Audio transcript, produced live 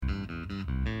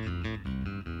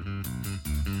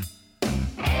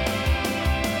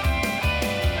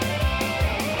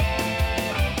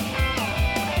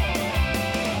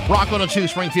Rock 102,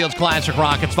 Springfield's Classic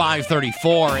Rock. It's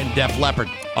 5:34 in Def Leppard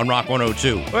on Rock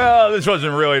 102. Well, this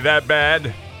wasn't really that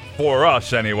bad for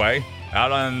us anyway.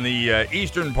 Out on the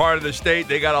eastern part of the state,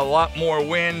 they got a lot more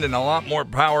wind and a lot more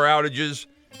power outages.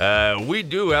 We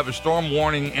do have a storm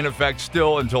warning in effect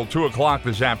still until 2 o'clock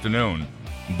this afternoon,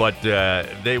 but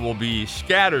they will be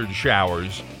scattered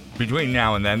showers between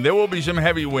now and then. There will be some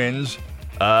heavy winds,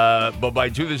 but by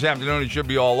 2 this afternoon, it should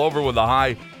be all over with a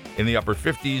high in the upper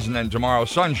 50s, and then tomorrow,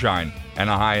 sunshine and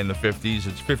a high in the 50s.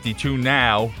 It's 52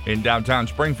 now in downtown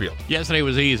Springfield. Yesterday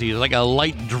was easy. It was like a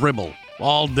light dribble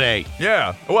all day.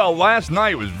 Yeah. Well, last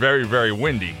night was very, very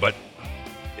windy, but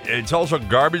it's also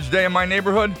garbage day in my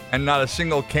neighborhood, and not a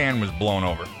single can was blown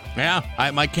over.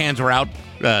 Yeah, my cans were out.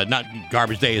 Not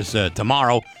garbage day is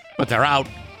tomorrow, but they're out.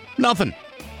 Nothing.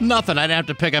 I didn't have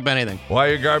to pick up anything. Why are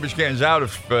your garbage cans out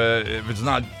if it's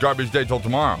not garbage day till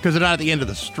tomorrow? Because they're not at the end of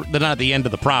they're not at the end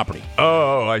of the property.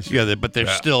 Oh, I see. Yeah, but they're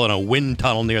still in a wind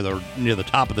tunnel near the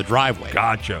top of the driveway.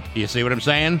 Gotcha. You see what I'm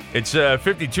saying? It's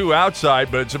 52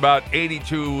 outside, but it's about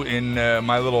 82 in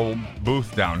my little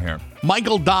booth down here.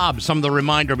 Michael Dobbs, some of the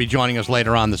reminder, will be joining us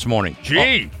later on this morning.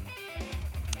 Gee.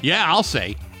 Yeah, I'll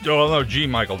say. Oh, no, G.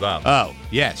 Michael Dobbs. Oh,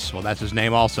 yes. Well, that's his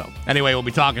name also. Anyway, we'll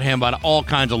be talking to him about all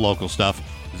kinds of local stuff.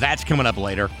 That's coming up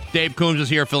later. Dave Coombs is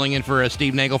here filling in for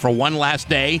Steve Nagel for one last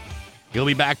day. He'll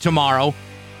be back tomorrow.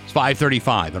 It's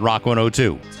 5:35 at Rock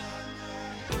 102.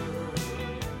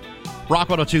 Rock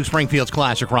 102, Springfield's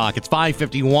Classic Rock. It's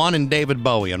 5:51 and David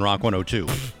Bowie on Rock 102.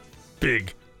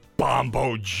 Big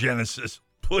Bombo Genesis,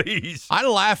 please. I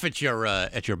laugh at your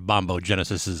Bombo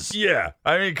Genesises. Yeah,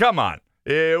 I mean, come on.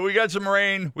 We got some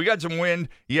rain. We got some wind.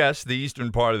 Yes, the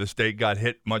eastern part of the state got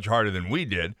hit much harder than we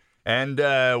did. And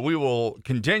we will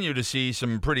continue to see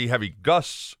some pretty heavy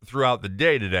gusts throughout the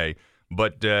day today.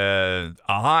 But a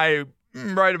high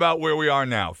right about where we are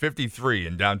now, 53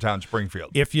 in downtown Springfield.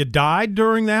 If you died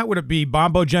during that, would it be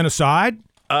Bombo genocide?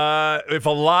 If a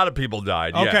lot of people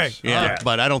died, okay. Yes. Yeah,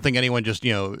 but I don't think anyone just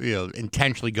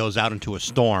intentionally goes out into a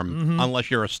storm unless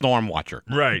you're a storm watcher.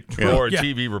 Right, or a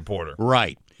TV reporter.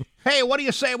 Right. Hey, what do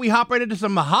you say we hop right into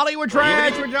some Hollywood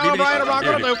trash with Joe O'Brien and Rock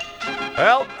 102?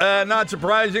 Well, not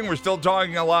surprising. We're still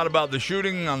talking a lot about the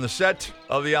shooting on the set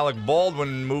of the Alec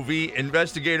Baldwin movie.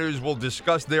 Investigators will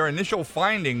discuss their initial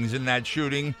findings in that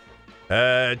shooting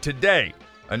today.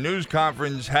 A news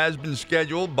conference has been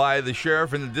scheduled by the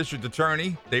sheriff and the district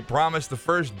attorney. They promised the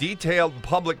first detailed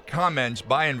public comments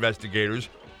by investigators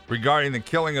regarding the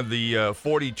killing of the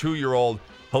 42-year-old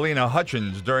Helena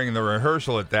Hutchins during the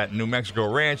rehearsal at that New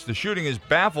Mexico ranch. The shooting has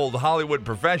baffled Hollywood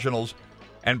professionals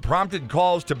and prompted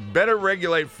calls to better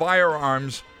regulate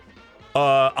firearms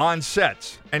on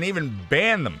sets and even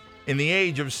ban them in the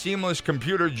age of seamless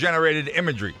computer-generated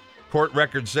imagery. Court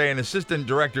records say an assistant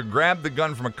director grabbed the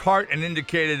gun from a cart and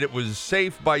indicated it was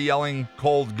safe by yelling,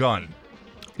 "Cold gun."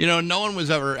 You know, no one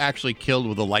was ever actually killed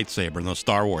with a lightsaber in those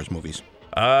Star Wars movies.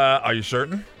 Are you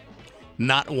certain?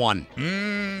 Not one.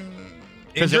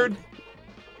 Injured?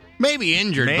 Maybe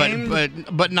injured, Maimed?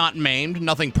 but not maimed.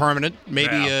 Nothing permanent.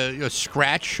 Maybe Yeah. a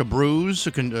scratch, a bruise,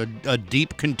 a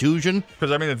deep contusion.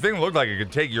 Because, I mean, the thing looked like it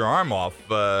could take your arm off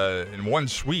in one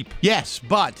sweep. Yes,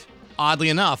 but oddly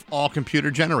enough, all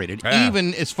computer generated, Yeah.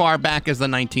 even as far back as the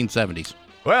 1970s.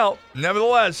 Well,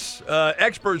 nevertheless,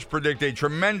 experts predict a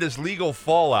tremendous legal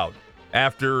fallout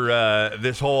after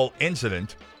this whole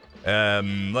incident.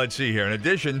 Let's see here. In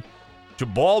addition to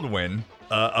Baldwin,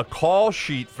 a call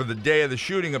sheet for the day of the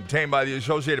shooting obtained by the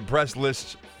Associated Press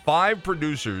lists 5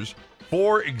 producers,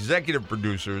 4 executive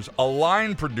producers, a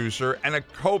line producer, and a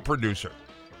co-producer.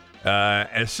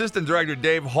 Assistant Director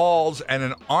Dave Halls and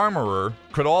an armorer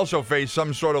could also face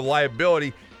some sort of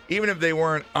liability, even if they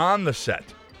weren't on the set.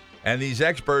 And these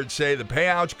experts say the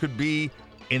payouts could be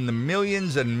in the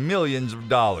millions and millions of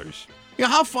dollars. You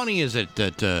know, how funny is it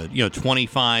that,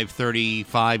 25,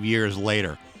 35 years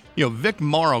later, Vic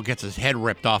Morrow gets his head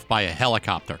ripped off by a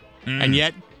helicopter. And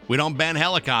yet, we don't ban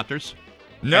helicopters.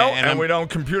 No, and we don't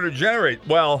computer generate.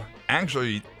 Well,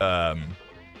 actually,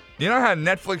 you know how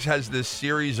Netflix has this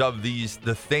series of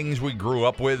the things we grew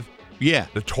up with? Yeah.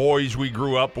 The toys we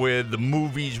grew up with, the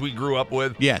movies we grew up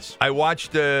with. Yes. I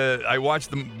watched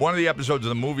one of the episodes of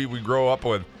the movie we grew up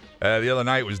with the other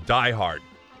night was Die Hard.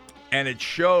 And it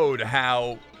showed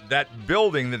how that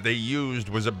building that they used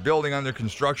was a building under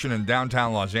construction in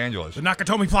downtown Los Angeles. The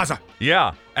Nakatomi Plaza.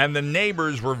 Yeah, and the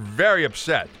neighbors were very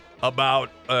upset about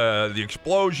the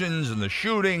explosions and the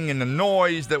shooting and the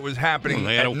noise that was happening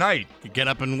at night. Get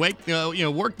up and work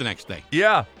the next day.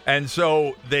 Yeah, and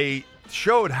so they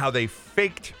showed how they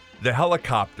faked the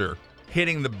helicopter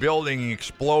hitting the building,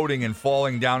 exploding, and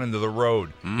falling down into the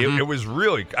road. It was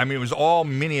really, it was all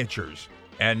miniatures.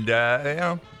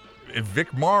 And, if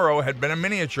Vic Morrow had been a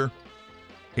miniature,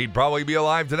 he'd probably be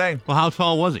alive today. Well, how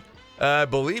tall was he? I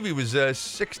believe he was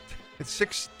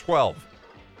 6'12".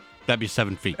 That'd be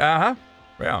 7 feet. Uh-huh.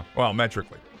 Yeah, well,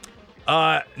 metrically.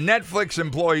 Netflix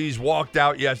employees walked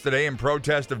out yesterday in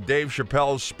protest of Dave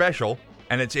Chappelle's special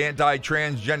and its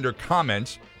anti-transgender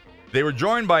comments. They were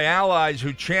joined by allies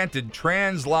who chanted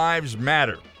 "Trans Lives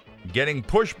Matter," getting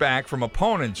pushback from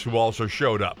opponents who also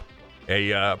showed up.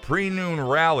 A pre-noon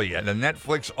rally at the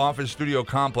Netflix office studio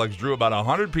complex drew about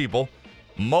 100 people,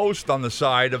 most on the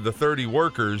side of the 30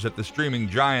 workers at the streaming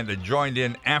giant that joined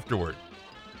in afterward.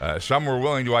 Some were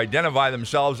willing to identify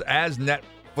themselves as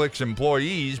Netflix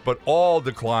employees, but all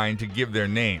declined to give their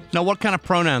names. Now, what kind of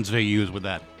pronouns do you use with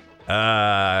that?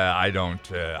 I don't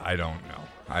know.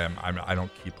 I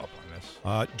don't keep up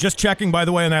on this. Just checking, by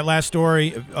the way, on that last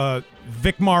story,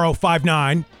 Vic Morrow,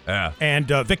 5'9", Yeah. and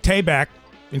Vic Tayback,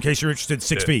 in case you're interested,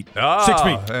 6 feet. 6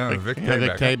 feet. Yeah, Vic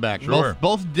Vic Tayback. Sure.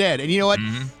 Both dead. And you know what?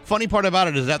 Funny part about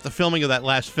it is at the filming of that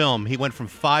last film, he went from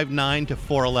 5'9" to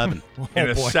 4'11". In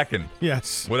a boy. second.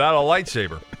 Yes. Without a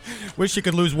lightsaber. Wish you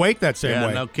could lose weight that same Yeah,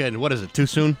 way. no kidding. What is it, too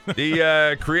soon?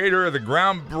 The creator of the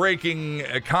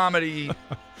groundbreaking comedy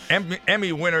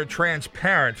Emmy winner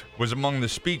Transparent was among the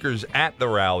speakers at the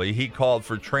rally. He called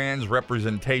for trans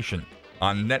representation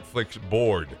on Netflix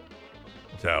board.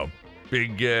 So,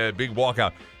 big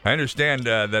walkout. I understand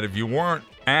that if you weren't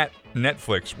at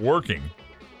Netflix working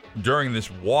during this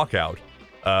walkout,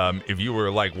 if you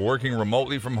were like working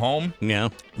remotely from home, Yeah.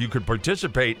 you could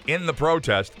participate in the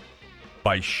protest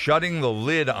by shutting the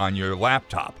lid on your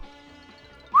laptop.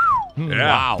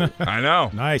 Yeah, Wow. I know.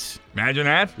 Nice. Imagine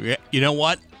that. Yeah, you know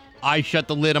what? I shut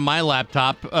the lid on my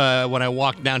laptop when I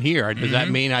walk down here. Does that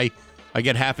mean I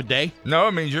get half a day? No,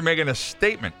 it means you're making a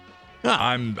statement. Huh.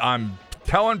 I'm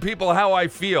telling people how I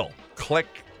feel. Click.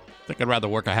 I think I'd rather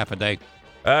work a half a day.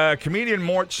 Comedian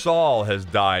Mort Saul has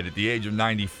died at the age of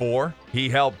 94. He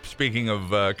helped, speaking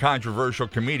of controversial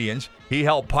comedians, he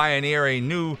helped pioneer a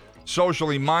new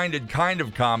socially minded kind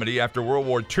of comedy after World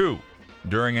War II.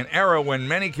 During an era when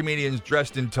many comedians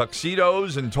dressed in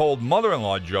tuxedos and told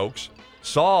mother-in-law jokes,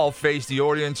 Saul faced the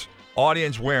audience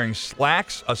wearing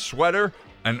slacks, a sweater,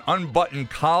 an unbuttoned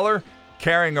collar,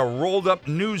 carrying a rolled-up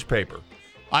newspaper.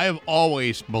 I have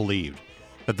always believed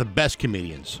that the best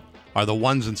comedians are the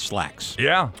ones in slacks.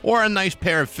 Yeah. Or a nice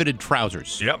pair of fitted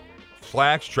trousers. Yep.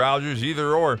 Slacks, trousers,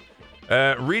 either or.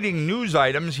 Reading news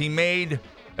items, he made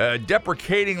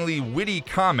deprecatingly witty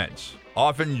comments,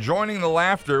 often joining the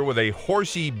laughter with a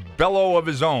horsey bellow of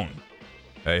his own.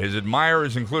 His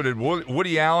admirers included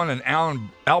Woody Allen and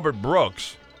Albert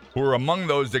Brooks, who were among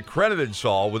those that credited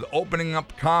Saul with opening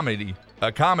up comedy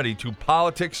to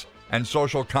politics and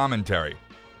social commentary.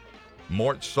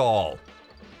 Mort Saul.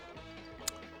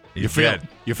 He's dead.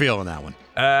 You're feeling that one.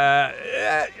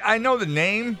 I know the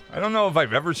name. I don't know if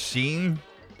I've ever seen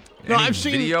any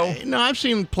video. I've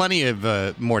seen plenty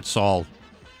of Mort Saul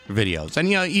videos, and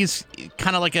he's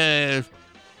kind of like I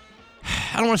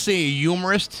don't want to say a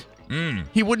humorist.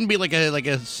 He wouldn't be like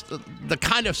the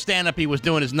kind of stand-up he was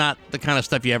doing is not the kind of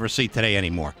stuff you ever see today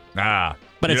anymore.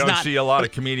 But you it's don't not- see a lot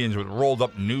of comedians with rolled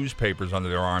up newspapers under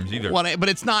their arms either. Well, but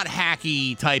it's not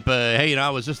hacky type of. Hey,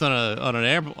 I was just on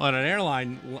an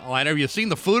airline liner. Have you seen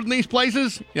the food in these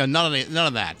places? None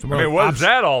of that. I mean, what's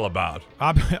that all about?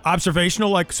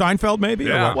 Observational, like Seinfeld, maybe?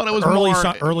 Yeah. Or what? Well, it was early,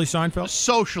 more- early Seinfeld.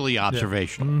 Socially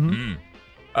observational.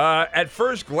 At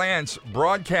first glance,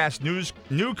 broadcast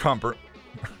newcomer.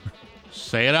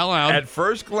 Say it out loud. At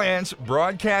first glance,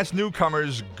 broadcast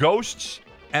newcomers Ghosts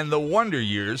and The Wonder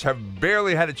Years have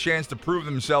barely had a chance to prove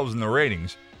themselves in the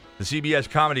ratings. The CBS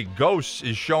comedy Ghosts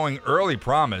is showing early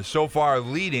promise, so far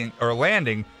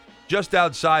landing just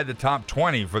outside the top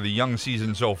 20 for the young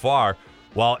season so far,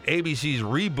 while ABC's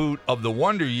reboot of The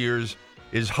Wonder Years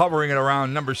is hovering at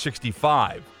around number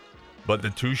 65. But the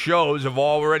two shows have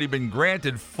already been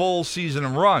granted full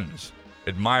season runs.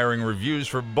 Admiring reviews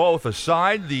for both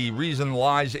aside, the reason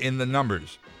lies in the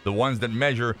numbers, the ones that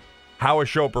measure how a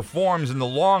show performs in the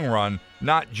long run,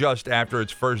 not just after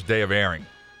its first day of airing.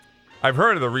 I've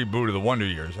heard of the reboot of The Wonder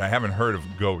Years. I haven't heard of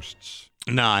Ghosts.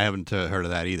 No, I haven't heard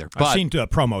of that either. I've seen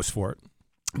promos for it.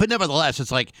 But nevertheless,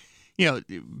 it's like,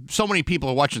 so many people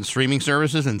are watching streaming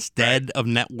services instead of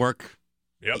network,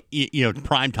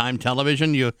 primetime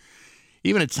television.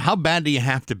 It's how bad do you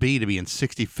have to be in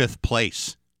 65th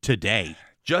place today?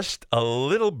 Just a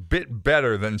little bit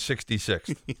better than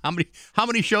 66th. How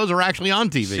many shows are actually on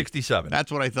TV? 67.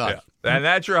 That's what I thought. Yeah. And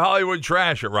that's your Hollywood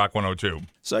trash at Rock 102.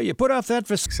 So you put off that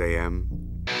for 6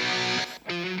 a.m.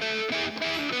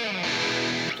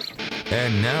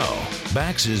 And now,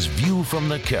 Bax's View from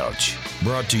the Couch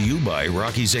Brought to you by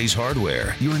Rocky's Ace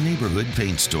Hardware, your neighborhood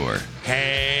paint store.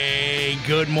 Hey,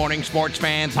 good morning, sports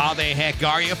fans. How the heck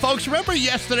are you? Folks, remember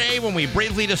yesterday when we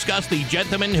briefly discussed the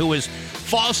gentleman who was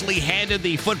falsely handed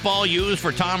the football used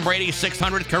for Tom Brady's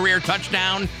 600th career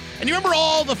touchdown? And you remember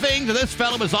all the things that this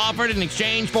fella was offered in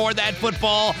exchange for that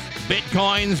football?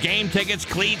 Bitcoins, game tickets,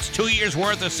 cleats, 2 years'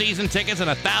 worth of season tickets,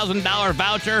 and a $1,000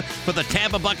 voucher for the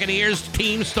Tampa Buccaneers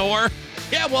team store?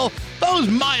 Yeah, well, those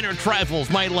minor trifles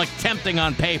might look tempting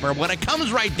on paper. When it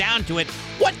comes right down to it,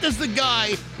 what does the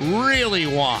guy really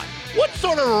want? What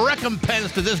sort of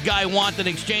recompense does this guy want in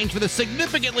exchange for the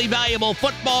significantly valuable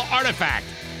football artifact?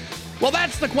 Well,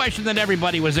 that's the question that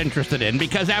everybody was interested in,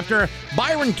 because after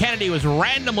Byron Kennedy was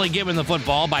randomly given the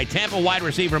football by Tampa wide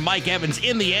receiver Mike Evans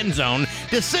in the end zone,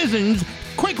 decisions,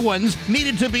 quick ones,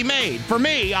 needed to be made. For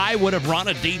me, I would have run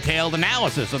a detailed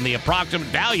analysis on the approximate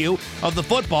value of the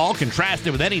football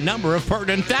contrasted with any number of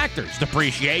pertinent factors: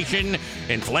 depreciation,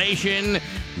 inflation,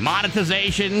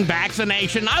 monetization,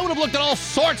 vaccination. I would have looked at all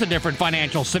sorts of different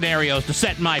financial scenarios to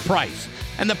set my price.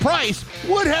 And the price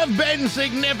would have been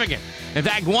significant. In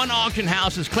fact, one auction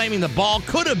house is claiming the ball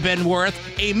could have been worth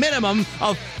a minimum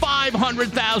of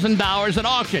 $500,000 at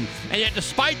auction. And yet,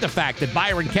 despite the fact that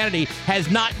Byron Kennedy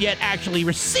has not yet actually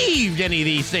received any of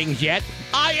these things yet,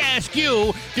 I ask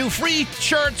you, do free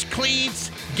shirts,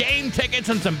 cleats, game tickets,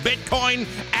 and some Bitcoin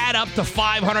add up to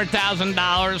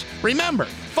 $500,000? Remember,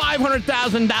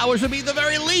 $500,000 would be the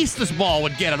very least this ball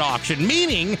would get at auction,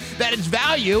 meaning that its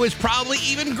value is probably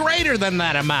even greater than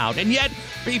that amount. And yet,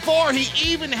 before he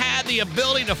even had the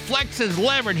ability to flex his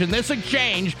leverage in this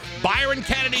exchange, Byron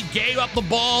Kennedy gave up the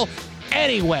ball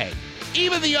anyway.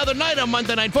 Even the other night on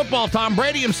Monday Night Football, Tom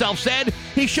Brady himself said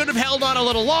he should have held on a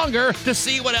little longer to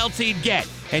see what else he'd get.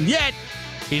 And yet,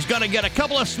 he's going to get a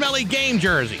couple of smelly game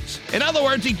jerseys. In other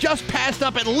words, he just passed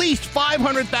up at least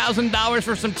 $500,000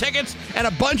 for some tickets and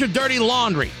a bunch of dirty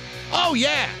laundry. Oh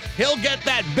yeah, he'll get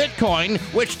that Bitcoin,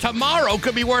 which tomorrow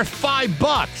could be worth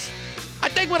 $5. I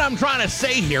think what I'm trying to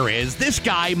say here is this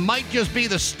guy might just be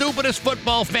the stupidest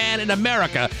football fan in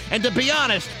America, and to be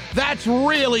honest, that's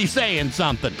really saying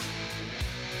something.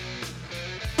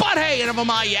 But hey, enough of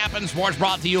my yapping. Sports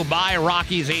brought to you by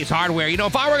Rocky's Ace Hardware. You know,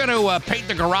 if I were going to paint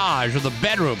the garage or the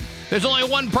bedroom, there's only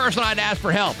one person I'd ask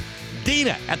for help.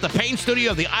 Dina at the paint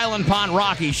studio of the Island Pond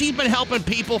Rocky. She's been helping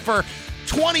people for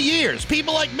 20 years.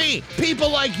 People like me,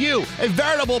 people like you, a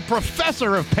veritable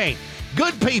professor of paint.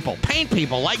 Good people, paint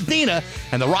people like Dina,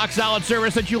 and the rock-solid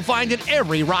service that you'll find at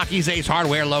every Rocky's Ace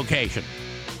Hardware location.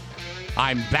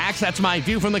 I'm back. That's my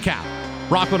view from the couch.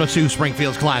 Rock 102,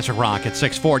 Springfield's Classic Rock at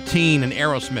 6:14 and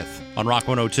Aerosmith on Rock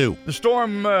 102. The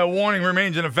storm warning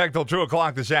remains in effect till 2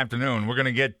 o'clock this afternoon. We're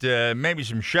going to get maybe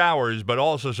some showers, but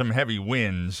also some heavy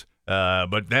winds.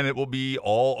 But then it will be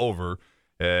all over.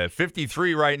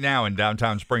 53 right now in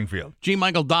downtown Springfield. G.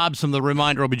 Michael Dobson, the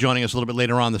reminder, will be joining us a little bit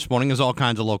later on this morning. There's all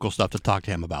kinds of local stuff to talk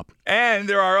to him about. And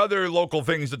there are other local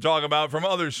things to talk about from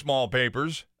other small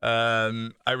papers.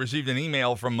 I received an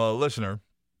email from a listener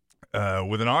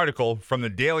with an article from the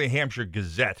Daily Hampshire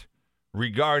Gazette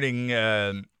regarding,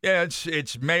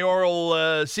 it's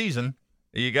mayoral season.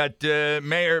 You got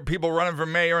people running for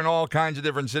mayor in all kinds of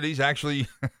different cities. Actually,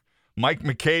 Mike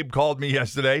McCabe called me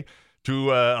yesterday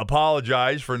to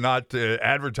apologize for not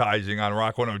advertising on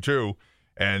Rock 102,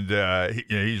 and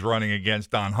he's running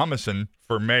against Don Humison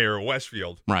for mayor of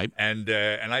Westfield. Right. And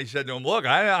I said to him, look,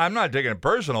 I'm not taking it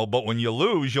personal, but when you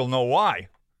lose, you'll know why.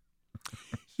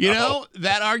 You know,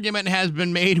 that argument has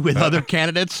been made with other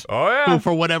candidates who,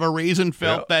 for whatever reason,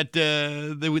 felt that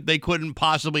they couldn't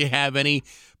possibly have any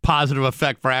positive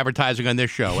effect for advertising on this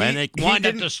show, and it wound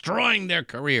up destroying their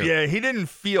career. Yeah, he didn't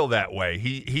feel that way.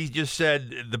 He just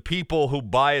said the people who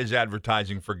buy his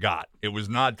advertising forgot. There was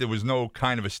no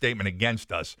kind of a statement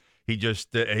against us. He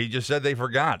just said they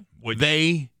forgot.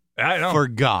 I know.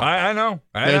 Forgot. I know.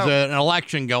 There's an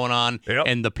election going on,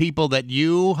 and the people that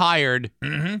you hired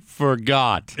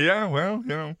forgot. Yeah, well,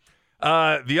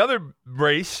 the other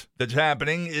race that's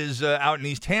happening is out in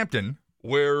East Hampton,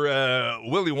 where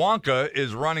Willy Wonka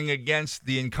is running against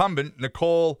the incumbent,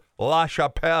 Nicole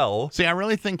LaChapelle. See, I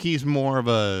really think he's more of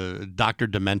a Dr.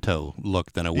 Demento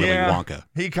look than a Willy Wonka.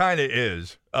 He kind of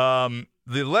is. The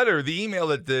email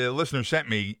that the listener sent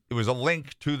me, it was a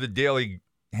link to the Daily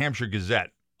Hampshire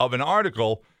Gazette of an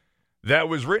article that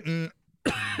was written,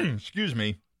 excuse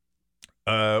me,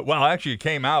 actually it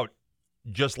came out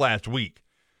just last week.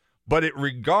 But it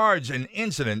regards an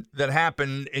incident that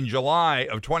happened in July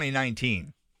of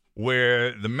 2019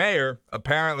 where the mayor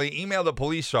apparently emailed a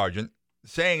police sergeant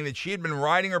saying that she had been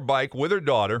riding her bike with her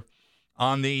daughter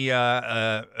on the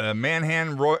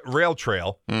Manhattan Rail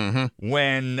Trail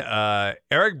when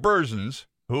Eric Berzins,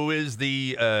 who is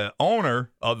the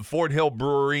owner of the Fort Hill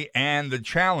Brewery and the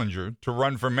challenger to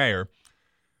run for mayor,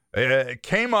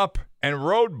 came up and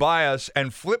rode by us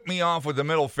and flipped me off with the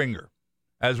middle finger.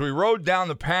 As we rode down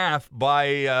the path by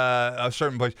a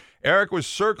certain place, Eric was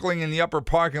circling in the upper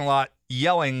parking lot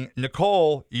yelling,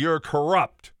 "Nicole, you're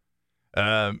corrupt."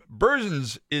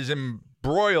 Berzins is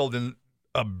embroiled in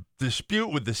a dispute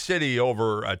with the city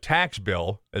over a tax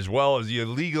bill, as well as the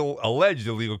alleged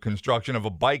illegal construction of a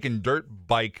bike and dirt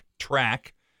bike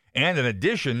track, and an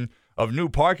addition of new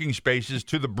parking spaces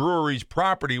to the brewery's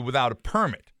property without a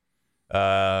permit.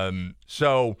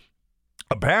 So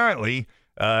apparently,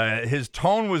 his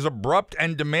tone was abrupt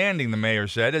and demanding, the mayor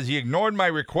said. As he ignored my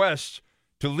requests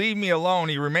to leave me alone,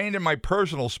 he remained in my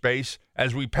personal space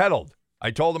as we pedaled. I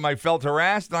told him I felt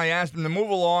harassed, and I asked him to move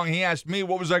along. He asked me,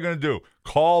 what was I going to do?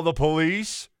 Call the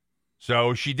police?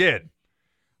 So she did.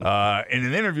 In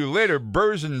an interview later,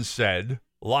 Berzins said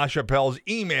LaChapelle's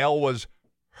email was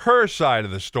her side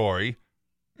of the story,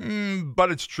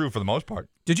 but it's true for the most part.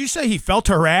 Did you say he felt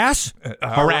harassed?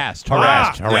 Harassed.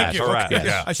 Thank you. Harassed. Okay.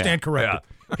 Yeah. I stand corrected.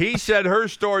 Yeah. He said her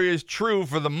story is true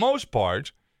for the most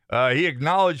part. He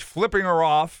acknowledged flipping her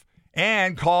off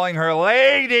and calling her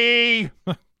lady,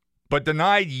 but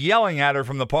denied yelling at her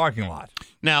from the parking lot.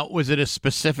 Now, was it a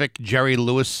specific Jerry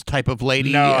Lewis type of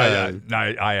lady? No,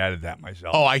 I added that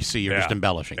myself. Oh, I see. You're just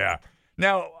embellishing. Yeah.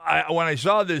 Now, when I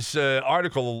saw this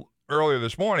article earlier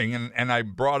this morning, and I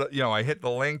brought it, I hit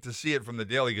the link to see it from the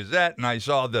Daily Gazette, and I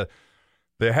saw the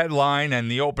headline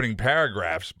and the opening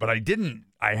paragraphs, but I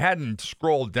hadn't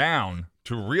scrolled down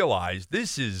to realize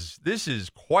this is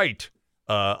quite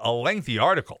a lengthy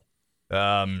article.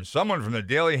 Someone from the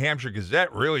Daily Hampshire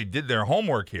Gazette really did their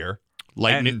homework here.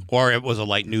 Or it was a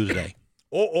light news day.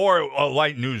 Or a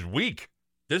light news week.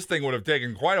 This thing would have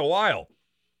taken quite a while.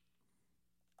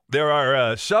 There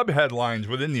are sub-headlines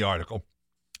within the article.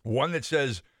 One that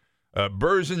says,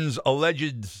 Berzins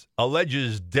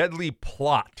alleges deadly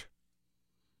plot.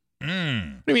 What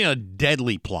do you mean a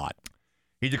deadly plot?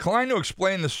 He declined to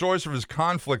explain the source of his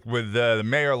conflict with the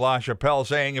Mayor LaChapelle,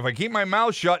 saying, if I keep my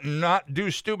mouth shut and not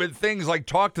do stupid things like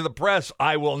talk to the press,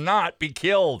 I will not be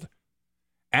killed.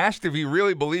 Asked if he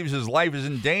really believes his life is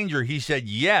in danger, he said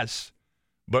yes,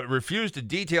 but refused to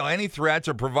detail any threats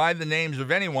or provide the names of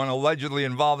anyone allegedly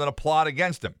involved in a plot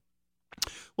against him.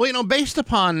 Well, based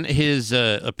upon his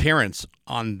appearance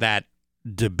on that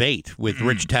debate with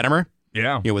Rich Teddemer,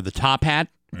 with the top hat,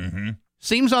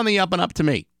 seems on the up and up to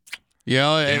me.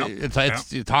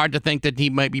 It's hard to think that he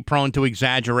might be prone to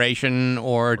exaggeration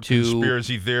or to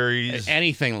conspiracy theories,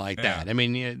 anything like that. I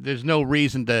mean, there's no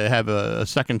reason to have a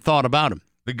second thought about him.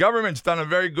 The government's done a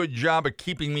very good job of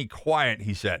keeping me quiet,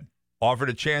 he said. Offered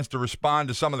a chance to respond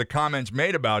to some of the comments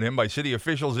made about him by city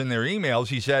officials in their emails.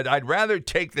 He said, I'd rather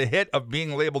take the hit of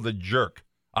being labeled a jerk.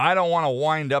 I don't want to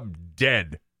wind up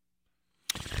dead.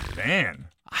 Man.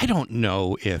 I don't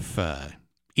know if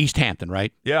East Hampton,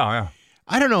 right? Yeah.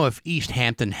 I don't know if East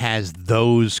Hampton has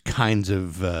those kinds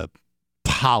of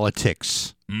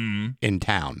politics in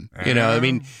town. I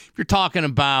mean, if you're talking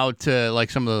about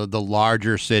like some of the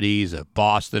larger cities,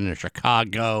 Boston or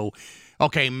Chicago,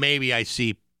 okay, maybe I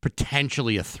see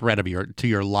potentially a threat to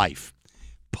your life.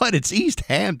 But it's East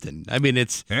Hampton. I mean,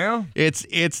 it's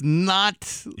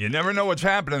not. You never know what's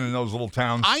happening in those little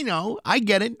towns. I know, I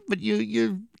get it, but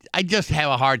I just have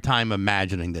a hard time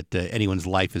imagining that anyone's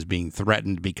life is being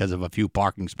threatened because of a few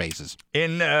parking spaces.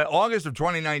 In August of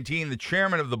 2019, the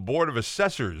chairman of the Board of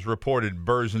Assessors reported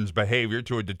Berzins' behavior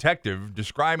to a detective,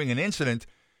 describing an incident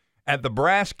at the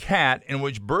Brass Cat in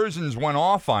which Berzins went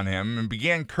off on him and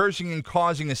began cursing and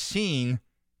causing a scene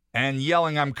and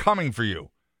yelling, "I'm coming for you."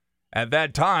 At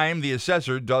that time, the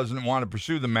assessor doesn't want to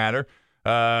pursue the matter,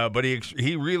 but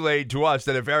he relayed to us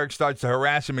that if Eric starts to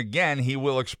harass him again, he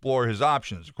will explore his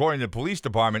options. According to the police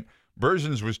department,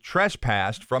 Berzins was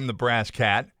trespassed from the Brass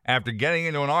Cat after getting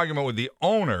into an argument with the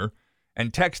owner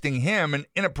and texting him an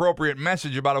inappropriate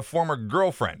message about a former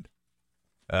girlfriend.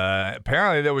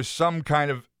 Apparently, there was some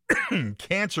kind of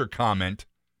cancer comment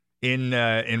in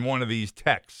one of these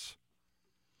texts.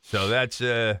 So that's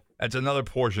another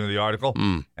portion of the article.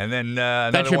 And then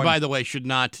that by the way, should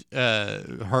not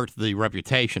hurt the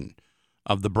reputation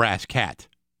of the Brass Cat.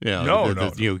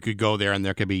 No. You could go there and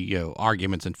there could be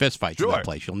arguments and fistfights in that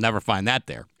place. You'll never find that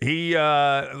there. He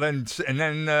then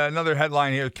another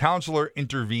headline here: counselor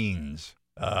intervenes.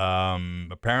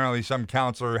 Apparently, some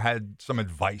counselor had some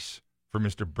advice for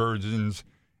Mr. Berzins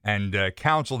and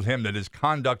counseled him that his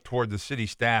conduct toward the city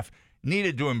staff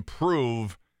needed to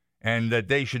improve, and that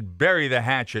they should bury the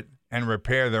hatchet and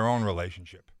repair their own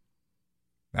relationship.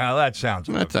 Now, that sounds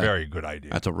like a very good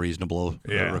idea. That's a reasonable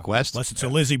request. Unless it's a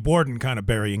Lizzie Borden kind of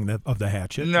burying of the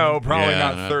hatchet. No, probably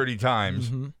not 30 times.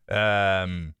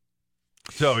 Mm-hmm.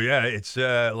 It's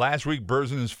last week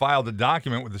Berzins filed a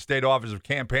document with the State Office of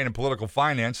Campaign and Political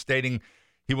Finance stating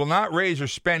he will not raise or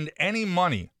spend any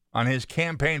money on his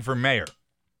campaign for mayor.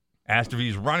 Asked if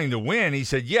he's running to win, he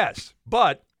said yes,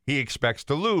 but he expects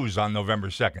to lose on November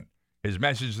 2nd. His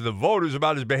message to the voters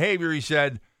about his behavior, he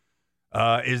said,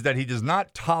 is that he does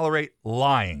not tolerate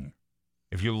lying.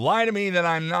 If you lie to me, then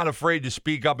I'm not afraid to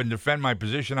speak up and defend my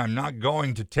position. I'm not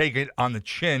going to take it on the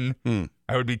chin.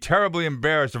 I would be terribly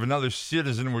embarrassed if another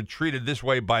citizen were treated this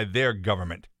way by their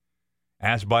government.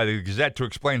 Asked by the Gazette to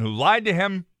explain who lied to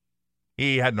him,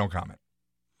 he had no comment.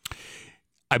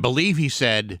 I believe he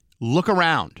said, look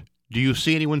around. Do you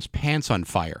see anyone's pants on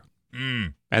fire?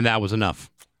 And that was enough.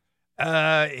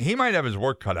 He might have his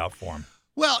work cut out for him.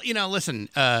 Well, listen,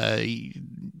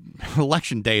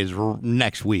 election day is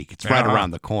next week. It's right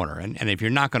around the corner. And if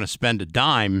you're not going to spend a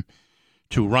dime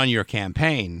to run your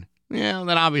campaign, then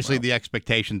obviously the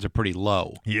expectations are pretty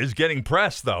low. He is getting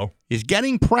press, though. He's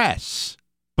getting press,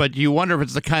 but you wonder if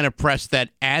it's the kind of press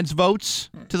that adds votes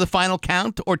to the final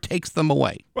count or takes them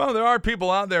away. Well, there are people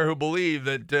out there who believe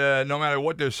that no matter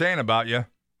what they're saying about you,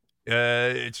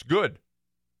 it's good.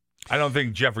 I don't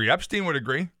think Jeffrey Epstein would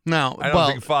agree. No, I don't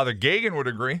think Father Gagan would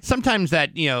agree. Sometimes that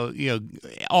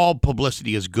all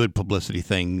publicity is good publicity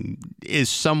thing is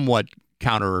somewhat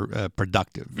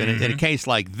counterproductive. In a case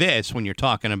like this, when you're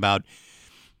talking about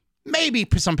maybe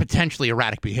some potentially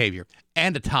erratic behavior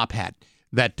and a top hat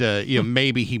that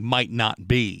maybe he might not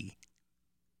be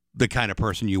the kind of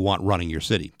person you want running your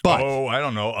city. But I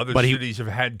don't know. Other cities have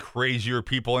had crazier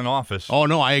people in office. Oh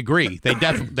no, I agree. They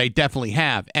definitely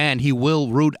have, and he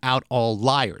will root out all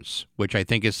liars, which I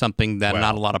think is something that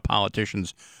not a lot of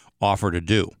politicians offer to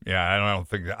do. Yeah,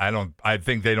 I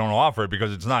think they don't offer it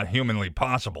because it's not humanly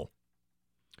possible.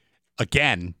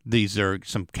 Again, these are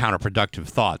some counterproductive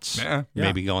thoughts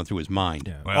maybe going through his mind.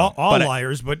 Yeah. Well, all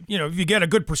liars, but if you get a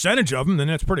good percentage of them, then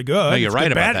that's pretty good. No, you're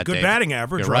right about that, Good Dave. batting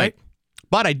average, You're right?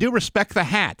 But I do respect the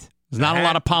hat. There's not a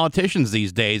lot of politicians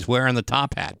these days wearing the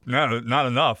top hat. No, not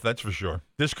enough, that's for sure.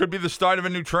 This could be the start of a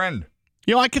new trend.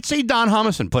 I could see Don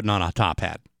Humison putting on a top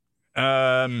hat.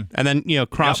 And then,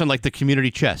 crossing like the community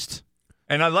chest.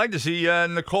 And I'd like to see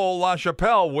Nicole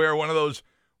LaChapelle wear one of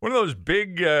those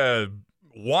big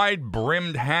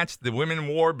wide-brimmed hats the women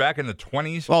wore back in the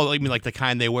 20s. Oh, you mean like the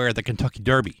kind they wear at the Kentucky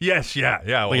Derby? Yes, yeah.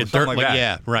 Like a dirt, like that.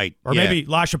 Yeah, right. Or maybe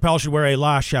LaChapelle should wear a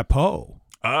La Chapeau.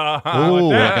 Ooh,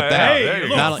 look at that. Hey,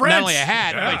 not only a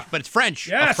hat, but it's French.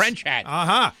 Yes. A French hat.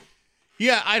 Uh-huh.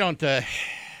 Yeah, I don't.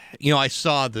 I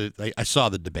saw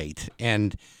the debate,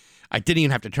 and I didn't even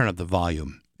have to turn up the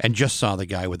volume, and just saw the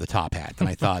guy with the top hat, and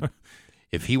I thought,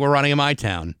 if he were running in my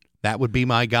town, that would be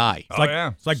my guy.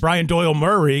 It's like Brian Doyle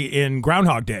Murray in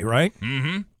Groundhog Day, right?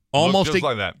 Mm-hmm. Almost just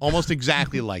like that. Almost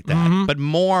exactly like that, but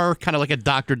more kind of like a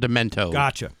Dr. Demento.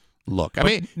 Gotcha. Look, I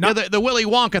mean, the Willy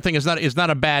Wonka thing is not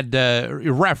a bad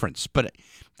reference, but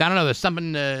I don't know. There's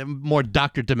something more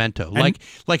Dr. Demento,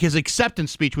 like his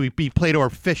acceptance speech would be played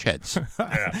over fish heads,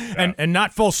 and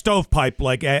not full stovepipe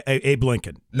like Abe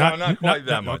Lincoln. Not quite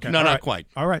that much. Okay. No, All not right. quite.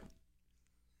 All right.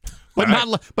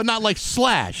 But not like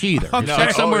Slash either. Okay.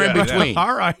 It's somewhere in between.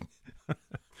 All right.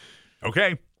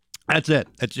 Okay. That's it.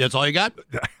 That's all you got?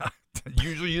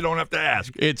 Usually you don't have to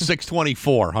ask. It's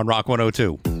 6:24 on Rock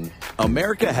 102.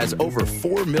 America has over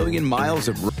 4 million miles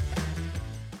of...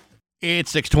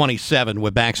 It's 6:27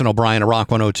 with Bax and O'Brien at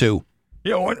Rock 102.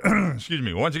 Yeah, excuse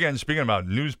me. Once again, speaking about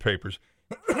newspapers,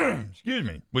 excuse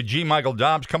me, with G. Michael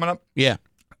Dobbs coming up. Yeah.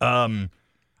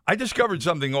 I discovered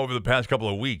something over the past couple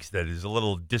of weeks that is a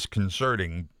little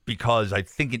disconcerting because I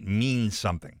think it means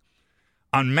something.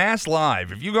 On Mass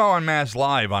Live, if you go on Mass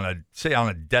Live on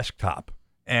a desktop,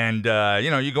 and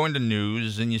you go into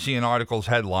news and you see an article's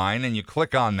headline and you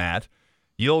click on that,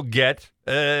 you'll get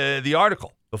the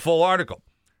article, the full article.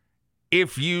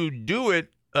 If you do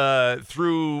it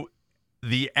through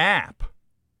the app,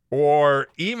 or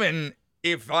even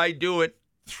if I do it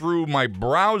through my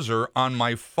browser on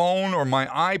my phone or my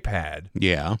iPad,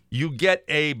 you get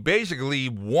a basically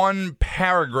one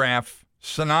paragraph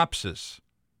synopsis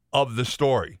of the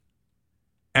story.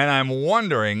 And I'm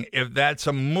wondering if that's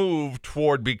a move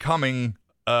toward becoming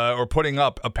or putting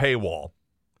up a paywall.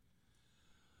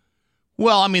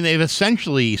 Well, I mean, they've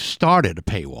essentially started a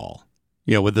paywall,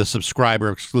 with the subscriber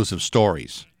exclusive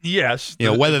stories. Yes.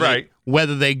 Whether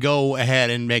Whether they go ahead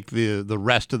and make the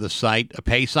rest of the site a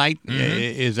pay site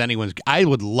is anyone's. I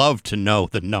would love to know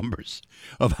the numbers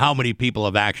of how many people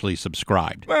have actually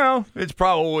subscribed. Well, it's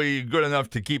probably good enough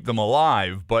to keep them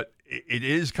alive, but it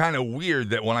is kind of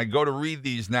weird that when I go to read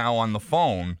these now on the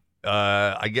phone,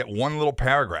 I get one little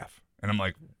paragraph, and I'm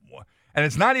like, what? And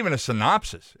it's not even a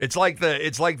synopsis. It's like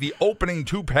the opening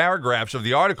 2 paragraphs of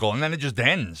the article, and then it just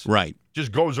ends. Right.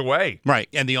 Just goes away. Right.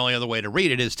 And the only other way to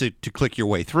read it is to click your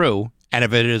way through. And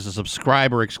if it is a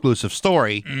subscriber exclusive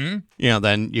story,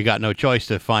 then you got no choice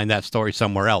to find that story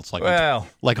somewhere else,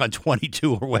 like on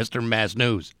 22 or Western Mass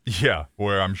News. Yeah,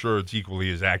 where I'm sure it's equally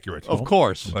as accurate. Of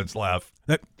course. Let's laugh.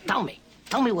 Tell me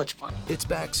what's funny. It's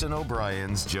Bax and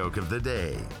O'Brien's Joke of the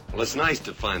Day Well, it's nice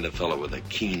to find a fellow with a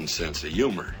keen sense of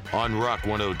humor. on Rock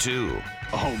 102.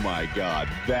 Oh my God,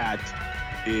 that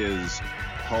is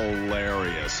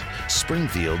hilarious.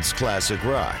 Springfield's classic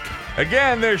rock.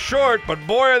 Again, they're short, but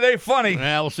boy, are they funny.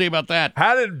 Yeah, we'll see about that.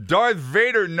 How did Darth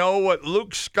Vader know what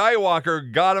Luke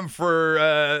Skywalker got him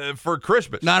for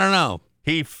Christmas? I don't know.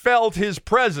 He felt his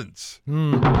presence.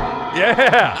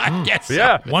 Yeah. I guess so.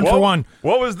 Yeah. One for one.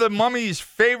 What was the mummy's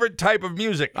favorite type of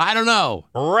music? I don't know.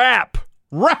 Rap.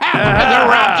 Rap. They're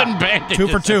wrapped in bandages. 2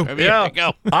 for 2. There you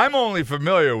go. I'm only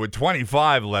familiar with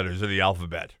 25 letters of the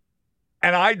alphabet,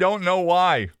 and I don't know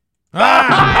why. Don't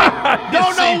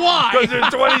know why. Because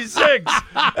there's 26.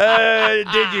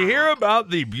 Did you hear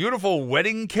about the beautiful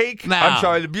wedding cake? No. I'm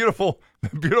sorry, the beautiful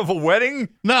wedding?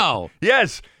 No.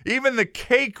 Yes, even the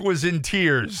cake was in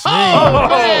tears. Oh,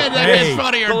 man, that is Hey.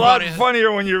 funnier. It's a lot buddy.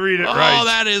 funnier when you read it Oh, right.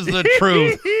 that is the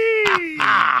truth.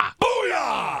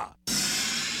 Booyah!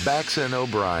 Bax and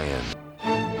O'Brien.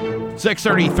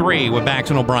 6:33 with Bax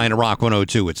and O'Brien at Rock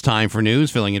 102. It's time for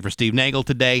news. Filling in for Steve Nagel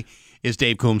today is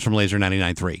Dave Coombs from Laser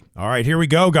 99.3. All right, here we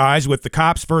go, guys, with the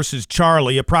cops versus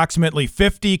Charlie. Approximately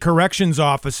 50 corrections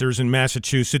officers in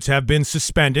Massachusetts have been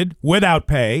suspended without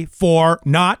pay for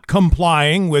not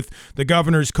complying with the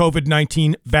governor's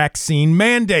COVID-19 vaccine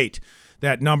mandate.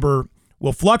 That number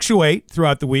will fluctuate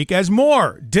throughout the week as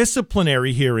more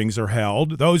disciplinary hearings are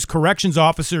held. Those corrections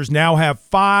officers now have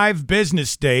 5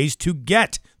 business days to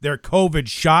get their COVID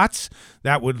shots.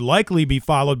 That would likely be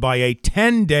followed by a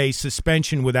 10-day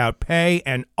suspension without pay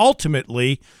and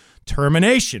ultimately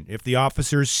termination if the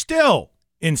officers still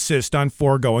insist on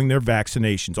foregoing their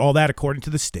vaccinations. All that according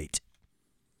to the state.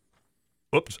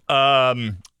 Oops.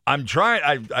 I'm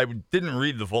trying. I didn't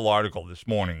read the full article this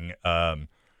morning.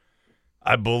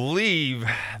 I believe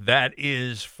that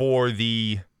is for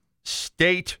the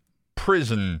state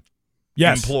prison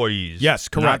employees. Yes,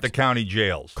 correct. Not the county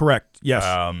jails. Correct. Yes.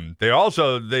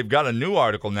 They've got a new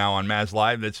article now on Mass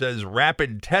Live that says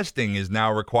rapid testing is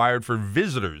now required for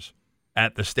visitors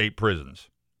at the state prisons,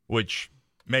 which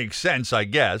makes sense, I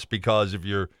guess, because if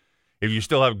you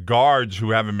still have guards who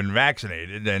haven't been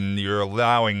vaccinated and you're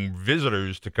allowing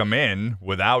visitors to come in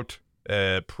without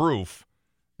proof,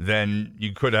 then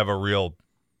you could have a real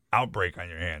outbreak on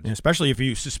your hands. Especially if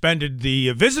you suspended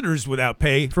the visitors without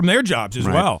pay from their jobs as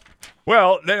well.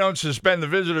 Well, they don't suspend the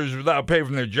visitors without pay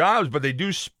from their jobs, but they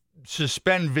do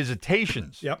suspend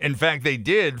visitations. Yep. In fact, they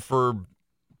did for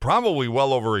probably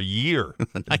well over a year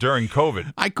during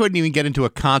COVID. I couldn't even get into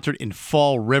a concert in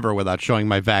Fall River without showing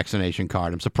my vaccination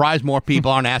card. I'm surprised more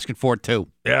people aren't asking for it, too.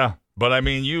 Yeah, but I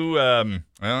mean, you, well,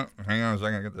 hang on a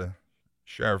second. I got the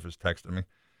sheriff is texting me.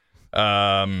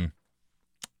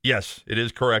 Yes, it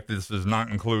is correct. This does not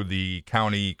include the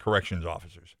county corrections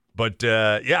officers. But,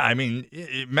 yeah, I mean,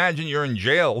 imagine you're in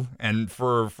jail, and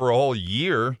for a whole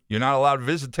year, you're not allowed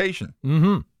visitation.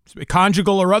 Mm-hmm.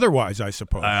 Conjugal or otherwise, I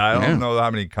suppose. I don't know how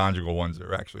many conjugal ones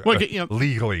there actually are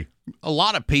legally. A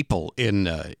lot of people in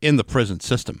the prison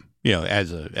system,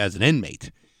 as an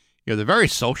inmate, they're very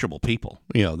sociable people.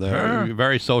 They're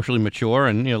very socially mature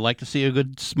and, like to see a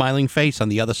good smiling face on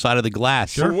the other side of the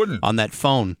glass. Who wouldn't? On that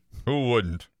phone. Who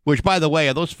wouldn't? Which, by the way,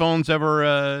 are those phones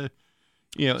ever,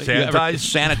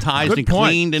 sanitized Good and point.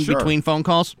 cleaned in Sure. between phone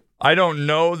calls? I don't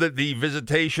know that the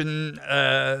visitation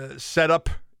setup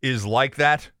is like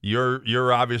that.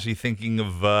 You're obviously thinking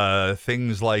of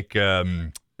things like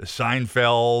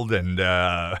Seinfeld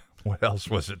and what else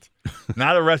was it?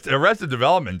 Not Arrested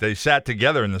Development. They sat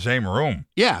together in the same room.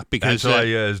 Yeah, because That's why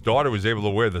his daughter was able to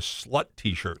wear the slut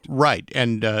T-shirt. right,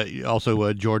 and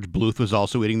also George Bluth was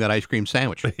also eating that ice cream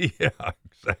sandwich. Yeah,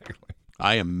 exactly.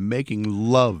 I am making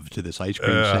love to this ice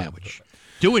cream sandwich.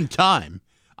 Doing time.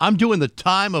 I'm doing the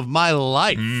time of my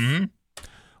life. Mm-hmm.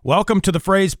 Welcome to the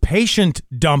phrase patient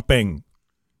dumping.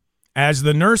 As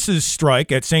the nurses'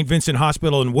 strike at St. Vincent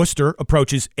Hospital in Worcester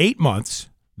approaches 8 months,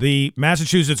 the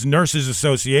Massachusetts Nurses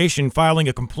Association filing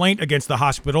a complaint against the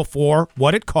hospital for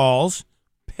what it calls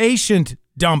patient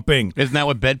dumping. Isn't that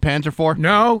what bedpans are for?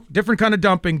 No, different kind of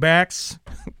dumping backs,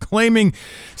 claiming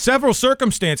several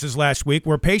circumstances last week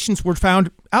where patients were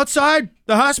found outside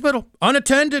the hospital,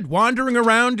 unattended, wandering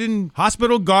around in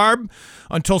hospital garb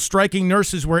until striking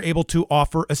nurses were able to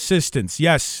offer assistance.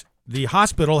 Yes, the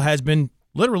hospital has been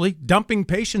literally dumping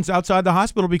patients outside the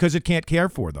hospital because it can't care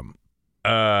for them.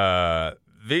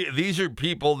 These are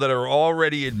people that are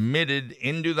already admitted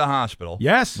into the hospital.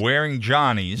 Yes. Wearing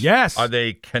Johnnies. Yes. Are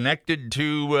they connected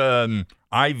to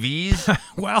IVs?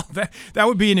 Well, that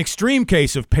would be an extreme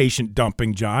case of patient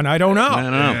dumping, John. I don't know. I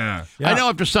don't know. Yeah. I know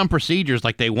after some procedures,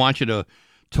 like they want you to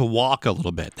walk a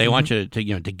little bit. They want you to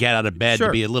get out of bed, Sure.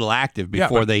 to be a little active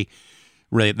before they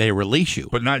release you.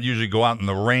 But not usually go out in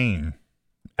the rain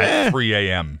at 3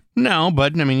 a.m. No,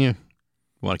 but I mean, you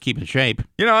want to keep in shape.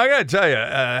 You know, I got to tell you,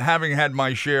 having had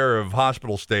my share of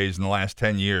hospital stays in the last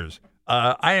 10 years,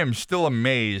 I am still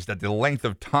amazed at the length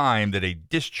of time that a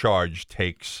discharge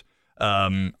takes.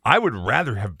 I would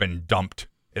rather have been dumped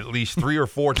at least 3 or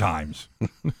 4 times.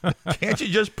 Can't you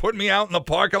just put me out in the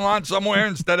parking lot somewhere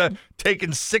instead of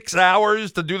taking 6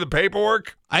 hours to do the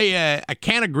paperwork? I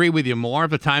can't agree with you more of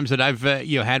the times that I've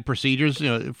had procedures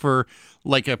for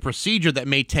like a procedure that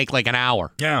may take like an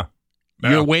hour. Yeah.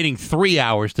 You're waiting 3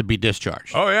 hours to be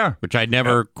discharged. Oh, yeah. Which I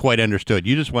never quite understood.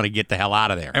 You just want to get the hell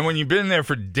out of there. And when you've been there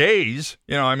for days,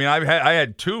 I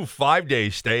had 2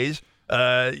 5-day stays.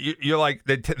 You're like,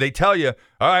 they tell you,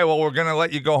 all right, well, we're going to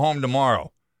let you go home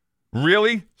tomorrow.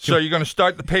 Really? So you're going to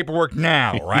start the paperwork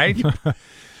now, right?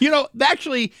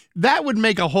 Actually, that would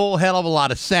make a whole hell of a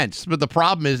lot of sense. But the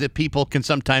problem is that people can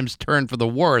sometimes turn for the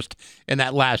worst in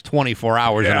that last 24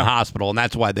 hours in a hospital, and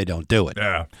that's why they don't do it.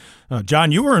 Yeah.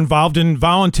 John, you were involved in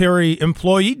voluntary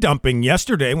employee dumping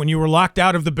yesterday when you were locked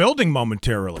out of the building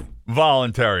momentarily.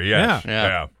 Voluntary, yes.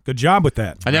 Yeah. Good job with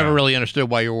that. I never really understood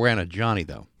why you were wearing a Johnny,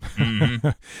 though. Mm-hmm.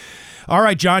 All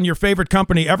right, John, your favorite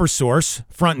company, Eversource,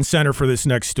 front and center for this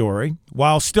next story.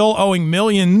 While still owing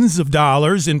millions of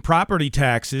dollars in property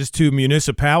taxes to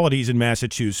municipalities in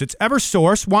Massachusetts,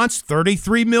 Eversource wants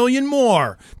 $33 million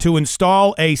more to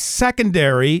install a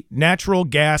secondary natural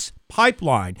gas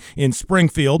pipeline in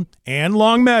Springfield and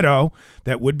Longmeadow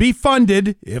that would be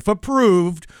funded, if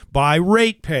approved, by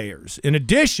ratepayers. In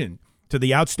addition to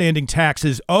the outstanding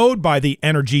taxes owed by the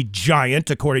energy giant,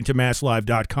 according to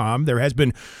MassLive.com, there has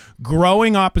been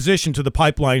growing opposition to the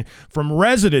pipeline from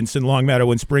residents in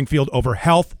Longmeadow and Springfield over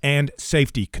health and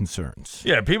safety concerns.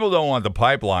 Yeah, people don't want the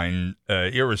pipeline,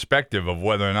 irrespective of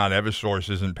whether or not Eversource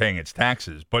isn't paying its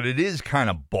taxes. But it is kind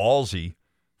of ballsy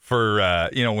for,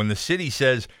 when the city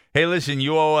says, hey, listen,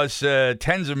 you owe us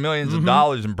tens of millions of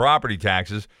dollars in property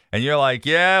taxes. And you're like,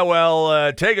 yeah,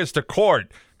 well, take us to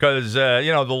court. Because,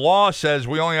 the law says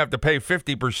we only have to pay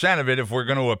 50% of it if we're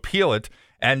going to appeal it.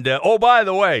 And, by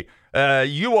the way,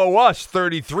 you owe us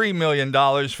 $33 million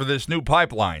for this new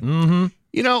pipeline.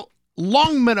 Mm-hmm.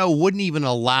 Longmeadow wouldn't even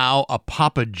allow a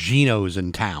Papa Gino's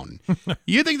in town.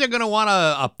 You think they're going to want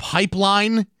a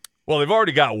pipeline? Well, they've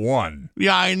already got one.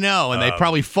 Yeah, I know. And they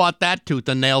probably fought that tooth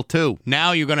and nail, too.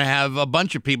 Now you're going to have a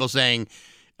bunch of people saying,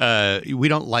 we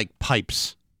don't like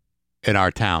pipes in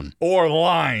our town. Or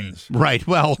lines. Right.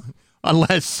 Well,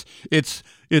 unless it's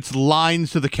lines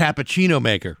to the cappuccino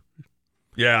maker.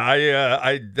 Yeah,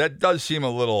 I that does seem a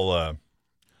little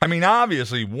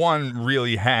obviously one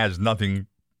really has nothing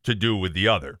to do with the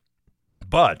other.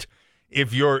 But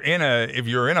if you're in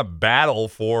a battle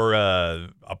for a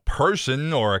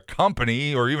person or a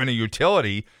company or even a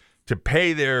utility to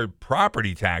pay their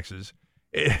property taxes,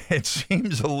 it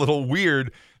seems a little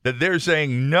weird that they're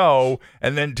saying no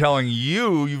and then telling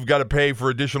you've got to pay for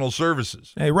additional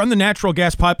services. Hey, run the natural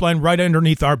gas pipeline right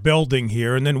underneath our building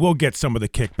here, and then we'll get some of the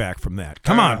kickback from that.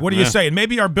 Come on, what are you saying?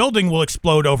 Maybe our building will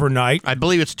explode overnight. I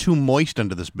believe it's too moist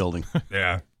under this building.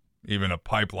 Yeah, even a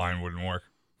pipeline wouldn't work.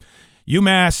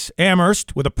 UMass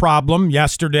Amherst with a problem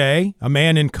yesterday. A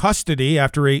man in custody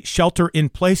after a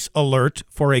shelter-in-place alert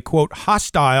for a, quote,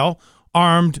 hostile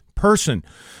armed person.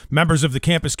 Members of the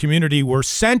campus community were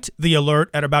sent the alert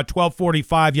at about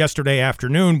 12:45 yesterday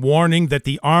afternoon, warning that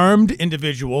the armed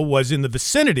individual was in the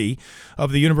vicinity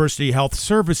of the University Health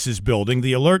Services building.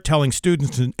 The alert telling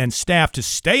students and staff to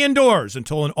stay indoors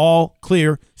until an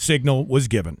all-clear signal was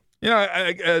given.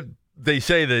 They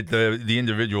say that the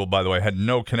individual, by the way, had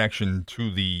no connection to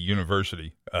the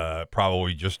university.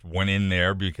 Probably just went in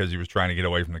there because he was trying to get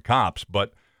away from the cops.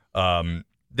 But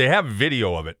they have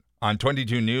video of it on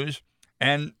 22 News.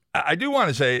 And I do want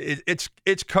to say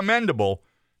it's commendable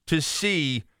to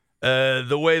see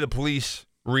the way the police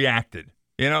reacted.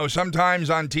 Sometimes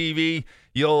on TV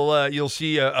you'll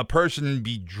see a person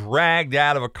be dragged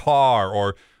out of a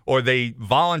car or they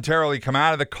voluntarily come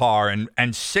out of the car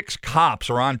and 6 cops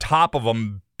are on top of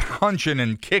them punching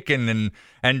and kicking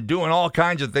and doing all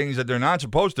kinds of things that they're not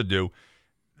supposed to do.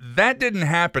 That didn't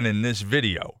happen in this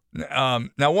video.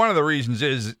 Now, one of the reasons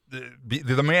is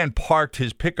the man parked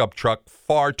his pickup truck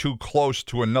far too close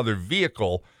to another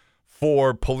vehicle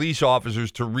for police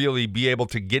officers to really be able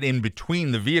to get in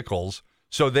between the vehicles.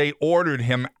 So they ordered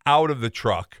him out of the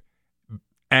truck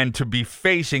and to be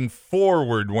facing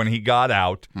forward when he got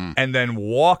out and then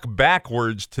walk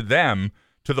backwards to them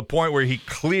to the point where he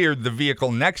cleared the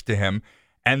vehicle next to him.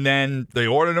 And then they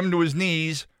ordered him to his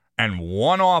knees, and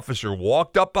one officer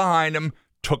walked up behind him,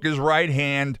 took his right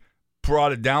hand,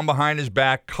 brought it down behind his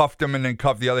back, cuffed him, and then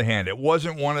cuffed the other hand. It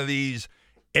wasn't one of these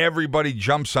everybody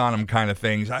jumps on him kind of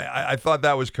things. I thought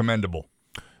that was commendable.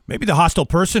 Maybe the hostile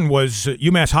person was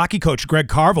UMass hockey coach Greg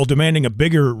Carvel demanding a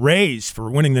bigger raise for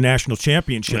winning the national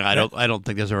championship. I don't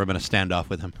think there's ever been a standoff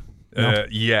with him.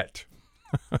 Yet.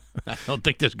 I don't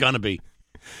think there's going to be.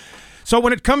 So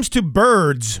when it comes to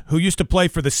Birds, who used to play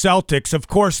for the Celtics, of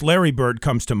course Larry Bird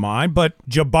comes to mind, but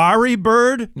Jabari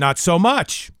Bird, not so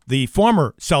much. The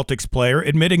former Celtics player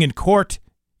admitting in court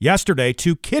yesterday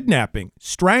to kidnapping,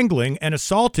 strangling, and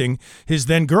assaulting his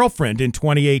then-girlfriend in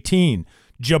 2018.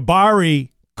 Jabari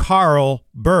Carl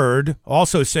Bird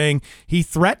also saying he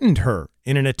threatened her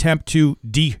in an attempt to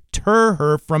deter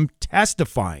her from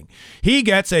testifying. He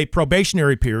gets a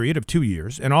probationary period of 2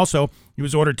 years, and also he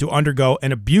was ordered to undergo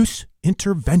an abuse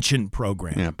intervention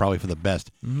program. Yeah, probably for the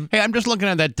best. Mm-hmm. Hey, I'm just looking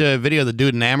at that video of the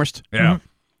dude in Amherst. Yeah.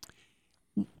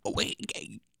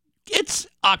 It's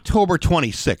October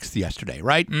 26th yesterday,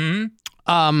 right?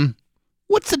 Mm-hmm.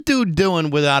 What's the dude doing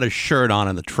without his shirt on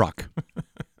in the truck?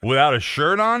 Without a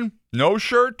shirt on? No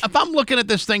shirt? If I'm looking at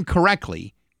this thing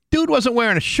correctly, dude wasn't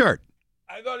wearing a shirt.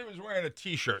 I thought he was wearing a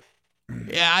T-shirt.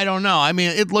 Yeah, I don't know. I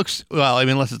mean, it looks,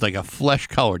 unless it's like a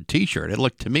flesh-colored T-shirt, it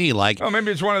looked to me like... Oh,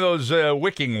 maybe it's one of those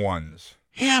wicking ones.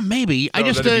 Yeah, maybe. So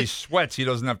that if he sweats, he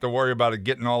doesn't have to worry about it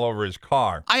getting all over his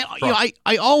car.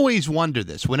 I always wonder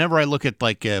this whenever I look at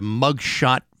like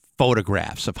mugshot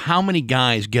photographs of how many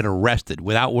guys get arrested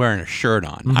without wearing a shirt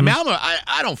on. Mm-hmm. I mean,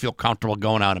 I don't feel comfortable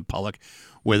going out in public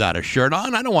without a shirt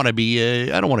on. I don't want to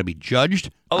be judged.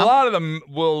 A lot of them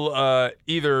will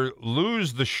either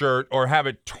lose the shirt or have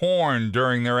it torn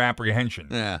during their apprehension.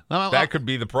 Yeah. That could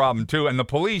be the problem, too. And the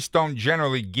police don't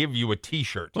generally give you a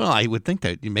T-shirt. Well, I would think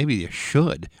that maybe you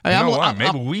should.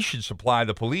 Maybe we should supply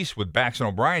the police with Baxter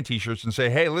O'Brien T-shirts and say,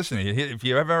 hey, listen, if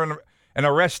you ever an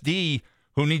arrestee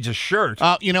who needs a shirt.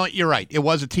 You know what? You're right. It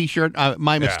was a T-shirt.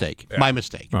 My mistake. Yeah. My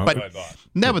mistake. Oh, but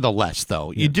nevertheless,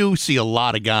 though, you do see a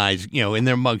lot of guys, in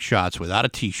their mug shots without a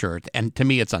T-shirt, and to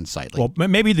me, it's unsightly. Well,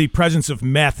 maybe the presence of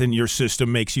meth in your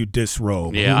system makes you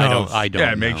disrobe. Yeah, I don't.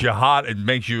 Yeah, it makes you hot. It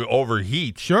makes you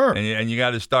overheat. Sure. And you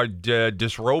got to start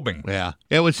disrobing. Yeah.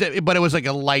 It was like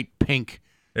a light pink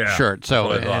shirt.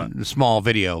 So a small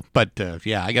video. But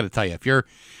I got to tell you, if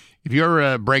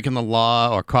you're breaking the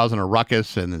law or causing a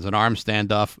ruckus and there's an armed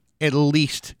standoff, at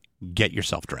least get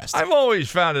yourself dressed. I've always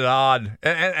found it odd,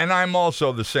 and I'm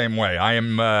also the same way.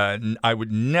 I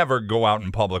would never go out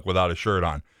in public without a shirt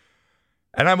on,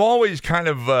 and I'm always kind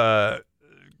of a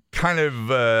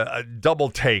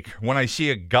double take when I see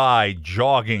a guy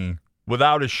jogging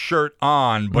without a shirt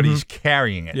on, but he's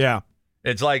carrying it. Yeah.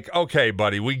 It's like, okay,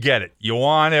 buddy, we get it. You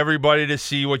want everybody to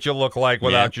see what you look like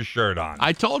without your shirt on.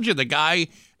 I told you the guy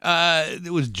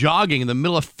was jogging in the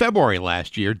middle of February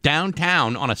last year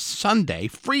downtown on a Sunday,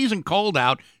 freezing cold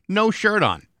out, no shirt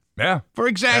on. Yeah. For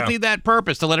exactly that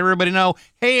purpose, to let everybody know,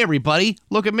 hey, everybody,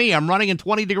 look at me. I'm running in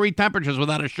 20-degree temperatures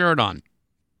without a shirt on.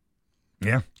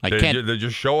 Yeah. They're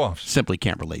just show-offs. Simply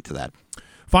can't relate to that.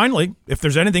 Finally, if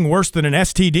there's anything worse than an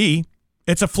STD,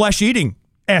 it's a flesh-eating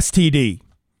STD.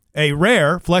 A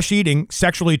rare flesh-eating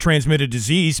sexually transmitted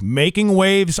disease making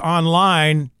waves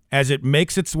online as it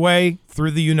makes its way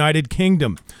through the United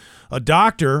Kingdom. A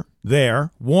doctor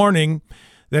there warning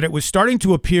that it was starting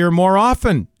to appear more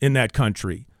often in that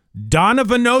country.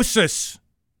 Donovanosis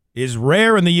is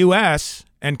rare in the U.S.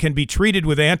 and can be treated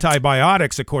with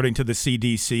antibiotics, according to the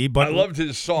CDC. But I loved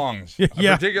his songs,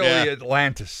 particularly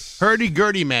Atlantis.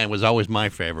 Hurdy-Gurdy Man was always my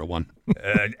favorite one.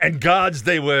 And gods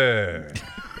they were.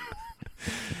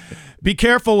 Be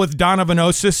careful with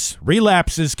donovanosis.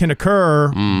 Relapses can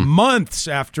occur months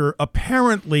after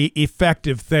apparently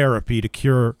effective therapy to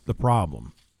cure the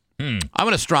problem. I'm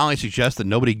going to strongly suggest that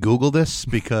nobody Google this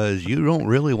because you don't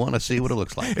really want to see what it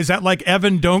looks like. Is that like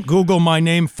Evan, don't Google my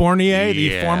name Fournier,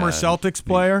 the former Celtics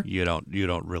player? You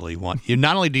don't really want.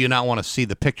 Not only do you not want to see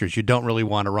the pictures, you don't really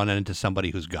want to run into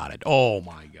somebody who's got it. Oh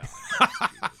my God!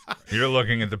 You're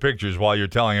looking at the pictures while you're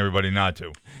telling everybody not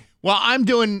to. Well, I'm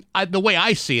doing the way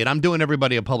I see it. I'm doing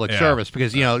everybody a public service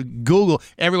because Google.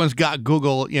 Everyone's got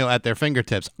Google, at their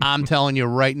fingertips. I'm telling you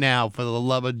right now, for the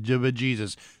love of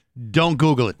Jesus, don't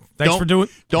Google it.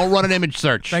 Don't run an image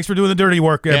search. Thanks for doing the dirty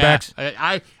work, Bax.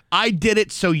 I did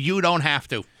it so you don't have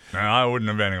to. No, I wouldn't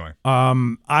have anyway.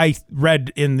 I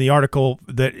read in the article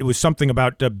that it was something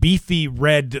about beefy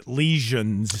red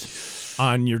lesions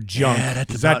on your junk. Yeah,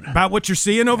 Is that about what you're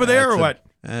seeing over there, or what?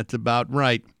 That's about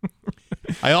right.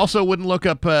 I also wouldn't look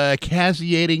up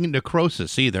caseating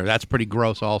necrosis either. That's pretty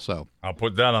gross also. I'll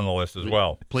put that on the list as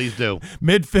well. Please do.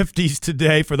 Mid-50s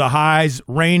today for the highs,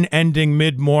 rain ending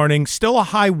mid-morning. Still a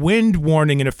high wind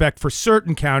warning in effect for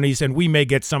certain counties, and we may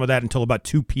get some of that until about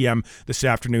 2 p.m. this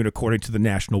afternoon, according to the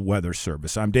National Weather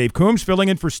Service. I'm Dave Coombs, filling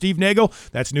in for Steve Nagel.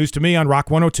 That's news to me on Rock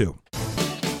 102.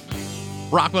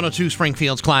 Rock 102,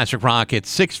 Springfield's Classic Rock.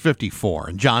 It's 6:54,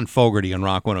 and John Fogerty on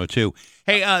Rock 102.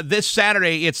 Hey, this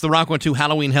Saturday, it's the Rock 102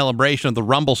 Halloween celebration of the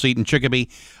Rumble Seat in Chicopee.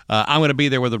 I'm going to be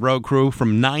there with the road crew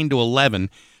from 9 to 11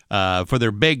 for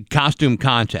their big costume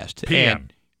contest. PM.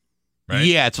 Right?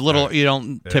 Yeah, it's a little, you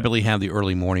don't typically have the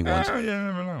early morning ones. You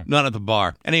never know. Not at the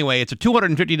bar. Anyway, it's a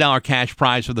 $250 cash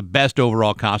prize for the best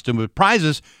overall costume, with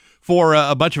prizes for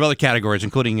a bunch of other categories,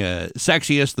 including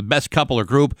sexiest, the best couple or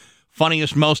group,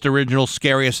 funniest, most original,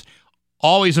 scariest.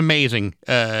 Always amazing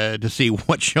to see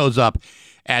what shows up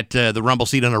at the Rumble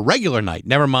Seat on a regular night,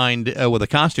 never mind with a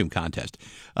costume contest.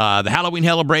 The Halloween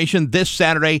celebration this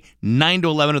Saturday, 9 to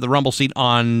 11 at the Rumble Seat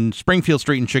on Springfield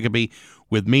Street in Chicopee,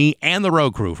 with me and the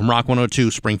road crew from Rock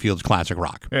 102, Springfield's Classic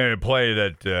Rock. Played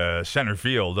at center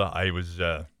field. I was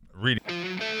reading.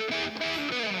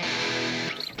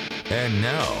 And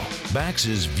now,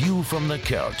 Bax's View from the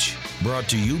Couch. Brought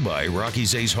to you by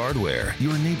Rocky's Ace Hardware,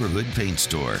 your neighborhood paint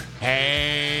store.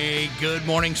 Hey, good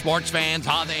morning, sports fans.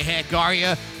 How the heck are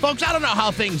you? Folks, I don't know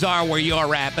how things are where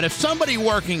you're at, but if somebody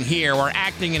working here were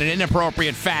acting in an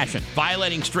inappropriate fashion,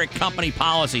 violating strict company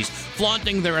policies,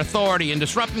 flaunting their authority, and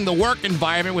disrupting the work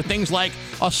environment with things like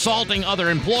assaulting other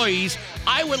employees,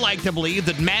 I would like to believe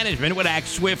that management would act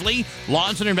swiftly,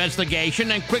 launch an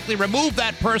investigation, and quickly remove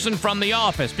that person from the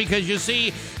office, because you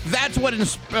see, that's what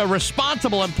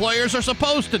responsible employers are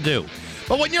supposed to do.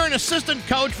 But when you're an assistant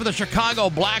coach for the Chicago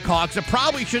Blackhawks, it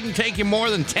probably shouldn't take you more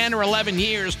than 10 or 11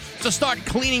 years to start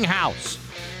cleaning house.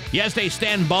 Yesterday,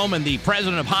 Stan Bowman, the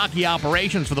president of hockey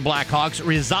operations for the Blackhawks,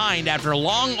 resigned after a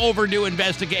long overdue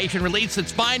investigation released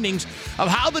its findings of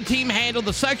how the team handled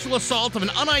the sexual assault of an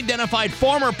unidentified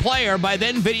former player by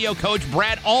then video coach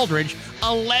Brad Aldridge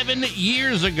 11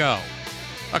 years ago.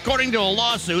 According to a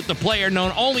lawsuit, the player,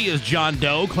 known only as John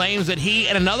Doe, claims that he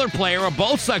and another player were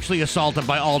both sexually assaulted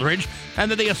by Aldridge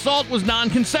and that the assault was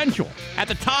non-consensual. At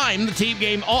the time, the team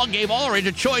gave Aldridge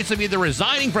a choice of either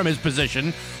resigning from his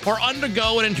position or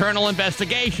undergo an internal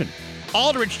investigation.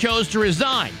 Aldridge chose to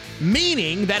resign,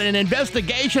 meaning that an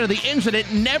investigation of the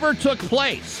incident never took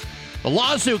place. The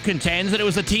lawsuit contends that it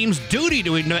was the team's duty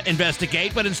to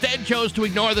investigate, but instead chose to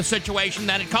ignore the situation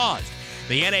that it caused.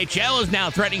 The NHL is now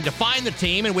threatening to fine the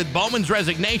team, and with Bowman's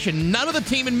resignation, none of the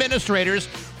team administrators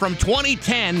from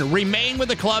 2010 remain with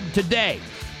the club today.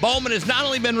 Bowman has not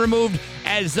only been removed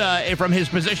from his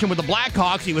position with the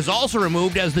Blackhawks, he was also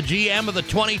removed as the GM of the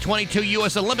 2022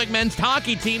 U.S. Olympic men's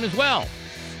hockey team as well.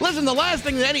 Listen, the last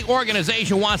thing that any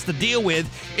organization wants to deal with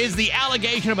is the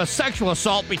allegation of a sexual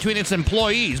assault between its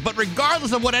employees. But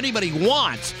regardless of what anybody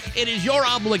wants, it is your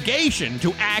obligation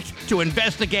to act, to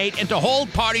investigate, and to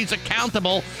hold parties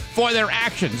accountable for their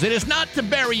actions. It is not to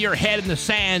bury your head in the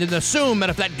sand and assume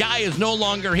that if that guy is no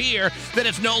longer here, that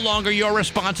it's no longer your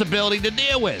responsibility to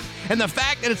deal with. And the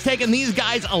fact that it's taken these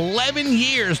guys 11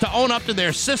 years to own up to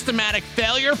their systematic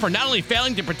failure for not only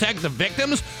failing to protect the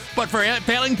victims, but for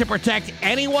failing to protect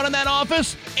anyone in that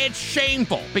office, it's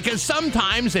shameful, because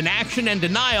sometimes inaction and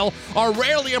denial are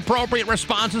rarely appropriate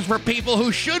responses for people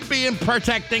who should be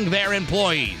protecting their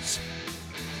employees.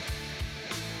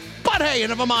 But hey,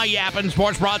 enough of my yapping.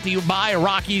 Sports brought to you by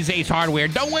Rocky's Ace Hardware.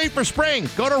 Don't wait for spring.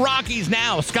 Go to Rocky's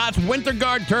now. Scott's Winter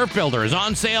Guard Turf Builder is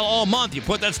on sale all month. You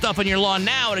put that stuff on your lawn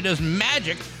now, and it does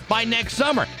magic by next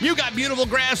summer. You got beautiful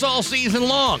grass all season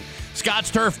long. Scott's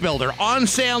Turf Builder on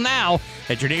sale now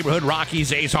at your neighborhood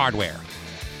Rocky's Ace Hardware.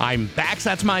 I'm Bax.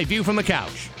 That's my view from the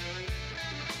couch.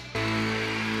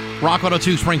 Rock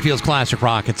 102, Springfield's Classic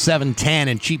Rock at 7:10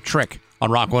 and Cheap Trick on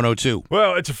Rock 102.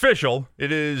 Well, it's official.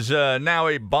 It is now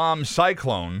a bomb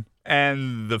cyclone,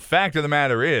 and the fact of the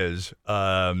matter is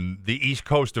the east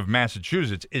coast of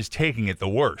Massachusetts is taking it the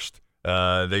worst.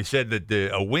 They said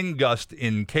that a wind gust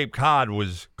in Cape Cod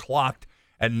was clocked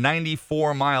at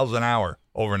 94 miles an hour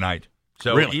overnight.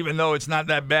 So really? Even though it's not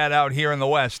that bad out here in the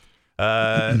west,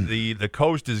 The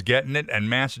coast is getting it, and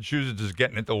Massachusetts is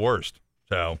getting it the worst.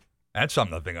 So that's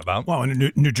something to think about. Well,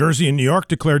 and New Jersey and New York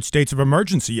declared states of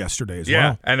emergency yesterday as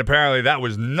well. And apparently that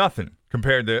was nothing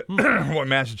compared to what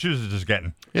Massachusetts is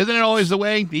getting. Isn't it always the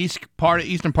way? The eastern part of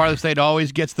the state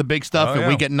always gets the big stuff, and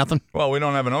we get nothing. Well, we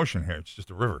don't have an ocean here; it's just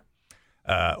a river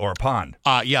or a pond.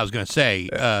 Yeah, I was going to say,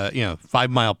 5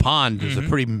 Mile Pond is a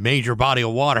pretty major body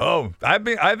of water. Oh, I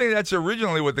think that's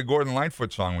originally what the Gordon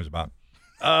Lightfoot song was about.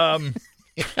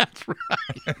 That's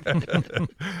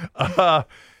right.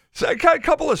 So a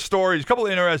couple of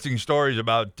interesting stories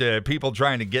about people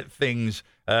trying to get things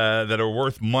that are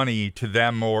worth money to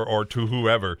them or to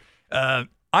whoever. I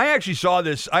actually saw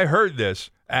this. I heard this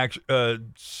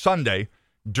Sunday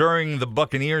during the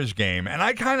Buccaneers game, and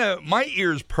my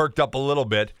ears perked up a little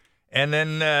bit. And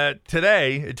then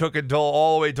today, it took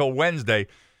all the way till Wednesday.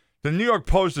 The New York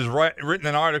Post has written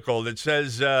an article that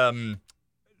says the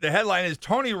headline is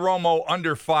Tony Romo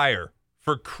under fire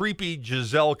for creepy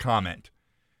Giselle comment.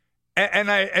 And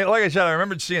like I said, I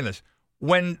remembered seeing this.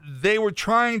 When they were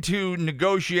trying to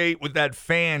negotiate with that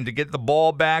fan to get the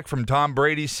ball back from Tom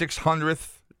Brady's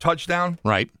 600th touchdown.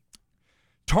 Right.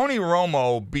 Tony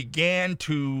Romo began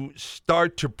to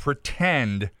start to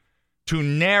pretend to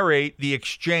narrate the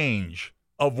exchange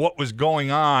of what was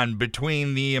going on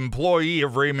between the employee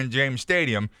of Raymond James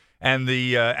Stadium and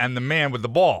the man with the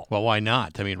ball. Well, why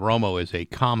not? I mean, Romo is a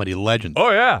comedy legend. Oh,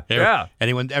 yeah.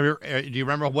 Anyone ever? Do you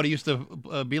remember what he used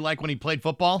to be like when he played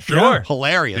football? Sure. Yeah.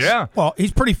 Hilarious. Yeah. Well,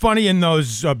 he's pretty funny in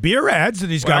those beer ads that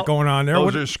he's got going on there.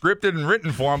 Those are scripted and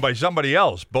written for him by somebody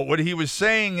else. But what he was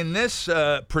saying in this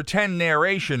pretend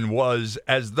narration was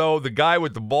as though the guy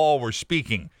with the ball were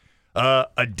speaking.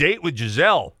 A date with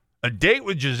Giselle,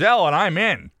 and I'm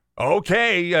in.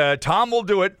 Okay, Tom will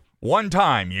do it one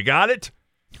time. You got it?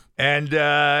 And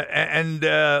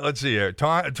let's see here.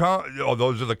 Tom,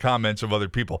 those are the comments of other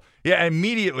people. Yeah,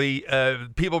 immediately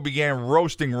people began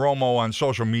roasting Romo on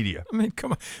social media. I mean,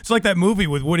 come on. It's like that movie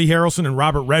with Woody Harrelson and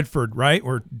Robert Redford, right?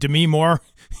 Where Demi Moore,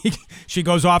 she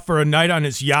goes off for a night on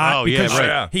his yacht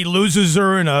because he loses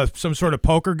her in some sort of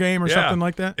poker game or something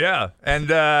like that. Yeah, and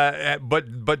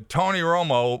but Tony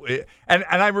Romo, and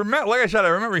I remember, like I said, I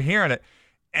remember hearing it.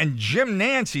 And Jim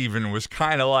Nantz even was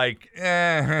kind of like,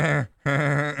 No,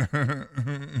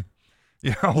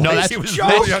 he was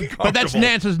really uncomfortable. But that's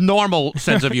Nantz's normal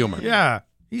sense of humor. Yeah.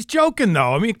 He's joking,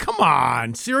 though. I mean, come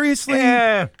on. Seriously?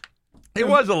 Yeah. It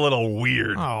was a little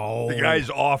weird. Oh. The guy's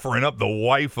offering up the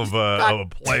wife of a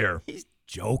player. He's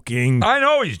joking. I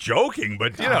know he's joking,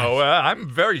 but, I'm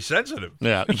very sensitive.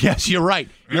 Yeah. Yes, you're right.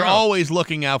 You're always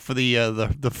looking out for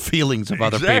the feelings of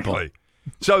other people.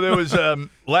 So there was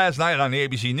last night on the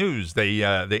ABC News. They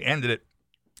ended it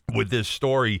with this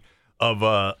story of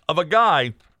a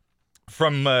guy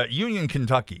from Union,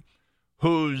 Kentucky,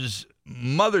 whose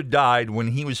mother died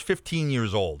when he was 15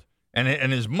 years old,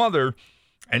 and his mother,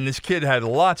 and this kid had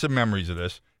lots of memories of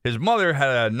this. His mother had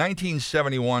a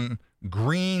 1971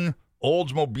 green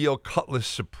Oldsmobile Cutlass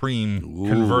Supreme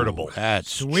convertible.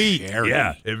 That's sweet. Scary.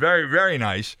 Yeah, very very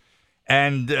nice.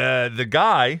 And the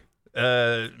guy.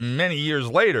 Many years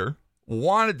later,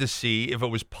 wanted to see if it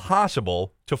was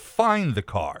possible to find the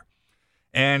car.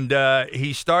 And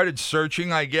he started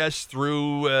searching, I guess,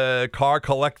 through car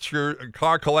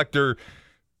collector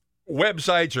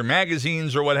websites or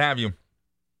magazines or what have you.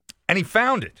 And he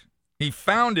found it. He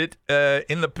found it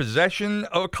in the possession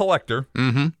of a collector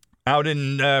out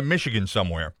in Michigan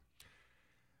somewhere.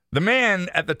 The man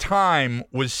at the time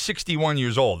was 61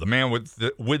 years old, the man with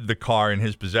the car in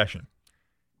his possession.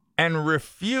 And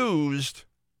refused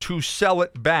to sell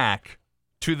it back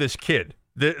to this kid,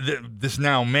 this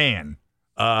now man,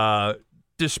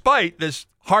 despite this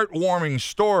heartwarming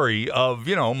story of,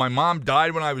 my mom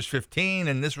died when I was 15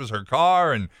 and this was her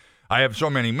car and I have so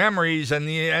many memories. And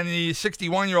the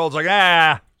 61-year-old's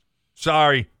like,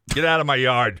 sorry, get out of my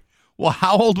yard. Well,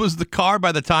 how old was the car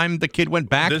by the time the kid went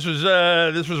back? This was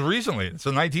recently. It's a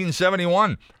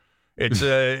 1971. It's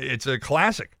a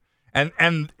classic.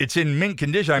 And it's in mint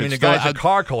condition. I mean, the guy's a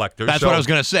car collector. That's what I was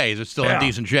going to say. Is it still in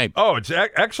decent shape? Oh, it's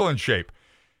excellent shape.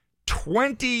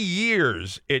 20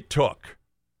 years it took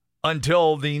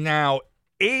until the now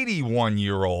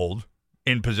 81-year-old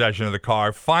in possession of the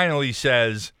car finally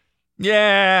says,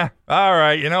 yeah, all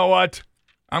right, you know what?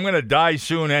 I'm going to die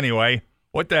soon anyway.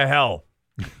 What the hell?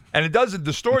 And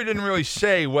the story didn't really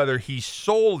say whether he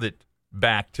sold it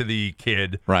back to the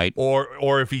kid, right,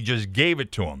 or if he just gave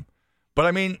it to him. But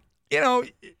I mean,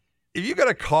 if you got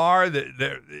a car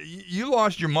that you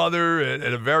lost your mother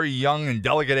at a very young and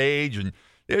delicate age, and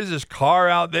there's this car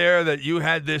out there that you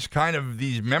had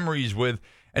these memories with,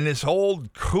 and this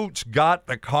old coots got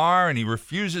the car and he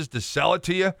refuses to sell it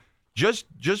to you just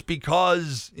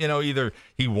because, either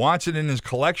he wants it in his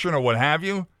collection or what have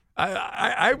you,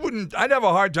 I'd have a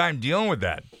hard time dealing with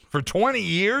that. For 20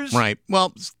 years? Right.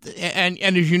 Well, and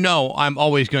as you know, I'm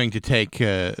always going to take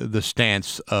the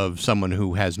stance of someone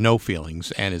who has no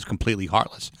feelings and is completely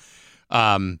heartless.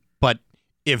 But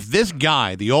if this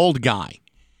guy, the old guy,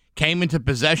 came into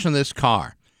possession of this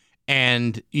car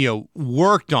and,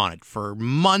 worked on it for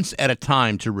months at a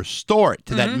time to restore it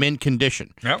to that mint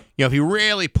condition, yep. If he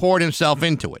really poured himself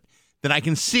into it, then I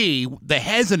can see the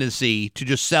hesitancy to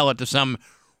just sell it to some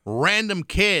random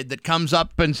kid that comes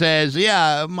up and says,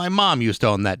 yeah, my mom used to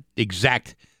own that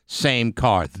exact same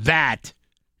car. That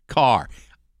car.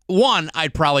 One,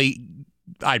 I'd probably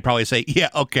say, yeah,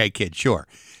 okay, kid, sure.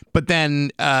 But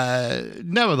then,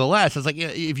 nevertheless, it's like,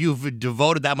 if you've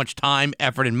devoted that much time,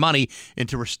 effort, and money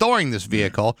into restoring this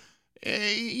vehicle,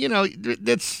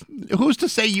 that's who's to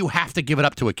say you have to give it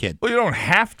up to a kid? Well, you don't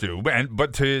have to,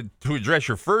 but to address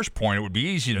your first point, it would be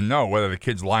easy to know whether the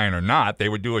kid's lying or not. They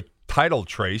would do a title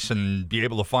trace and be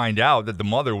able to find out that the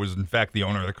mother was in fact the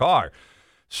owner of the car.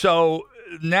 So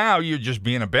now you're just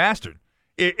being a bastard.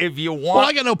 If you want, well,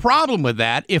 I got no problem with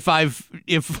that. If I've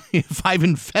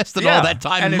invested all that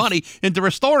time and money into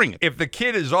restoring it. If the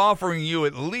kid is offering you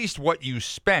at least what you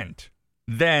spent,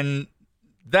 then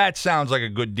that sounds like a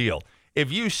good deal.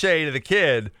 If you say to the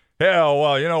kid, hell,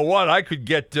 well, you know what? I could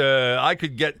get,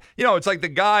 it's like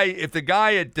the guy. If the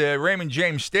guy at Raymond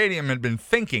James Stadium had been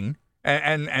thinking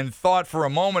and thought for a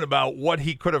moment about what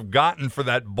he could have gotten for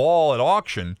that ball at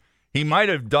auction, he might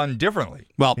have done differently.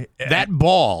 Well, that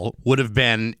ball would have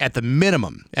been at the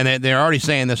minimum, and they're already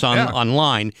saying this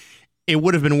online, it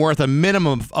would have been worth a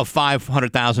minimum of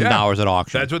 $500,000 at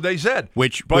auction. That's what they said.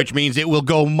 Which means it will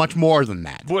go much more than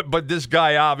that. But this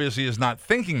guy obviously is not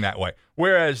thinking that way.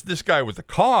 Whereas this guy with the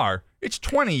car, it's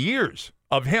 20 years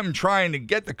of him trying to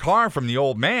get the car from the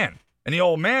old man. And the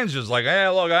old man's just like, hey,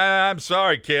 look, I'm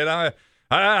sorry, kid. I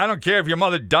don't care if your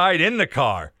mother died in the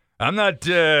car. I'm not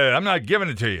giving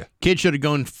it to you. Kid should have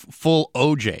gone full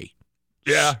OJ.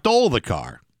 Yeah. Stole the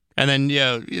car. And then,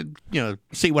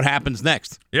 see what happens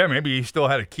next. Yeah, maybe he still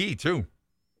had a key, too.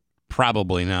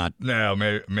 Probably not. No,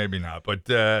 maybe not. But,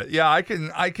 I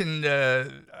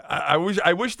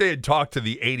wish they had talked to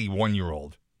the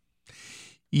 81-year-old.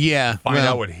 Yeah. Find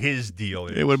out what his deal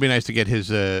is. It would be nice to get his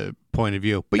point of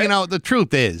view. But, the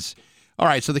truth is, all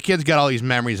right, so the kid's got all these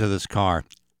memories of this car.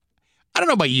 I don't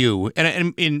know about you,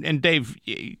 and Dave,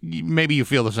 maybe you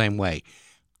feel the same way.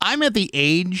 I'm at the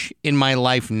age in my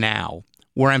life now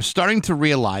where I'm starting to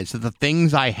realize that the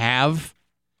things I have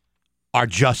are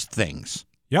just things.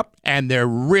 Yep. And they're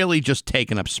really just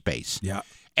taking up space. Yeah.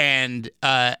 And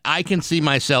I can see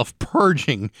myself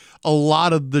purging a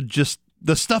lot of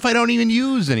the stuff I don't even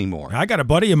use anymore. I got a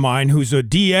buddy of mine who's a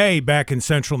DA back in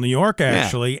Central New York,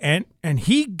 actually, and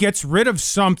he gets rid of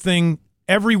something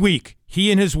every week.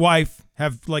 He and his wife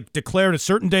have declared a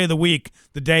certain day of the week,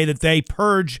 the day that they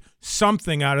purge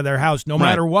something out of their house, no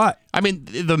matter what. I mean,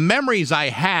 the memories I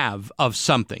have of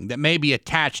something that may be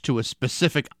attached to a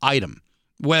specific item,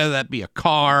 whether that be a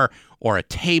car or a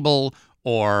table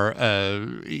or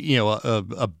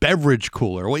a beverage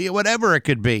cooler, whatever it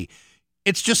could be,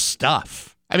 it's just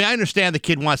stuff. I mean, I understand the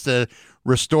kid wants to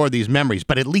restore these memories,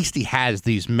 but at least he has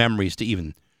these memories to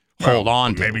even hold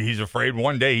on to. Maybe he's afraid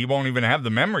one day he won't even have the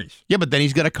memories. Yeah, but then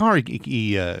he's got a car.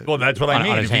 Well, that's what I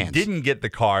mean. If he didn't get the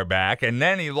car back and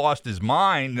then he lost his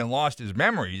mind and lost his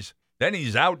memories, then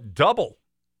he's out double.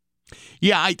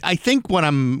 Yeah, I think what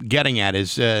I'm getting at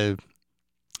is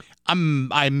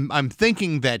I'm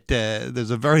thinking that there's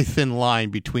a very thin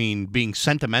line between being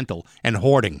sentimental and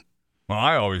hoarding. Well,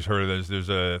 I always heard there's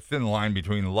a thin line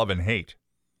between love and hate.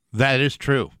 That is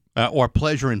true, or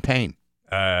pleasure and pain.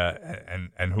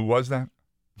 And who was that?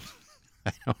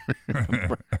 I don't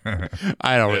remember.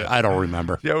 I don't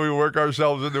remember. Yeah, we work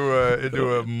ourselves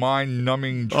into a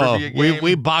mind-numbing trivia game.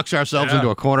 We box ourselves into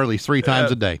a corner at least 3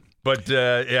 times a day. But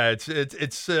it's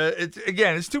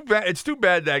too bad. It's too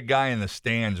bad that guy in the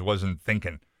stands wasn't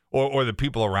thinking, or the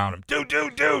people around him. Dude.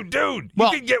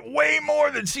 Well, you can get way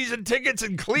more than season tickets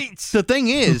and cleats. The thing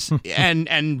is,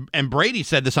 and Brady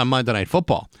said this on Monday Night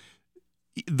Football.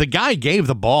 The guy gave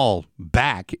the ball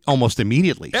back almost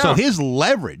immediately. Yeah. So his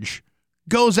leverage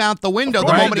goes out the window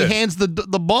the moment he hands the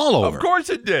ball over. Of course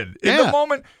it did. The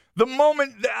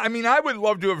moment, I mean, I would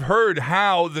love to have heard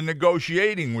how the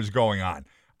negotiating was going on.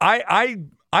 I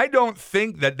don't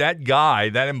think that guy,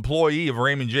 that employee of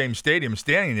Raymond James Stadium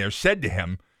standing there said to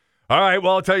him, All right,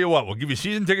 well, I'll tell you what. We'll give you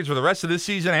season tickets for the rest of this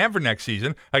season and for next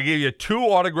season. I give you 2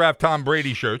 autographed Tom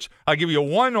Brady shirts. I'll give you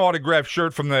 1 autographed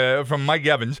shirt from Mike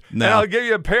Evans. No. And I'll give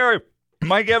you a pair of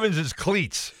Mike Evans'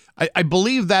 cleats. I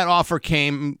believe that offer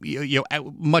came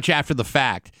much after the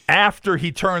fact. After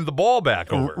he turned the ball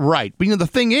back over. Right. But the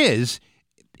thing is,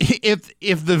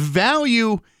 if the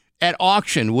value at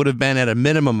auction would have been at a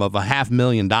minimum of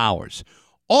 $500,000,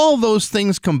 all those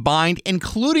things combined,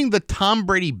 including the Tom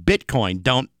Brady Bitcoin,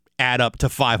 don't add up to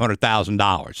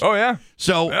 $500,000. Oh, yeah.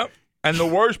 So, yep. And the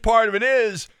worst part of it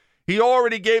is he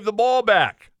already gave the ball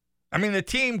back. I mean, the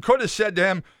team could have said to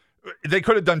him, they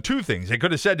could have done 2 things. They could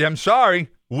have said to him, sorry,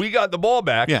 we got the ball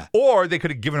back. Yeah. Or they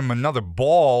could have given him another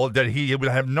ball that he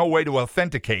would have no way to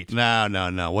authenticate.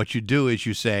 No. What you do is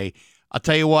you say, I'll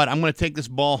tell you what, I'm going to take this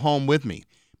ball home with me,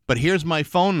 but here's my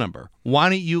phone number. Why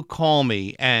don't you call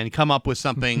me and come up with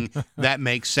something that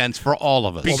makes sense for all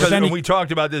of us? Because we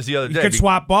talked about this the other day. He could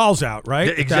swap balls out,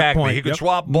 right? Exactly. He could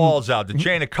swap balls out. The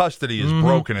chain of custody is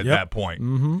broken at that point.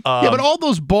 Yeah, but all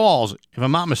those balls, if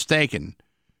I'm not mistaken,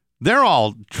 they're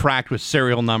all tracked with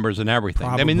serial numbers and everything.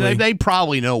 Probably. I mean, they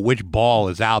probably know which ball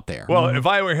is out there. Well, if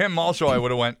I were him also, I would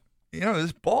have went,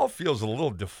 this ball feels a little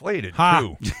deflated,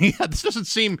 too. Yeah, this doesn't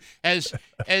seem as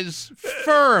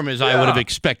firm as I would have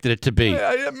expected it to be.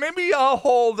 Yeah, maybe I'll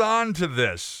hold on to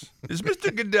this. Is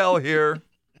Mr. Goodell here?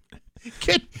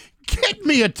 Get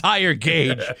me a tire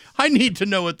gauge. I need to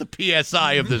know what the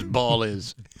PSI of this ball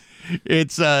is.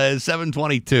 It's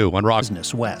 7:22 on Rock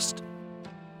Business West.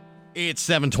 It's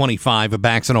 7:25 of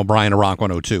Bax and O'Brien at Rock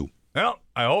 102. Well,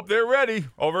 I hope they're ready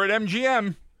over at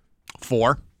MGM.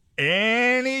 4.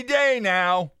 Any day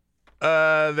now.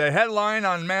 The headline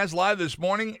on Mass Live this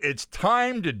morning, it's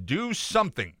time to do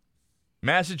something.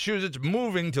 Massachusetts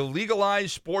moving to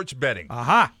legalize sports betting.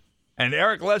 Aha. And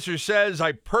Eric Lesser says,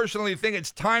 I personally think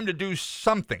it's time to do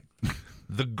something.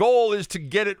 The goal is to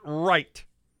get it right.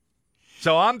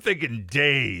 So I'm thinking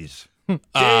days.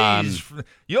 Days.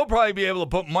 You'll probably be able to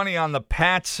put money on the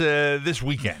Pats this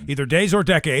weekend. Either days or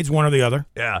decades, one or the other.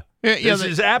 Yeah. This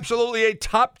is absolutely a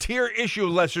top-tier issue,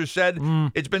 Lesser said.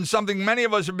 It's been something many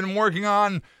of us have been working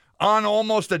on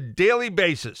almost a daily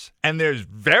basis. And there's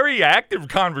very active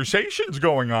conversations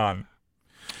going on.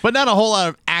 But not a whole lot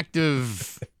of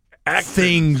active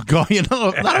things going,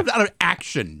 not a lot of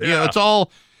action. Yeah. It's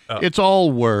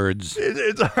all words.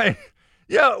 It's like,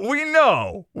 yeah, we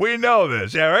know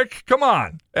this, Eric. Come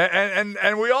on,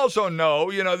 and we also know,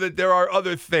 that there are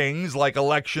other things like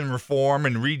election reform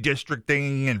and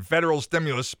redistricting and federal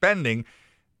stimulus spending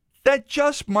that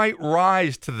just might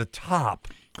rise to the top.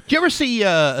 Do you ever see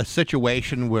a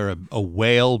situation where a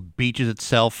whale beaches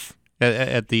itself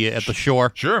at the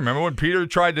shore? Sure. Remember when Peter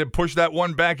tried to push that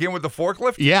one back in with the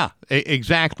forklift? Yeah,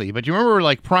 exactly. But you remember,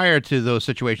 like, prior to those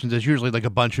situations, there's usually like a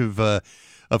bunch of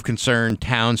concerned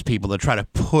townspeople that try to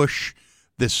push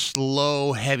this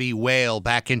slow, heavy whale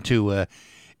back into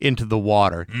the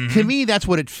water. Mm-hmm. To me, that's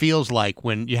what it feels like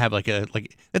when you have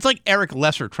it's like Eric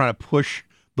Lesser trying to push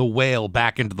the whale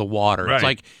back into the water. Right. It's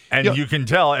like, and you can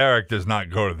tell Eric does not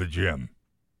go to the gym.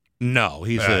 No,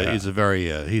 he's a slight.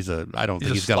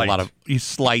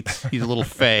 He's a little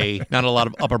fey, not a lot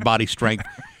of upper body strength.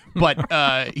 But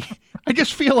I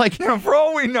just feel like, for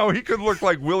all we know, he could look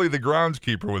like Willie the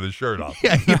groundskeeper with his shirt off.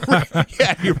 Yeah,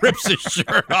 he rips his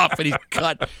shirt off and he's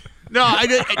cut. No,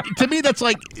 to me that's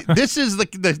like, this is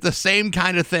the same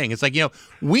kind of thing. It's like,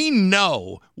 we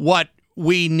know what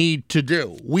we need to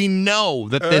do. We know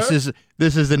that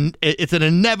it's an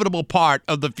inevitable part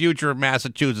of the future of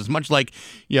Massachusetts, much like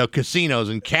casinos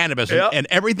and cannabis and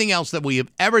everything else that we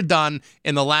have ever done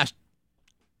in the last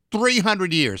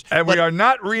 300 years. And we are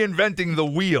not reinventing the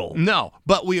wheel. No,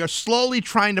 but we are slowly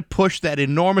trying to push that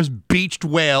enormous beached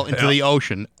whale into the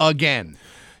ocean again.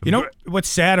 What's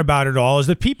sad about it all is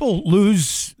that people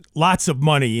lose lots of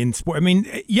money in sport. I mean,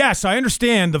 yes, I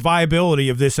understand the viability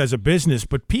of this as a business,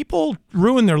 but people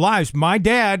ruin their lives. My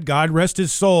dad, God rest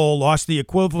his soul, lost the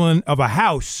equivalent of a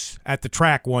house at the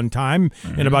track one time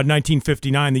in about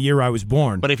 1959, the year I was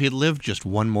born. But if he lived just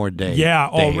one more day,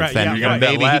 right. Then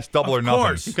maybe last double or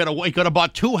nothing. He could have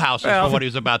bought 2 houses for what he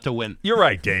was about to win. You're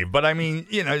right, Dave. But I mean,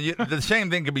 the same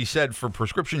thing could be said for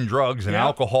prescription drugs and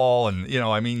alcohol, and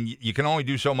you can only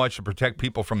do so much to protect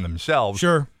people from themselves.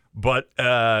 Sure. But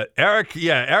Eric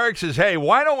says, hey,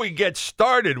 why don't we get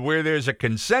started where there's a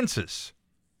consensus?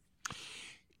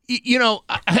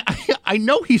 I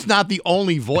know he's not the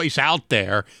only voice out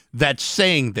there that's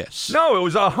saying this. No, it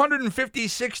was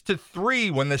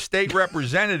 156-3 when the state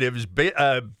representatives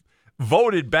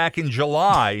voted back in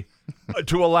July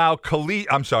to allow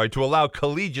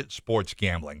collegiate sports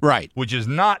gambling. Right. Which is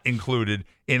not included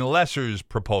in Lesser's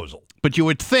proposal. But you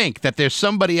would think that there's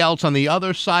somebody else on the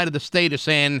other side of the state is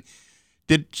saying,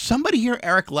 did somebody hear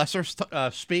Eric Lesser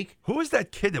speak? Who was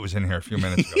that kid that was in here a few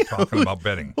minutes ago talking about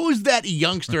betting? Who's that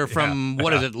youngster from,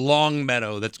 what is it,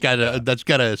 Longmeadow that's got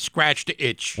a scratched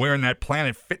itch? Wearing that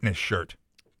Planet Fitness shirt.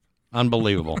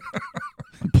 Unbelievable.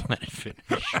 Planet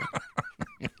Fitness shirt.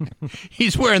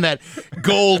 He's wearing that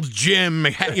Gold Gym,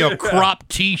 crop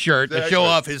T-shirt to show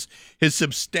off his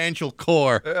substantial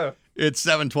core. Yeah. It's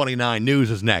 7:29. News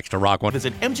is next to Rock 1.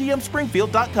 Visit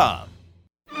mgmspringfield.com.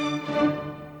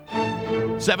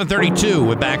 7:32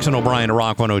 with Bax and O'Brien to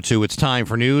Rock 102. It's time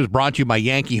for news brought to you by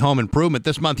Yankee Home Improvement.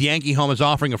 This month, Yankee Home is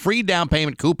offering a free down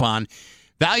payment coupon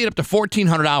valued up to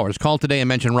 $1,400. Call today and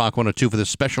mention Rock 102 for this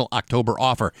special October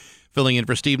offer. Filling in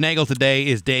for Steve Nagel today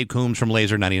is Dave Coombs from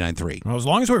Laser 99.3. Well, as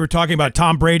long as we were talking about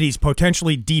Tom Brady's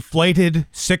potentially deflated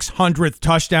 600th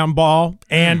touchdown ball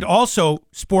and also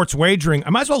sports wagering, I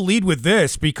might as well lead with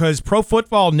this because Pro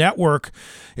Football Network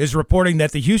is reporting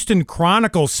that the Houston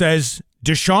Chronicle says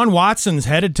Deshaun Watson's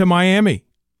headed to Miami.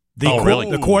 Really?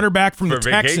 The quarterback from the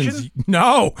Texans. Vacation?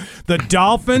 No. The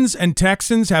Dolphins and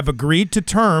Texans have agreed to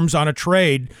terms on a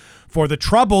trade for the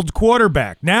troubled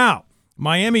quarterback. Now,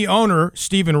 Miami owner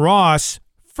Stephen Ross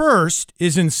first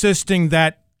is insisting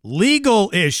that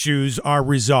legal issues are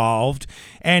resolved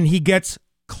and he gets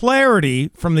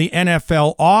clarity from the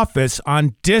NFL office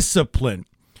on discipline.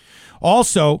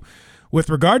 Also, with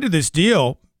regard to this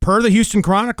deal, per the Houston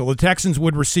Chronicle, the Texans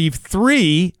would receive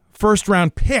 3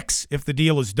 first-round picks if the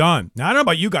deal is done. Now, I don't know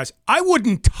about you guys. I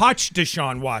wouldn't touch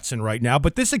Deshaun Watson right now,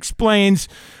 but this explains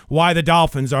why the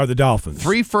Dolphins are the Dolphins.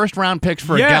 3 first-round picks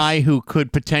for a guy who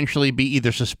could potentially be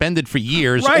either suspended for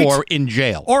years or in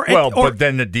jail. But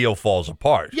then the deal falls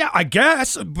apart. Yeah, I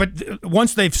guess. But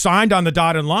once they've signed on the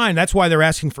dotted line, that's why they're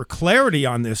asking for clarity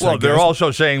on this. Well, they're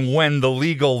also saying when the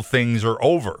legal things are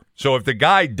over. So if the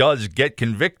guy does get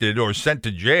convicted or sent to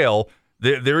jail,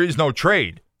 there is no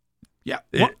trade. Yeah.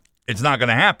 It's not going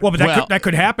to happen. Well, but that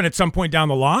could happen at some point down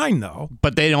the line, though.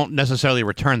 But they don't necessarily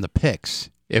return the picks.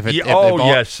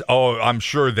 Yes. Oh, I'm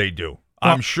sure they do.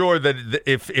 I'm sure that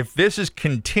if this is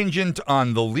contingent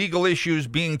on the legal issues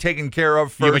being taken care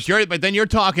of first. Yeah, but then you're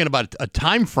talking about a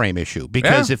time frame issue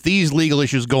because if these legal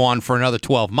issues go on for another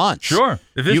 12 months. Sure.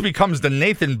 If this becomes the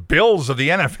Nathan Bills of the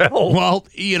NFL. Well,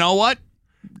 you know what?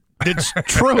 It's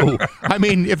true. I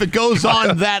mean, if it goes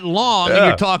on that long, and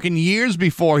you're talking years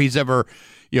before he's ever,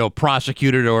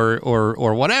 prosecuted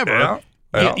or whatever.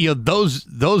 Yeah.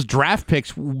 Those draft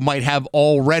picks might have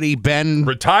already been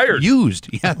retired, used.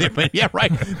 Yeah,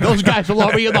 right. Those guys will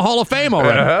all be in the Hall of Fame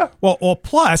already. Well,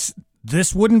 plus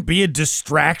this wouldn't be a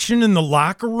distraction in the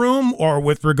locker room or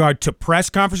with regard to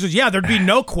press conferences. Yeah, there'd be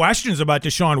no questions about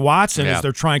Deshaun Watson as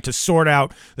they're trying to sort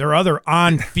out their other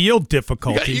on-field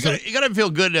difficulties. You got to feel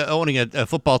good owning a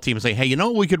football team and say, hey, you know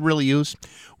what we could really use?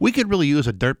 We could really use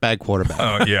a dirtbag quarterback.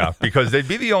 Oh, yeah, because they'd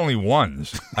be the only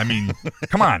ones. I mean,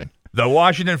 come on. The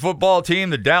Washington football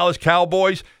team, the Dallas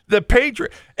Cowboys, the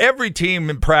Patriots,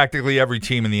 practically every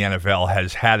team in the NFL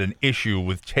has had an issue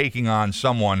with taking on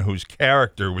someone whose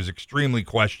character was extremely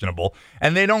questionable,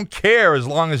 and they don't care as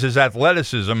long as his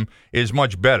athleticism is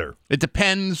much better. It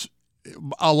depends.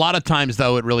 A lot of times,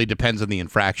 though, it really depends on the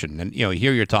infraction. And,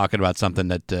 here you're talking about something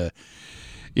that,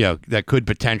 that could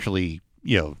potentially,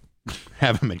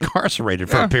 have him incarcerated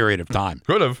for a period of time.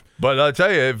 Could have. But I'll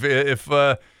tell you,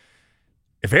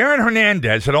 if Aaron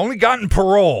Hernandez had only gotten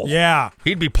parole,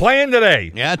 he'd be playing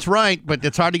today. Yeah, that's right. But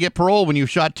it's hard to get parole when you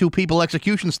shot 2 people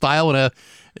execution style in a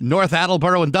North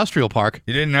Attleboro industrial park.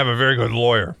 He didn't have a very good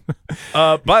lawyer.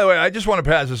 By the way, I just want to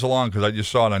pass this along because I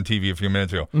just saw it on TV a few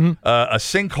minutes ago. A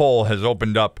sinkhole has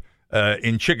opened up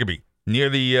in Chicopee near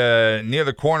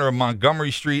the corner of Montgomery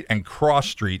Street and Cross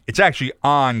Street. It's actually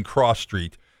on Cross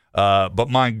Street, but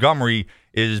Montgomery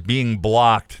is being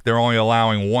blocked. They're only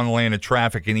allowing 1 lane of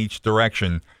traffic in each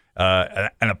direction. And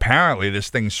apparently this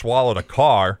thing swallowed a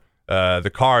car.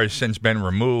 The car has since been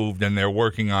removed, and they're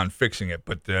working on fixing it.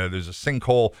 But there's a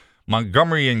sinkhole.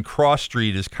 Montgomery and Cross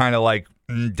Street is kind of like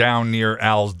down near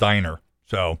Al's Diner.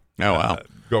 So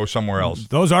go somewhere else.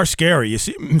 Those are scary. You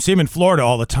see them in Florida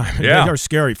all the time. Yeah. They are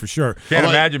scary for sure. Can't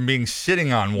imagine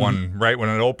sitting on one right when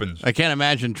it opens. I can't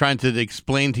imagine trying to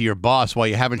explain to your boss why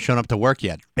you haven't shown up to work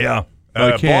yet. Yeah.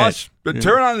 Boss,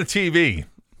 turn on the TV.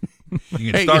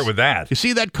 You can start with that. You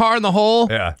see that car in the hole?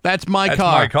 Yeah. That's my car.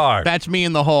 That's my car. That's me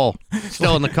in the hole.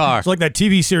 Still in the car. It's like that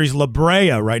TV series La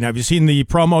Brea right now. Have you seen the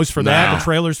promos for that, the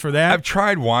trailers for that? I've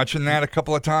tried watching that a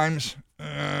couple of times.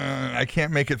 I I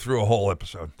can't make it through a whole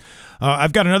episode.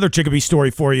 I've got another Chicopee story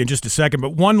for you in just a second,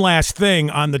 but one last thing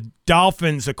on the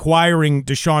Dolphins acquiring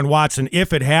Deshaun Watson,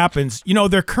 if it happens. You know,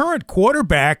 their current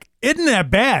quarterback isn't that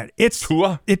bad. It's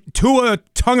Tua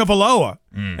Tagovailoa.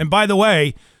 And by the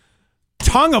way,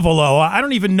 Tagovailoa, I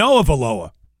don't even know of Aloha.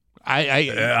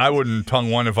 I wouldn't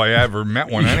tongue one if I ever met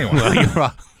one anyway.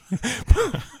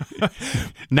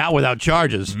 Not without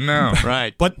charges. No.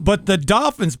 Right. But the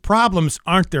Dolphins' problems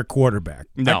aren't their quarterback.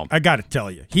 No. I got to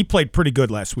tell you. He played pretty good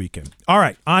last weekend. All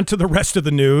right, on to the rest of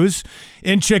the news.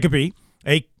 In Chicopee,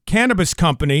 a cannabis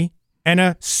company and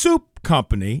a soup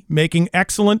company making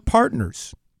excellent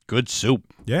partners. Good soup.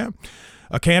 Yeah.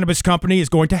 A cannabis company is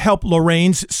going to help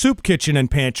Lorraine's Soup Kitchen and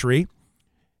Pantry.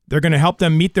 They're going to help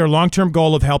them meet their long-term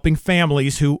goal of helping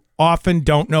families who often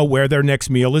don't know where their next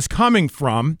meal is coming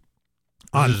from.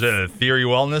 This is Theory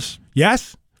Wellness?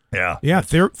 Yes. Yeah. Yeah,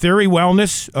 Theory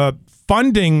Wellness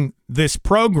funding this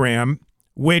program,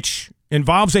 which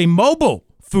involves a mobile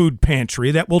food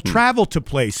pantry that will travel to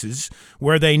places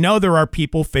where they know there are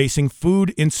people facing food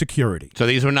insecurity. So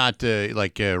these are not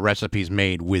recipes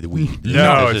made with weed.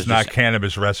 No, it's not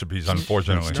cannabis recipes,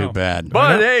 unfortunately. It's too bad.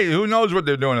 But hey, who knows what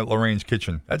they're doing at Lorraine's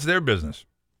Kitchen? That's their business.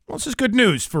 Well, this is good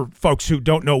news for folks who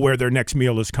don't know where their next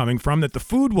meal is coming from, that the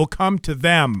food will come to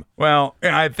them. Well,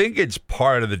 I think it's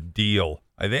part of the deal.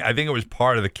 I think it was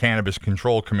part of the Cannabis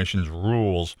Control Commission's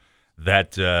rules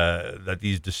that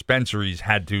these dispensaries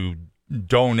had to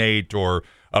donate or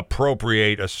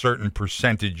appropriate a certain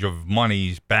percentage of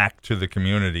monies back to the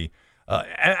community.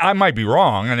 And I might be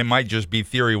wrong, and it might just be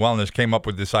Theory Wellness came up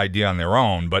with this idea on their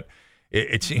own, but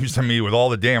it seems to me with all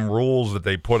the damn rules that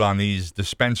they put on these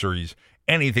dispensaries,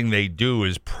 anything they do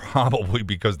is probably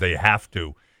because they have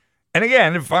to. And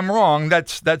again, if I'm wrong,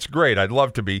 that's great. I'd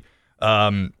love to be.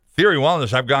 Theory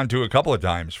Wellness, I've gone to a couple of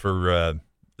times for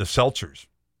the seltzers,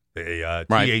 the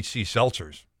THC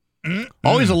seltzers.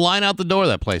 Always a line out the door,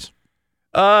 that place.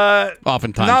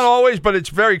 Oftentimes. Not always, but it's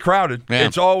very crowded. Yeah.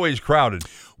 It's always crowded.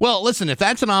 Well, listen, if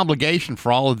that's an obligation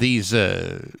for all of these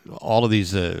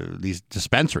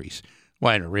dispensaries,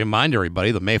 well, to remind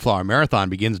everybody, the Mayflower Marathon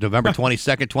begins November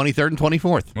 22nd, 23rd, and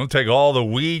 24th. We'll take all the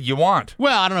weed you want.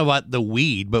 Well, I don't know about the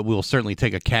weed, but we'll certainly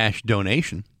take a cash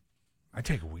donation. I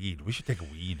take weed. We should take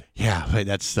weed. Yeah, but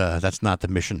that's not the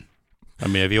mission. I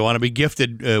mean, if you want to be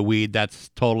gifted weed, that's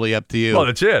totally up to you. Well,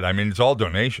 that's it. I mean, it's all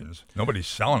donations. Nobody's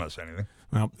selling us anything.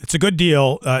 Well, it's a good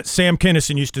deal. Sam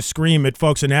Kinison used to scream at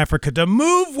folks in Africa to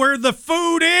move where the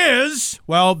food is.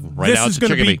 Well, right, this is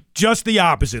going to be just the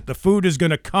opposite. The food is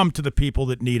going to come to the people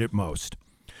that need it most.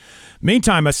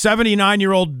 Meantime, a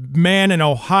 79-year-old man in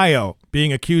Ohio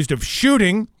being accused of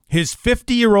shooting his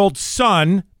 50-year-old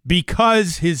son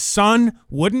because his son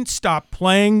wouldn't stop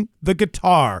playing the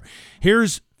guitar.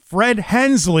 Here's Fred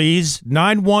Hensley's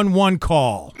 911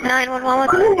 call.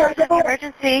 911, what's the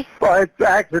emergency? Well, I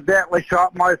accidentally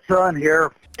shot my son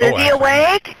here. Is he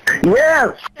awake?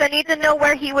 Yes. I need to know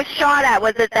where he was shot at.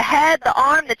 Was it the head, the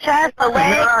arm, the chest, the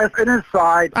leg? No, it's in his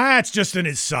side. It's just in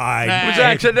his side. It was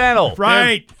accidental.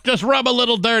 Right. Just rub a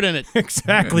little dirt in it.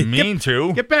 Exactly.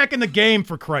 To. Get back in the game,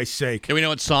 for Christ's sake. Do we know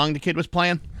what song the kid was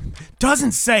playing?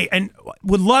 Doesn't say, and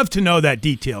would love to know that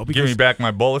detail. Because, give me back my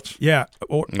bullets. Yeah.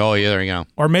 Oh, yeah, there you go.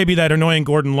 Or maybe that annoying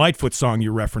Gordon Lightfoot song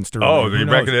you referenced earlier. Oh, the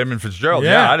record of Edmund Fitzgerald.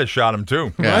 Yeah, I'd have shot him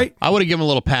too. Yeah. Right? I would have given him a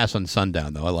little pass on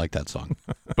Sundown, though. I like that song.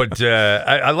 But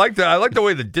I like the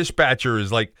way the dispatcher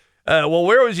is like, well,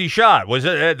 where was he shot? Was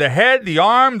it the head, the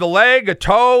arm, the leg, a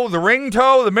toe, the ring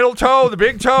toe, the middle toe, the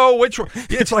big toe? Which one?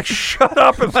 It's like, shut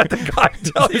up and let the guy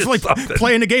tell you It's like something.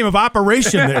 playing a game of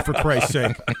Operation there, for Christ's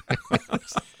sake.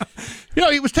 You know,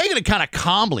 he was taking it kind of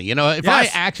calmly. You know, if I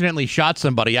accidentally shot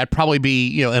somebody, I'd probably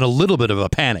be, in a little bit of a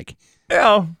panic.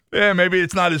 Yeah, maybe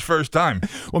it's not his first time.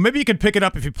 Well, maybe you could pick it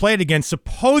up if you play it again.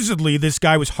 Supposedly, this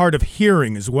guy was hard of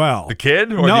hearing as well. The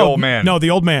kid or the old man? No, the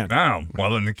old man. Oh,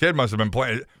 well, then the kid must have been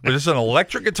playing. Was this an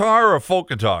electric guitar or a folk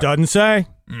guitar? Doesn't say.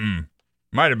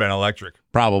 Might have been electric.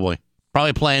 Probably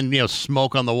playing,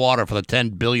 Smoke on the Water for the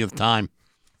 10 billionth time.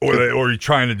 Or you're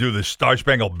trying to do the Star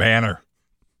Spangled Banner.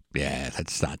 Yeah,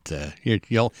 that's not.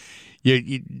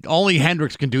 Only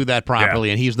Hendrix can do that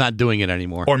properly, and he's not doing it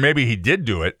anymore. Or maybe he did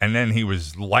do it, and then he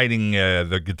was lighting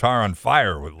the guitar on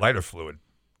fire with lighter fluid,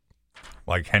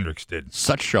 like Hendrix did.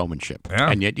 Such showmanship,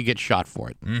 and yet you get shot for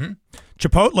it. Mm-hmm.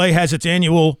 Chipotle has its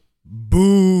annual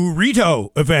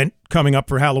Burrito event coming up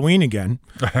for Halloween again.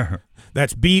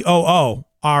 That's BOORITO.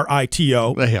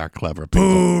 They are clever people.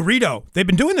 Burrito. They've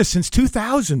been doing this since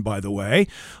 2000, by the way,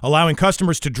 allowing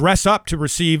customers to dress up to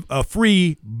receive a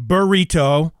free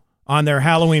burrito on their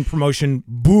Halloween promotion,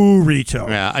 Burrito.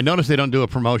 Yeah, I noticed they don't do a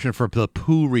promotion for the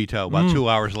Poo-rito about 2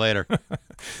 hours later.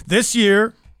 This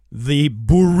year, The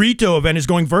burrito event is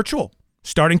going virtual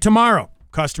starting tomorrow.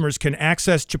 Customers can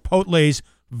access Chipotle's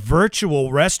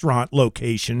virtual restaurant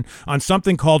location on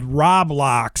something called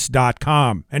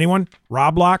Roblox.com. Anyone?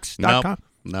 Roblox.com?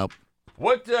 Nope.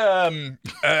 What?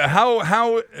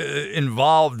 How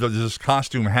involved does this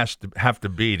costume have to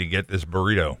be to get this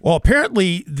burrito? Well,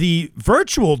 apparently the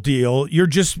virtual deal, you're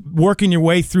just working your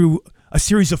way through a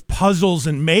series of puzzles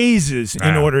and mazes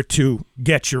in order to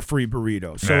get your free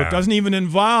burrito. So it doesn't even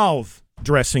involve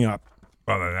dressing up.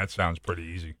 Well, then that sounds pretty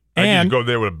easy. I And just go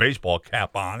there with a baseball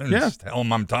cap on and just tell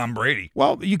them I'm Tom Brady.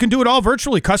 Well, you can do it all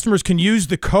virtually. Customers can use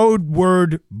the code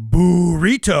word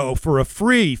burrito for a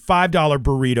free $5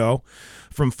 burrito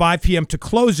from 5 p.m. to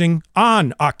closing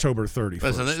on October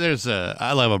 31st. Listen,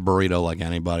 I love a burrito like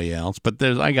anybody else, but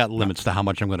I got limits to how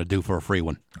much I'm going to do for a free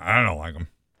one. I don't like them.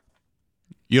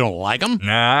 You don't like them?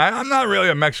 Nah, I'm not really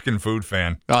a Mexican food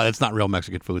fan. Oh, it's not real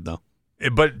Mexican food, though.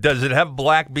 But does it have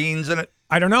black beans in it?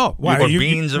 I don't know. Or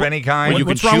beans of any kind? Well,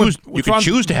 you can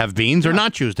choose to have beans or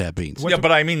not choose to have beans. Yeah,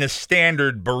 but I mean the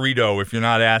standard burrito, if you're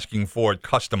not asking for it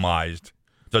customized,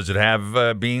 does it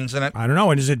have beans in it? I don't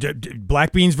know. And is it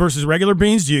black beans versus regular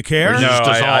beans? Do you care? No,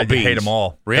 I beans? hate them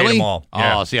all. Really? Hate them all.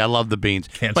 Yeah. Oh, see, I love the beans.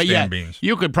 Can't but stand beans.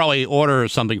 You could probably order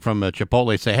something from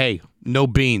Chipotle, say, hey, no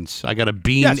beans. I got a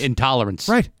bean intolerance.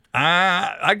 Right.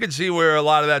 I could see where a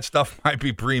lot of that stuff might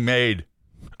be pre-made.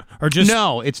 Or just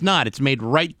No, it's not. It's made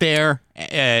right there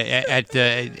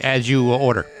as you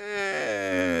order.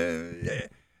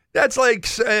 That's like,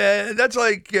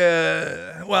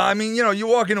 well, I mean, you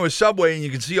walk into a Subway and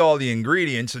you can see all the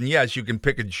ingredients, and yes, you can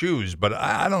pick and choose, but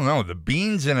I don't know. The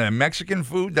beans in a Mexican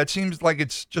food, that seems like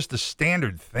it's just a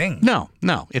standard thing. No,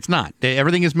 it's not.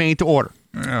 Everything is made to order.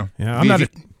 Yeah. I'm not a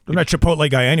Chipotle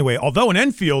guy anyway. Although in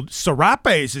Enfield,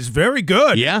 Serapes is very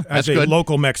good. Yeah, as that's a good.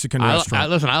 local Mexican restaurant.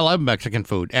 Listen, I love Mexican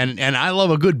food, and I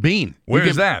love a good bean. Where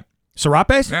is that?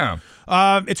 Serapes? Yeah.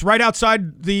 It's right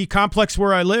outside the complex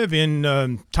where I live in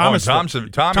Thomasville.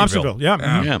 Thomasville.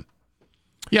 Yeah.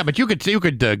 Yeah, but you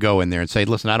could go in there and say,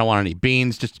 listen, I don't want any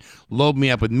beans. Just load me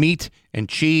up with meat and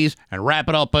cheese and wrap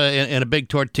it up in a big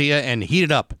tortilla and heat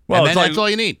it up. Well, and that's all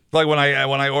you need. Like when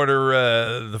I order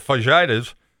the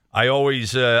fajitas, I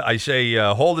always I say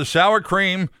hold the sour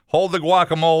cream, hold the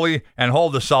guacamole, and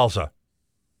hold the salsa.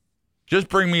 Just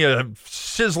bring me a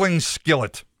sizzling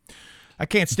skillet. I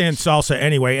can't stand salsa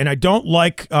anyway, and I don't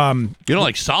like. You don't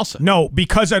like salsa? No,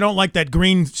 because I don't like that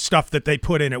green stuff that they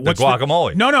put in it. What's the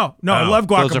guacamole? No, I love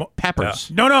guacamole. Those are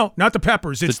peppers. Yeah. No, not the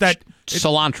peppers. It's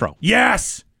cilantro.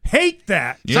 Yes, hate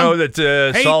that. You know that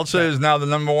salsa is now the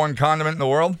number one condiment in the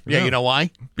world? Yeah, you know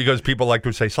why? Because people like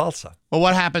to say salsa. Well,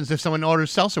 what happens if someone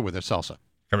orders salsa with their salsa?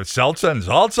 Come with salsa and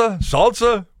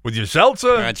salsa with your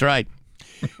salsa. That's right.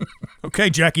 Okay,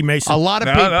 Jackie Mason. A lot of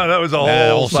people. No, that was a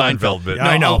whole Seinfeld bit. Yeah,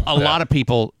 I know. A lot of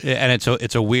people, and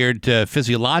it's a weird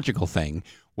physiological thing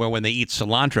where when they eat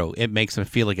cilantro, it makes them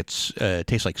feel like it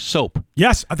tastes like soap.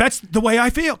 Yes, that's the way I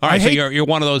feel. All right, so you're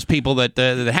one of those people that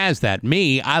has that.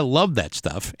 Me, I love that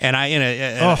stuff, and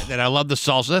I love the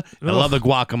salsa, and I love the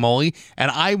guacamole,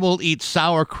 and I will eat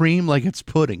sour cream like it's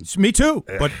pudding. Me too,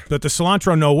 but the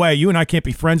cilantro, no way. You and I can't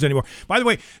be friends anymore. By the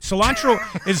way, cilantro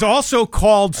is also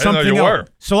called something else.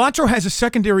 Cilantro has a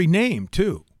secondary name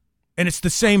too, and it's the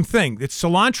same thing. It's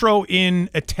cilantro in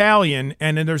Italian,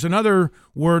 and then there's another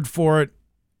word for it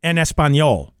en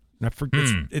Espanol.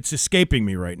 It's escaping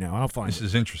me right now. I'll find it. This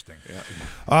is interesting.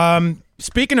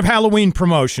 Speaking of Halloween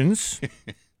promotions,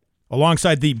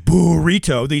 alongside the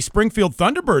burrito, the Springfield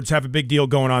Thunderbirds have a big deal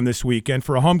going on this weekend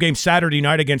for a home game Saturday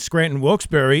night against Scranton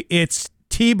Wilkes-Barre. It's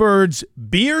T-Birds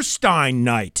Beer Stein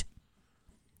night.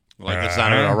 Like it's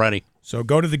on it already. So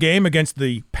go to the game against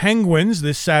the Penguins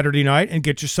this Saturday night and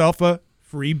get yourself a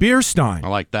free beer stein. I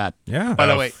like that. Yeah. By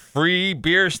the way, free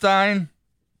beer stein?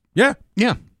 Yeah.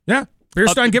 Yeah. Beer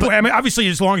stein giveaway. I mean, obviously,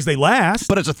 as long as they last.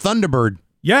 But it's a Thunderbird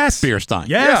beer stein.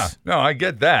 Yes. Yeah. No, I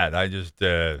get that. I just,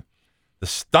 the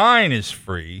stein is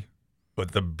free,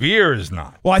 but the beer is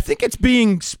not. Well, I think it's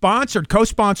being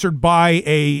co-sponsored by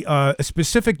a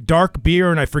specific dark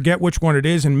beer, and I forget which one it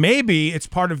is, and maybe it's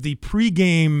part of the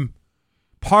pregame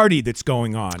party that's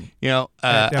going on.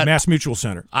 At Mass Mutual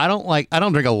Center. I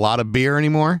don't drink a lot of beer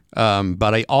anymore,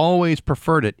 but I always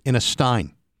preferred it in a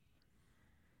stein.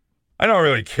 I don't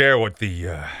really care what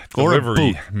the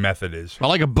delivery method is. I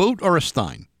like a boot or a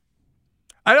stein.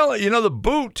 I don't, the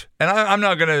boot, and I'm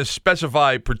not going to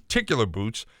specify particular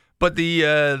boots, but the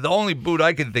only boot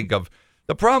I can think of,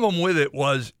 the problem with it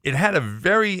was it had a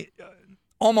very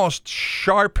almost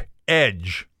sharp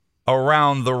edge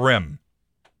around the rim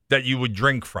that you would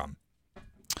drink from.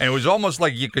 And it was almost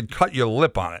like you could cut your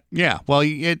lip on it. Yeah, well,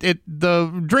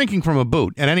 the drinking from a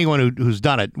boot, and anyone who's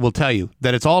done it will tell you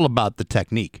that it's all about the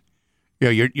technique.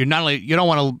 You're not only, you don't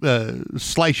want to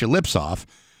slice your lips off,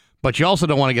 but you also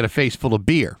don't want to get a face full of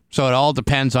beer. So it all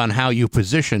depends on how you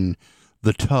position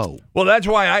the toe. Well, that's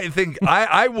why I think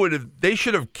they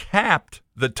should have capped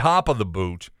the top of the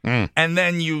boot, and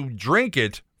then you drink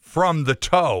it from the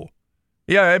toe.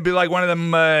 Yeah, it'd be like one of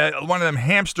them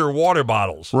hamster water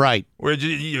bottles, right? Where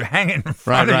you hang it in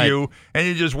front of you, and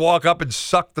you just walk up and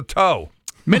suck the toe.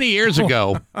 Many years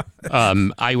ago,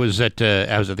 I was at the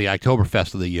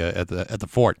Oktoberfest at the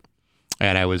fort,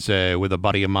 and I was with a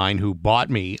buddy of mine who bought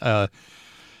me.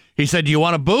 He said, "Do you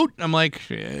want a boot?" I'm like,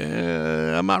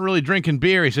 "I'm not really drinking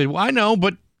beer." He said, "Well, I know,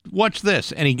 but watch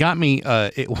this," and he got me.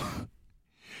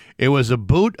 It was a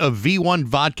boot of V1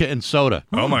 vodka and soda.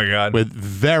 Oh, my God. With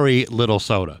very little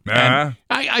soda. And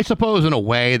I suppose in a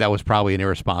way that was probably an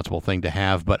irresponsible thing to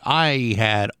have, but I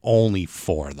had only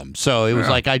 4 of them. So it was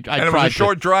like I tried. And it was a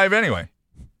short drive anyway.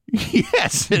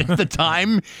 Yes, at the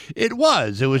time it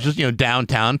was. It was just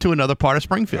downtown to another part of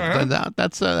Springfield.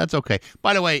 That's okay.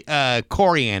 By the way,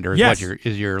 coriander is what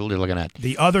you're looking at.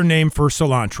 The other name for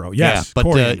cilantro. Yes, yeah,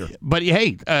 coriander. But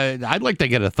hey, I'd like to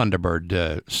get a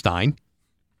Thunderbird Stein.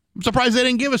 I'm surprised they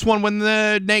didn't give us one when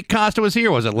Nate Costa was here.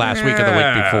 Was it last week or the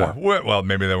week before? Well,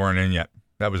 maybe they weren't in yet.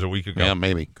 That was a week ago. Yeah,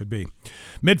 maybe. Could be.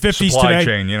 Mid-50s supply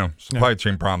today. Supply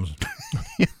chain problems.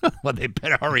 Well, they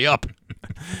better hurry up.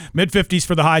 Mid-50s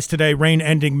for the highs today. Rain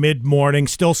ending mid-morning.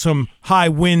 Still some high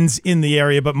winds in the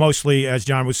area, but mostly, as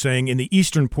John was saying, in the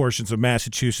eastern portions of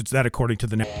Massachusetts. That according to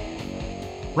the...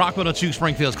 Rock 102,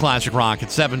 Springfield's Classic Rock at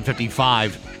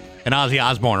 7:55. And Ozzy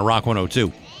Osbourne at Rock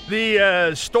 102.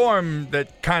 The storm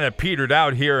that kind of petered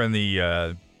out here in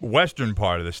the western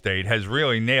part of the state has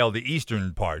really nailed the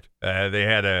eastern part. They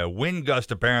had a wind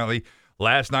gust apparently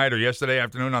last night or yesterday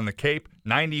afternoon on the Cape,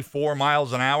 94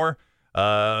 miles an hour.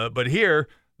 But here,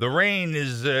 the rain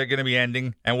is going to be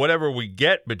ending, and whatever we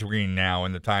get between now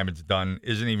and the time it's done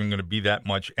isn't even going to be that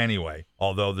much anyway,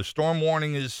 although the storm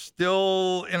warning is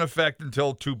still in effect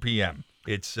until 2 p.m.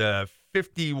 It's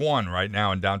 51 right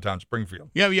now in downtown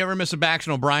Springfield. Yeah, have you ever missed a Bax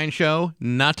and O'Brien show?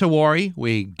 Not to worry.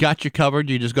 We got you covered.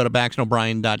 You just go to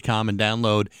baxandobrien.com and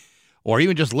download or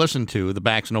even just listen to the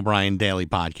Bax and O'Brien Daily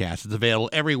Podcast. It's available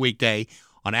every weekday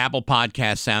on Apple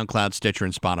Podcasts, SoundCloud, Stitcher,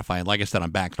 and Spotify. And like I said,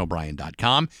 on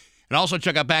baxandobrien.com. And also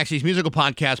check out Baxy's musical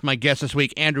podcast. My guest this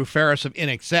week, Andrew Ferris of In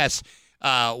Excess,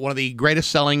 one of the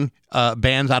greatest selling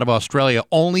bands out of Australia,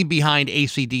 only behind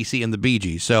AC/DC and the Bee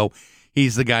Gees. So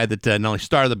he's the guy that not only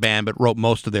started the band, but wrote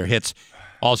most of their hits.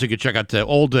 Also, you can check out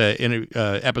old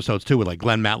episodes, too, with like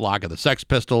Glenn Matlock of the Sex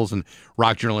Pistols and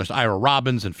rock journalist Ira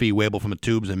Robbins and Fee Waybill from the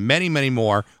Tubes and many, many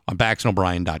more on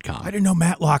baxandobrien.com. I didn't know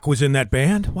Matlock was in that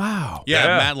band. Wow. Yeah.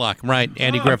 Matlock, right.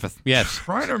 Andy Griffith, yes. I'm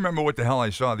trying to remember what the hell I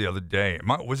saw the other day.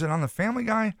 Was it on the Family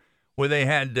Guy? Where they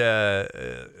had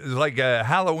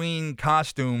Halloween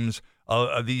costumes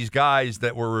of these guys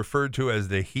that were referred to as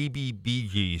the Heebie Bee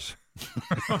Gees.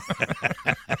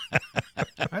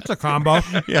 That's a combo.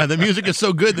 Yeah, the music is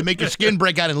so good they make your skin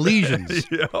break out in lesions.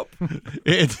 Yep.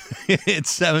 It's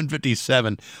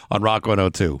 7:57 on Rock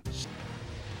 102.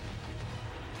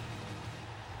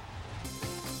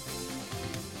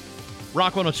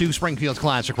 Rock 102, Springfield's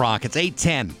Classic Rock. It's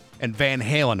 8:10 and Van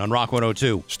Halen on Rock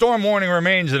 102. Storm warning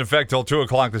remains in effect till 2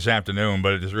 o'clock this afternoon,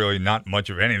 but it is really not much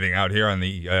of anything out here on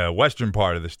the western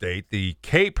part of the state. The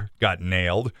Cape got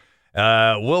nailed.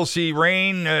 We'll see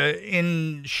rain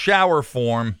in shower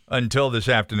form until this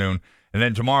afternoon. And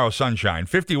then tomorrow, sunshine.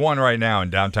 51 right now in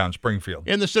downtown Springfield.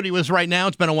 In the studio with us right now.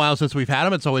 It's been a while since we've had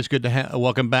him. It's always good to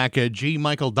welcome back G.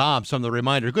 Michael Dobbs on the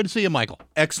reminder. Good to see you, Michael.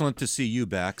 Excellent to see you,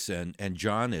 Bax. And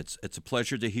John, it's a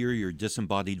pleasure to hear your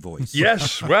disembodied voice.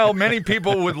 Yes. Well, many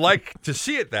people would like to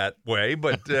see it that way,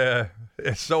 but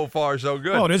it's so far so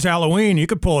good. Oh, it is Halloween. You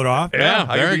could pull it off. Yeah,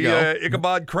 there you go.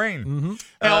 Ichabod Crane. Mm-hmm.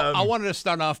 I wanted to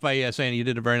start off by saying you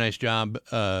did a very nice job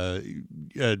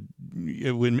in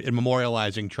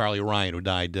memorializing Charlie Ryan, who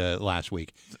died last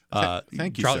week.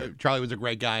 Thank you, sir. Charlie was a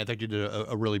great guy. I think you did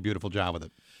a really beautiful job with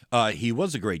it. He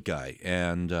was a great guy,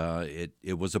 and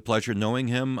it was a pleasure knowing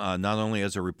him, not only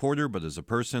as a reporter, but as a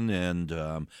person.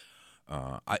 And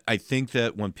I think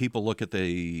that when people look at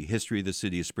the history of the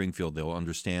city of Springfield, they'll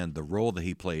understand the role that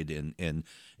he played in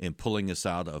pulling us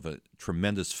out of a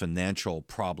tremendous financial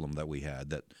problem that we had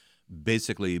that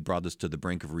basically brought us to the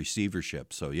brink of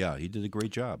receivership. So, yeah, he did a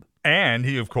great job. And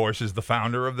he, of course, is the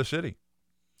founder of the city.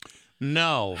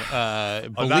 No,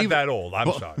 not that old.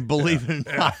 I'm sorry. Believe it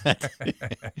or not,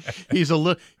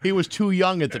 he was too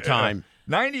young at the time.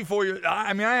 94 years.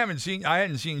 I mean, I hadn't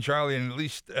seen Charlie in at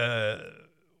least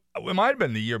it might have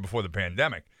been the year before the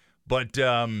pandemic, but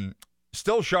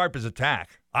still sharp as a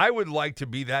tack. I would like to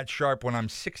be that sharp when I'm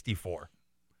 64.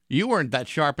 You weren't that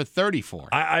sharp at 34.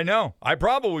 I know. I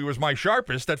probably was my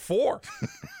sharpest at 4.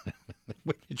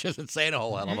 Which isn't saying a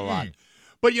whole hell of a lot.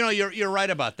 But you're right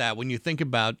about that. When you think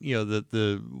about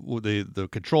the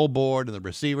control board and the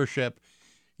receivership,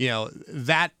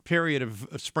 that period of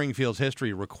Springfield's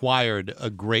history required a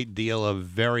great deal of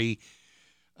very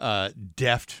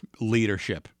deft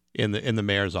leadership in the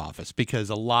mayor's office, because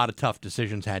a lot of tough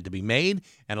decisions had to be made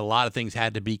and a lot of things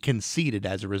had to be conceded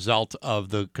as a result of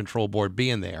the control board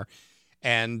being there.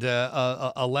 And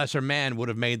a lesser man would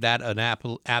have made that an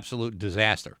absolute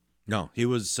disaster. No, he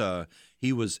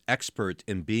was expert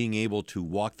in being able to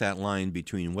walk that line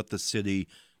between what the city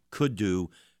could do,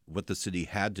 what the city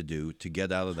had to do to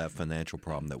get out of that financial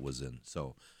problem that was in.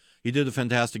 So he did a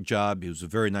fantastic job. He was a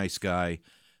very nice guy,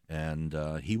 and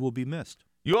he will be missed.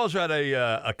 You also had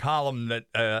a column that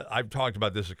I've talked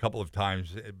about this a couple of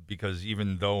times, because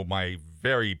even though my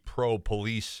very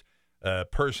pro-police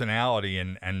personality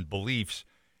and beliefs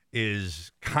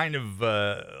is kind of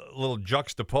a little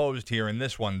juxtaposed here in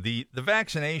this one, the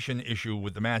vaccination issue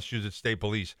with the Massachusetts State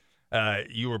Police,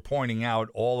 you were pointing out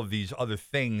all of these other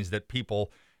things that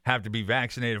people have to be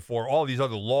vaccinated for, all these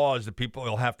other laws that people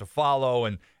will have to follow,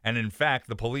 and in fact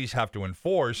the police have to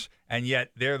enforce, and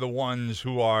yet they're the ones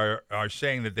who are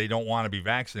saying that they don't want to be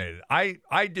vaccinated.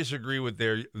 I disagree with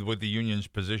the union's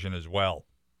position as well.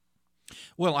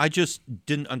 Well, I just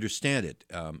didn't understand it.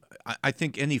 I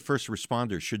think any first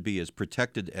responder should be as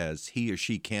protected as he or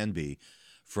she can be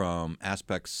from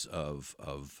aspects of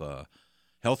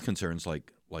health concerns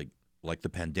like the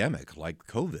pandemic, like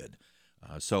COVID.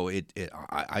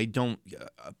 I don't.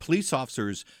 Police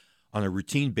officers on a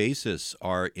routine basis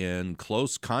are in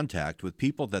close contact with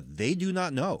people that they do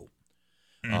not know,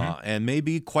 and may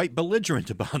be quite belligerent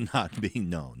about not being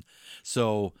known.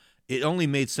 So it only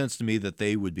made sense to me that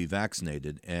they would be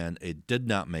vaccinated, and it did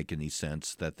not make any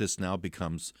sense that this now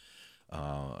becomes,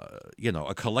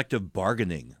 a collective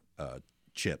bargaining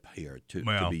chip here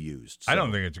to be used. So. I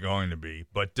don't think it's going to be,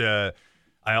 but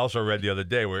I also read the other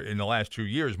day where in the last 2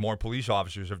 years, more police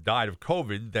officers have died of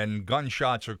COVID than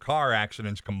gunshots or car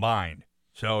accidents combined.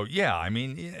 So, yeah, I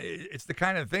mean, it's the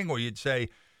kind of thing where you'd say,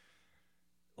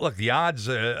 look, the odds,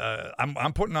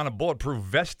 I'm putting on a bulletproof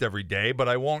vest every day, but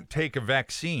I won't take a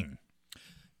vaccine.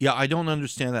 Yeah, I don't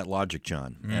understand that logic,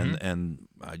 John. Mm-hmm. And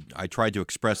I tried to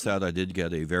express that. I did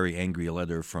get a very angry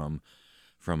letter from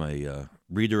a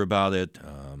reader about it,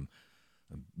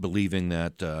 believing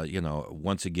that,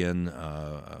 once again,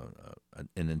 a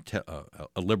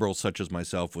liberal such as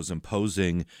myself was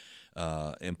imposing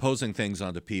things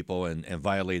onto people and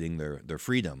violating their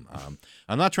freedom.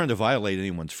 I'm not trying to violate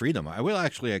anyone's freedom. I will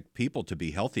actually like people to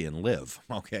be healthy and live,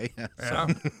 okay?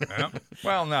 Yeah.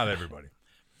 Well, not everybody.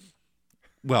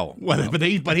 Well, but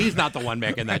he's not the one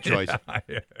making that choice.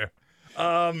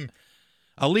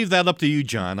 I'll leave that up to you,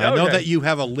 John. I know that you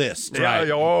have a list. Yeah.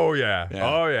 Right? Oh yeah.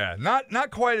 Oh yeah.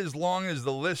 Not quite as long as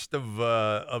the list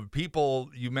of people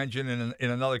you mentioned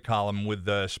in another column with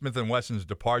Smith & Wesson's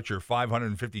departure,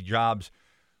 550 jobs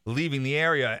leaving the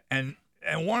area, and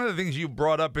one of the things you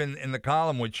brought up in the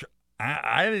column, which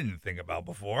I didn't think about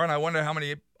before, and I wonder how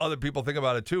many other people think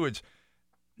about it too. It's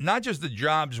not just the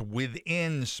jobs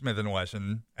within Smith &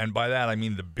 Wesson, and by that I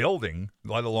mean the building,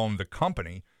 let alone the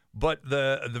company, but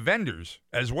the vendors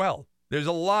as well. There's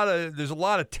a lot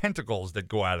of tentacles that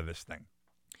go out of this thing.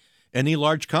 Any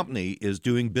large company is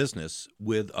doing business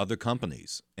with other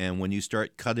companies, and when you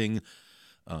start cutting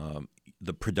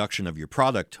the production of your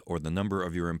product or the number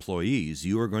of your employees,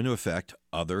 you are going to affect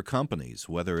other companies,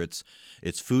 whether it's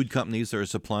food companies that are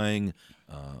supplying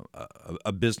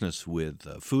a business with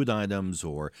food items,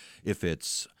 or if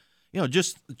it's,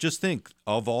 just think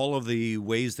of all of the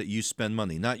ways that you spend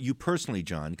money. Not you personally,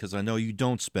 John, because I know you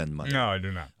don't spend money. No, I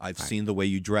do not. I've seen the way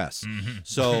you dress. Mm-hmm.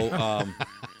 So...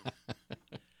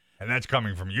 And that's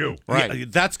coming from you. Right. Yeah,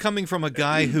 that's coming from a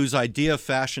guy whose idea of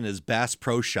fashion is Bass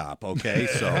Pro Shop, okay?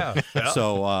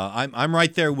 So I'm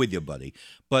right there with you, buddy.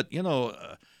 But,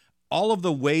 all of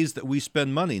the ways that we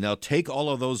spend money, now take all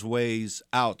of those ways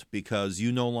out because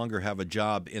you no longer have a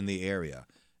job in the area,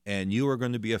 and you are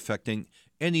going to be affecting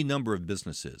any number of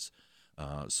businesses.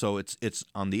 So it's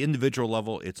on the individual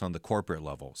level, it's on the corporate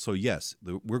level. So, yes,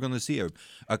 we're going to see a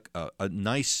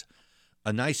nice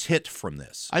hit from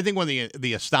this. I think one of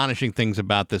the astonishing things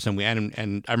about this, and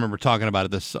I remember talking about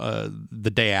it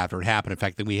the day after it happened. In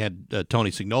fact, that we had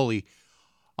Tony Signoli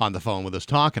on the phone with us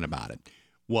talking about it,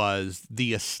 was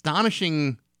the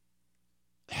astonishing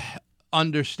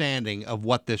understanding of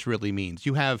what this really means.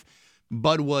 You have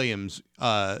Bud Williams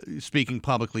speaking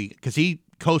publicly, because he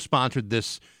co-sponsored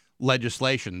this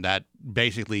legislation that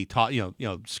basically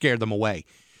scared them away,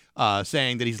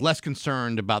 saying that he's less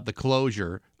concerned about the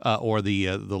closure or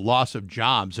the loss of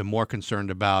jobs and more concerned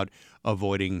about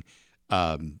avoiding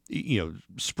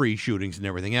spree shootings and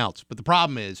everything else. But the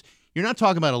problem is, you're not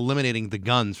talking about eliminating the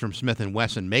guns from Smith &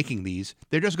 Wesson making these.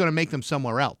 They're just going to make them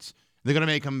somewhere else. They're going to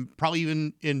make them probably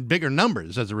even in bigger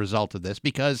numbers as a result of this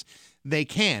because they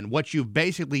can. What you've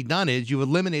basically done is you've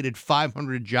eliminated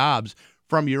 500 jobs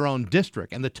from your own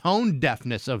district. And the tone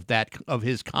deafness of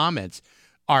his comments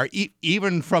are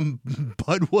even from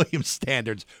Bud Williams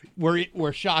standards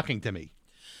were shocking to me.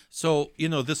 So,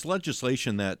 this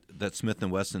legislation that Smith &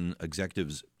 Wesson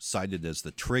executives cited as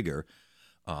the trigger,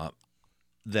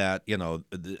 that,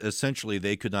 essentially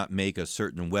they could not make a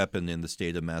certain weapon in the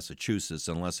state of Massachusetts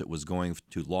unless it was going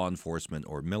to law enforcement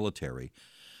or military.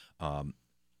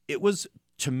 It was,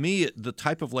 to me, the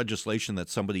type of legislation that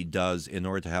somebody does in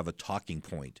order to have a talking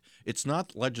point. It's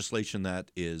not legislation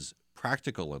that is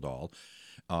practical at all.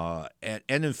 And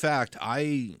in fact,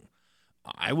 I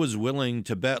was willing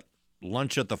to bet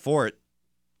lunch at the fort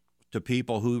to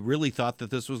people who really thought that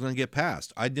this was going to get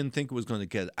passed. I didn't think it was going to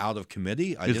get out of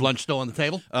committee. Is lunch still on the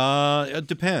table? It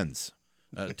depends.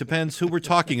 It depends who we're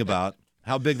talking about,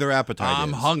 how big their appetite is.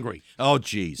 I'm hungry. Oh,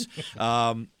 geez.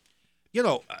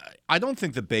 I don't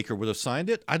think that Baker would have signed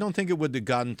it. I don't think it would have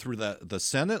gotten through the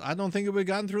Senate. I don't think it would have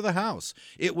gotten through the House.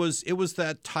 It was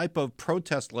that type of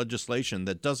protest legislation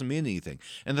that doesn't mean anything.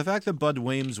 And the fact that Bud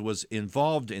Williams was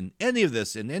involved in any of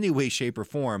this in any way, shape, or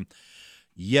form,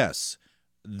 yes,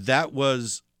 that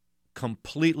was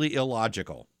completely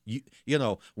illogical.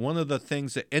 One of the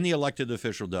things that any elected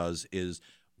official does is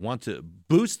want to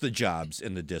boost the jobs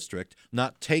in the district,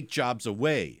 not take jobs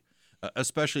away.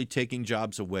 Especially taking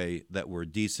jobs away that were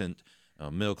decent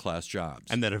middle-class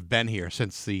jobs. And that have been here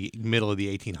since the middle of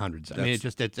the 1800s. I mean,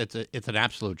 it's an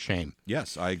absolute shame.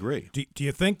 Yes, I agree. Do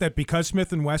you think that because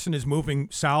Smith & Wesson is moving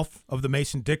south of the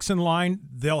Mason-Dixon line,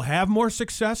 they'll have more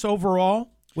success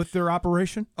overall with their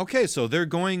operation? Okay, so they're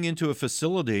going into a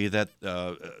facility that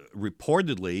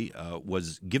reportedly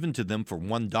was given to them for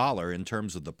 $1 in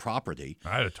terms of the property. I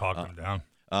had to talk them down.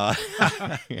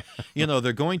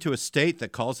 They're going to a state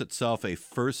that calls itself a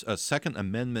Second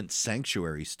Amendment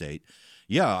sanctuary state.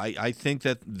 Yeah, I think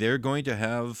that they're going to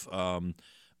have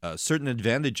certain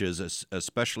advantages,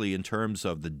 especially in terms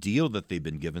of the deal that they've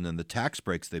been given and the tax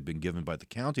breaks they've been given by the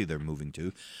county they're moving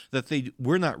to, that they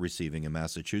were not receiving in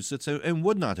Massachusetts and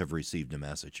would not have received in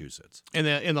Massachusetts.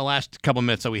 In the last couple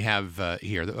minutes that we have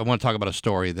here, I want to talk about a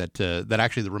story that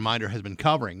actually the Reminder has been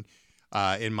covering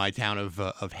in my town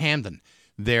of Hamden.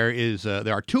 There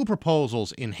are two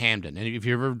proposals in Hamden, and if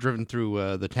you've ever driven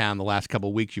through the town the last couple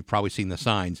of weeks, you've probably seen the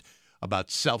signs about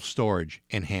self-storage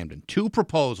in Hamden. Two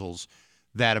proposals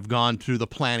that have gone through the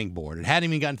planning board. It hadn't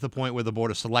even gotten to the point where the Board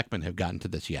of Selectmen have gotten to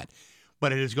this yet,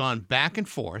 but it has gone back and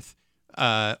forth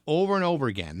over and over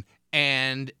again,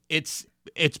 and it's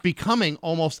becoming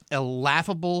almost a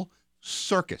laughable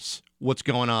circus what's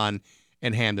going on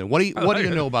in Hamden. What do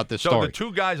you know about this story? So the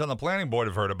two guys on the planning board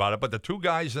have heard about it, but the two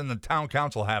guys in the town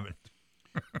council haven't.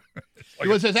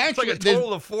 It's like a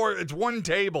total of four. It's one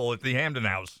table at the Hamden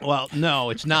House. Well,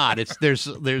 no, it's not.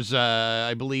 There's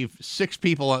I believe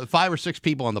 5 or 6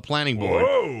 people on the planning board.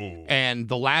 Whoa. And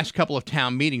the last couple of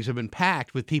town meetings have been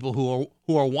packed with people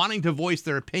who are wanting to voice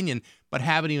their opinion, but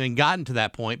haven't even gotten to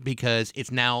that point because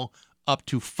it's now up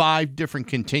to 5 different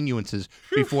continuances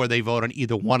before they vote on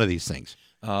either one of these things.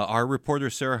 Our reporter,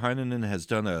 Sarah Heinonen, has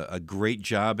done a great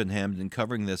job in Hamden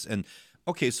covering this. And,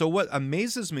 okay, so what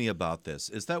amazes me about this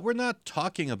is that we're not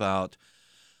talking about,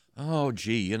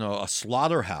 a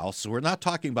slaughterhouse. We're not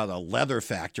talking about a leather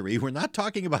factory. We're not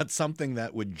talking about something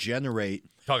that would generate...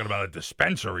 Talking about a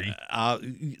dispensary.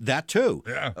 That, too.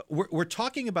 Yeah. We're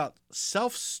talking about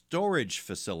self-storage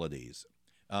facilities.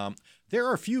 There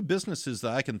are a few businesses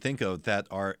that I can think of that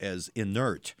are as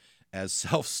inert as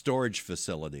self-storage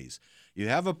facilities. You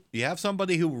have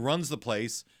somebody who runs the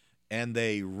place, and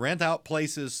they rent out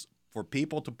places for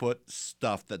people to put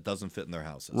stuff that doesn't fit in their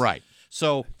houses. Right.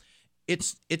 So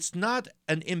it's not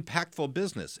an impactful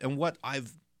business. And what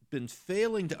I've been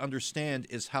failing to understand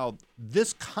is how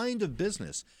this kind of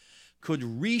business could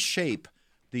reshape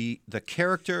the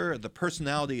character, the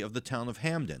personality of the town of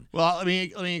Hamden. Well, let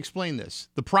me explain this.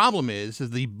 The problem is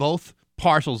the both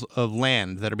parcels of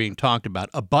land that are being talked about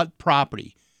abut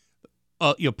property.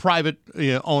 Private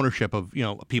ownership of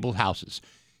people's houses,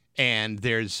 and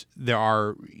there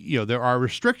are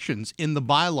restrictions in the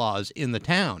bylaws in the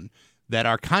town that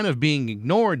are kind of being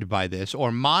ignored by this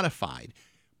or modified,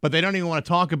 but they don't even want to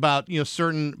talk about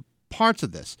certain parts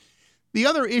of this. The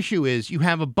other issue is you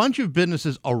have a bunch of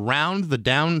businesses around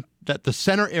the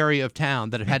center area of town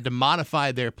that have had to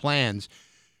modify their plans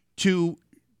to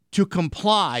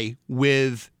comply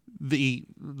with the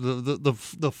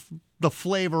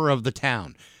flavor of the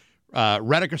town.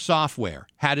 Redeker Software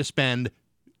had to spend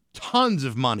tons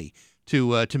of money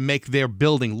to make their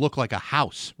building look like a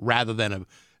house rather than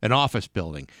an office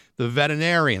building. The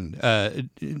veterinarian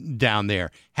down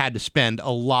there had to spend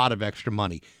a lot of extra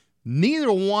money.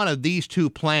 Neither one of these two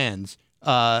plans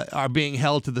are being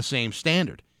held to the same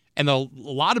standard. And a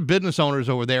lot of business owners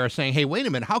over there are saying, hey, wait a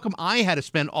minute, how come I had to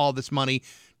spend all this money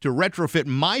to retrofit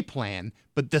my plan,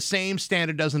 but the same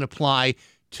standard doesn't apply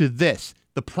to this?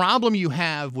 The problem you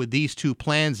have with these two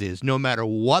plans is no matter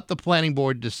what the planning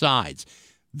board decides,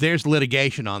 there's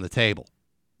litigation on the table.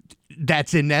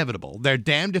 That's inevitable. They're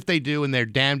damned if they do and they're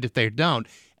damned if they don't.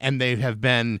 And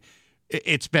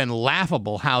it's been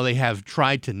laughable how they have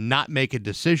tried to not make a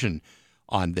decision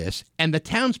on this. And the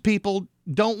townspeople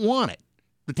don't want it.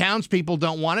 The townspeople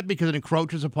don't want it because it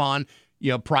encroaches upon,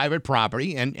 private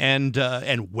property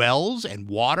and wells and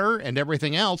water and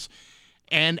everything else.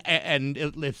 And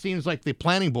it seems like the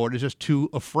planning board is just too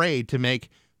afraid to make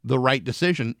the right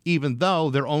decision, even though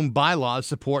their own bylaws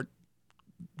support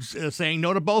saying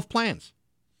no to both plans.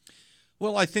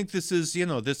 Well, I think this is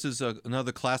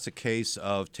another classic case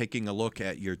of taking a look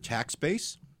at your tax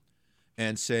base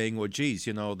and saying, well, geez,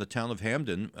 the town of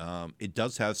Hamden, it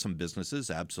does have some businesses,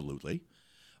 absolutely.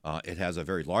 It has a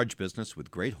very large business with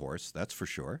Great Horse, that's for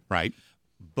sure. Right.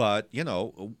 But,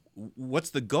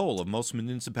 what's the goal of most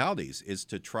municipalities is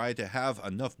to try to have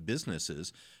enough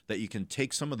businesses that you can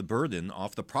take some of the burden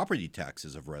off the property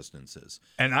taxes of residences.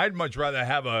 And I'd much rather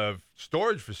have a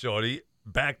storage facility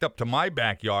backed up to my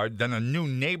backyard than a new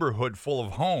neighborhood full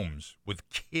of homes with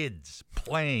kids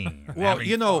playing. Well,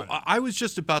 fun. I was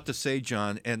just about to say,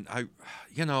 John, and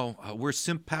we're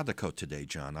simpatico today,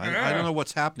 John. I don't know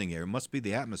what's happening here. It must be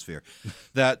the atmosphere.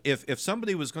 That if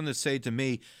somebody was going to say to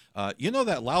me,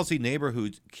 that lousy neighbor who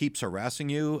keeps harassing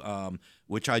you,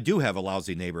 which I do have a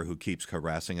lousy neighbor who keeps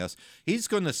harassing us, he's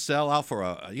going to sell out for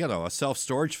a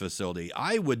self-storage facility.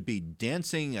 I would be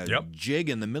dancing a jig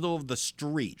in the middle of the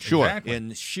street. Sure. Exactly.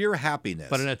 In sheer happiness.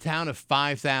 But in a town of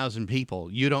 5,000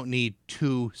 people, you don't need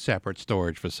two separate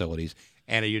storage facilities.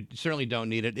 And you certainly don't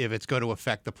need it if it's going to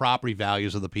affect the property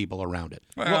values of the people around it.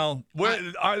 Well,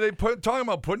 are they talking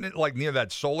about putting it like near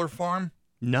that solar farm?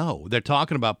 No, they're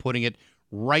talking about putting it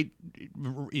right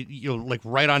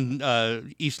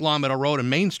on East Long Meadow Road and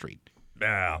Main Street.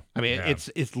 Yeah. I mean,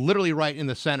 it's literally right in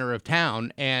the center of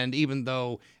town, and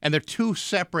they're two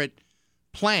separate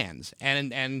plans,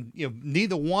 and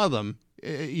neither one of them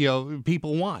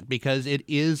people want, because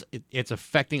it's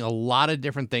affecting a lot of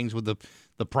different things with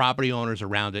the property owners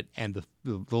around it, and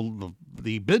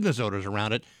the business owners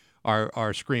around it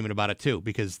are screaming about it too,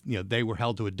 because they were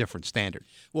held to a different standard.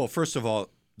 Well, first of all,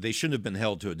 they shouldn't have been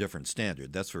held to a different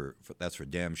standard. That's for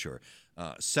damn sure.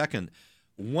 Second,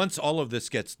 once all of this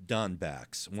gets done,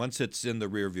 once it's in the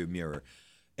rearview mirror,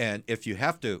 and if you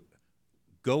have to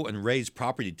go and raise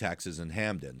property taxes in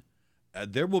Hamden,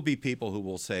 there will be people who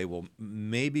will say, well,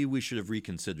 maybe we should have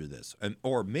reconsidered this,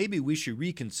 or maybe we should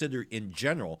reconsider in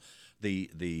general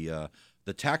the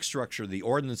tax structure, the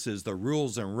ordinances, the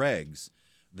rules and regs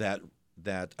that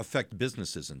affect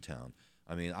businesses in town.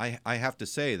 I mean, I have to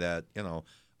say that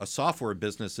a software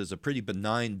business is a pretty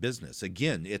benign business.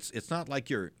 Again, it's not like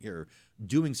you're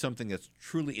doing something that's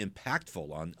truly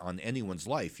impactful on anyone's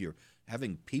life. You're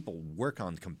having people work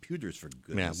on computers, for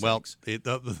goodness sakes.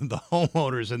 The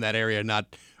homeowners in that area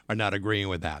are not agreeing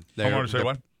with that. Homeowners say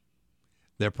what?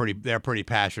 They're pretty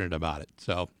passionate about it.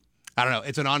 So I don't know.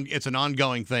 It's an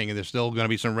ongoing thing, and there's still going to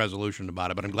be some resolution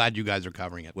about it. But I'm glad you guys are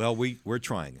covering it. Well, we're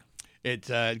trying. It's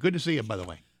good to see you, by the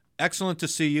way. Excellent to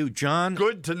see you, John.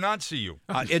 Good to not see you.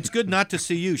 It's good not to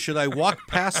see you. Should I walk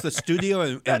past the studio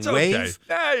and That's wave? Okay.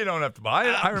 Nah, you don't have to.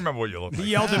 I remember what you look like. He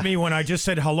yelled at me when I just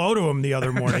said hello to him the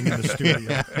other morning in the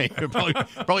studio. You're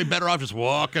probably better off just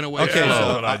walking away. Okay,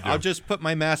 so I'll just put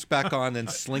my mask back on and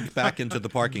slink back into the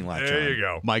parking lot. There John. you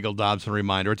go. Michael Dobson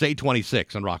reminder. It's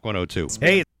 8:26 on Rock 102.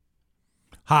 Hey.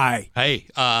 Hi. Hey.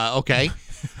 Okay.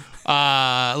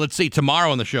 Let's see.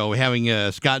 Tomorrow on the show, we're having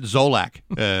Scott Zolak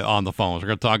on the phone. So we're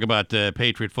going to talk about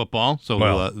Patriot football.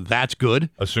 So that's good.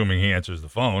 Assuming he answers the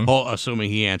phone. Oh,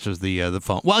 assuming he answers the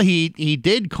phone. Well, he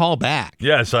did call back.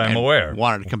 Yes, I'm aware.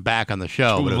 Wanted to come back on the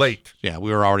show. Too late.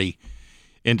 We were already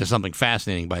into something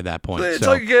fascinating by that point.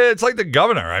 It's like the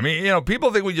governor. I mean,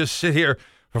 people think we just sit here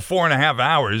for 4.5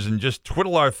 hours and just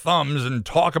twiddle our thumbs and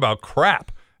talk about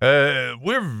crap.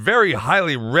 We're very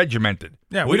highly regimented.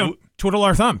 Yeah, we don't twiddle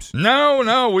our thumbs.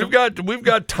 No, we've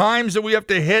got times that we have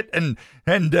to hit and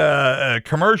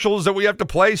commercials that we have to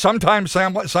play sometimes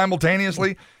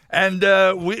simultaneously, and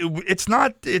this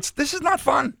is not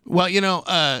fun. Well,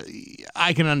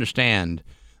 I can understand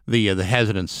the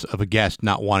hesitance of a guest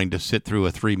not wanting to sit through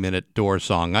a 3-minute Doors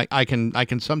song. I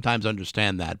can sometimes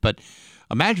understand that, but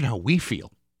imagine how we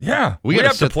feel. Yeah, we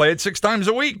have to play it 6 times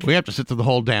a week. We have to sit through the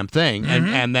whole damn thing,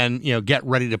 and then get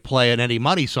ready to play an Eddie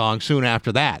Money song soon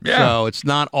after that. Yeah. So it's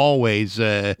not always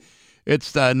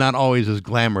not always as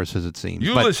glamorous as it seems.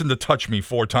 You listen to Touch Me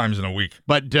 4 times in a week.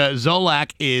 But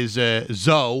Zolak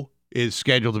is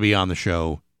scheduled to be on the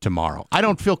show tomorrow. I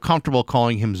don't feel comfortable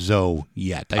calling him Zoe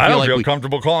yet. I don't feel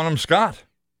comfortable calling him Scott.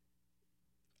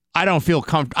 I don't feel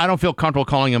comfortable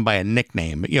calling him by a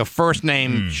nickname. First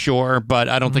name, sure, but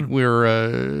I don't think we're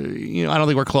I don't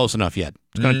think we're close enough yet.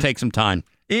 It's going to take some time.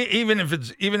 Even if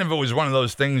it was one of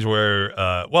those things where,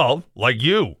 like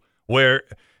you, where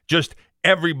just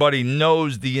everybody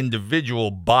knows the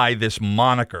individual by this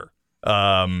moniker.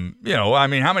 How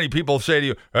many people say to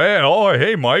you,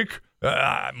 "Hey, Mike"?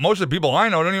 Most of the people I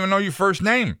know don't even know your first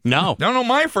name. No. They don't know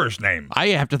my first name. I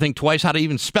have to think twice how to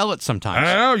even spell it sometimes.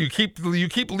 I know. You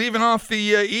keep leaving off the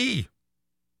E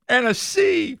and a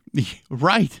C.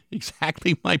 Right.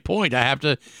 Exactly my point. I have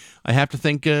to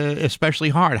think especially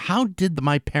hard. How did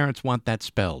my parents want that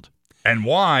spelled? And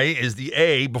why is the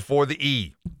A before the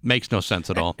E? Makes no sense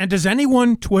at all. And does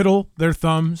anyone twiddle their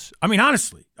thumbs? I mean,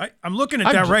 honestly, I'm looking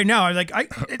at that right now.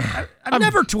 I've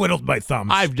never twiddled my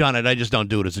thumbs. I've done it. I just don't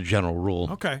do it as a general rule.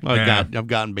 Okay. I've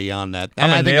gotten beyond that.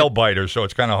 I'm a nail biter, so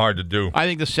it's kind of hard to do. I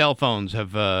think the cell phones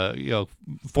have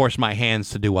forced my hands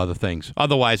to do other things.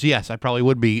 Otherwise, yes, I probably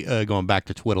would be going back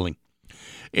to twiddling.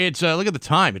 It's look at the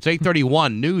time. It's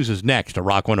 8:31. News is next to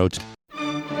Rock 102.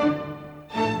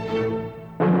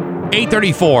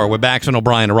 8:34 with Bax and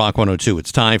O'Brien to Rock 102.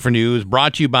 It's time for news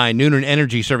brought to you by Noonan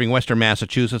Energy, serving Western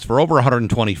Massachusetts for over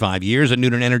 125 years at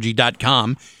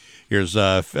NoonanEnergy.com. Here's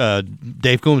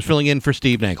Dave Coombs filling in for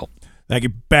Steve Nagel. Thank you,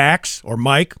 Bax or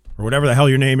Mike or whatever the hell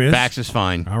your name is. Bax is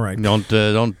fine. All right. Don't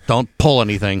pull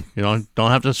anything. Don't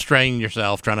have to strain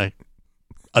yourself trying to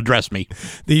address me.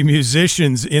 The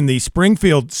musicians in the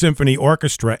Springfield Symphony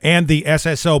Orchestra and the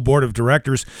SSO Board of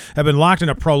Directors have been locked in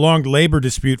a prolonged labor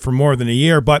dispute for more than a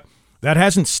year, but that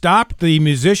hasn't stopped the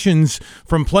musicians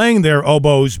from playing their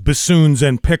oboes, bassoons,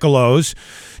 and piccolos.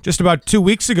 Just about 2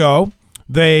 weeks ago,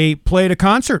 they played a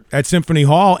concert at Symphony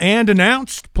Hall and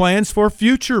announced plans for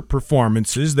future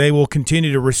performances. They will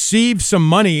continue to receive some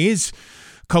monies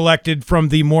collected from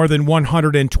the more than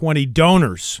 120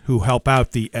 donors who help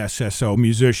out the SSO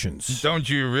musicians. Don't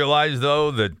you realize,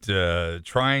 though, that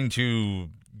trying to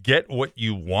get what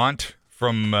you want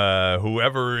from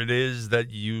whoever it is that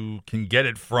you can get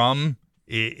it from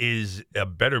is a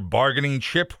better bargaining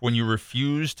chip when you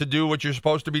refuse to do what you're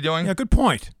supposed to be doing? Yeah, good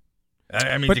point.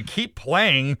 I mean, to keep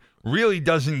playing really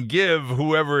doesn't give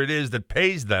whoever it is that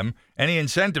pays them any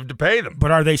incentive to pay them. But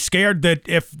are they scared that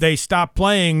if they stop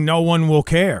playing, no one will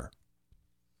care?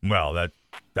 Well,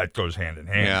 that goes hand in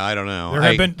hand. Yeah, I don't know.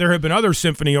 There have been other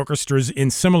symphony orchestras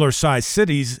in similar-sized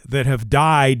cities that have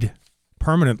died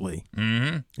permanently.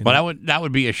 Mm-hmm. Well, that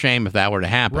would be a shame if that were to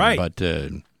happen. Right. But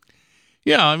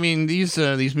I mean, these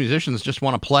musicians just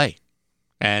want to play,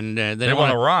 and they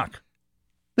want to rock.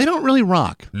 They don't really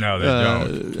rock. No, they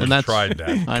don't. We've tried that.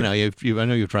 I know I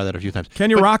know you've tried that a few times. Can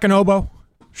you rock an oboe?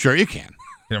 Sure, you can.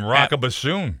 You can rock a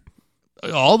bassoon.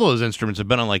 All those instruments have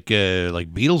been on like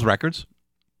Beatles records.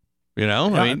 I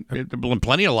mean, there have been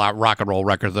plenty of rock and roll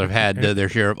records that have had their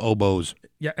share of oboes.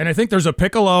 Yeah, and I think there's a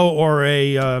piccolo or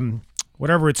a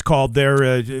whatever it's called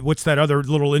there. What's that other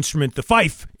little instrument? The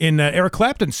fife in Eric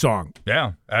Clapton's song.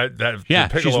 Yeah, the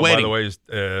piccolo, she's waiting. by the way, is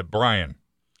Brian.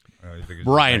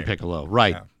 Brian Piccolo,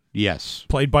 right. Yeah. Yes.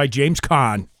 Played by James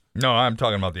Caan. No, I'm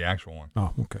talking about the actual one.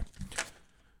 Oh, okay.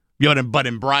 Yeah, but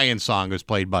in Brian's song, it was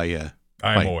played by...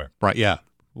 I am aware. Right, yeah.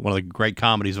 One of the great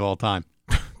comedies of all time.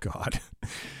 God.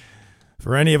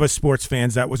 For any of us sports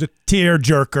fans, that was a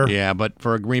tearjerker. Yeah, but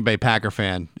for a Green Bay Packer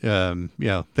fan,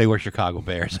 they were Chicago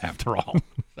Bears after all.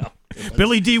 So,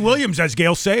 Billy D. Williams has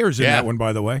Gale Sayers in that one,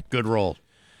 by the way. Good role.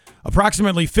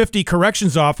 Approximately 50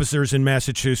 corrections officers in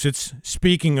Massachusetts,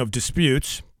 speaking of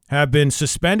disputes, have been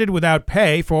suspended without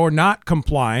pay for not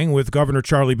complying with Governor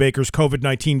Charlie Baker's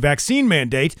COVID-19 vaccine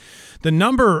mandate. The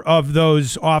number of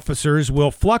those officers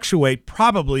will fluctuate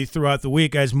probably throughout the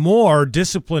week as more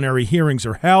disciplinary hearings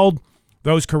are held.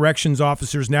 Those corrections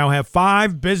officers now have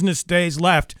 5 business days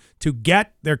left to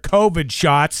get their COVID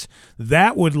shots.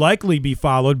 That would likely be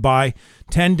followed by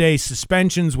 10-day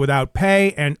suspensions without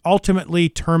pay and ultimately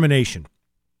termination.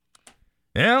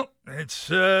 Yeah, it's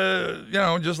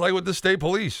just like with the state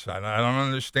police. I don't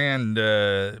understand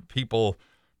people,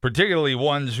 particularly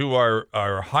ones who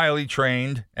are highly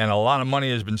trained and a lot of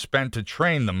money has been spent to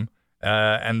train them,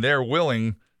 and they're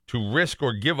willing to risk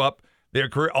or give up their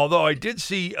career. Although I did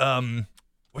see,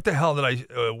 what the hell did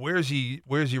where's he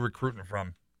recruiting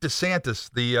from?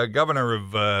 DeSantis, the governor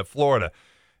of Florida,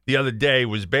 the other day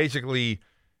was basically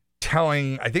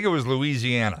telling, I think it was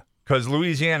Louisiana, because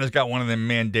Louisiana's got one of them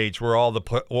mandates where all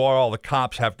the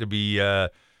cops have to be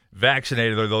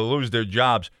vaccinated or they'll lose their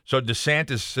jobs. So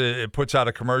DeSantis puts out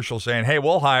a commercial saying, "Hey,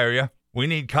 we'll hire you. We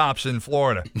need cops in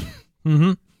Florida."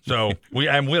 Mm-hmm. So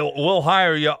we'll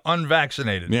hire you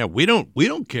unvaccinated. Yeah, we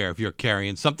don't care if you're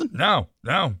carrying something. No.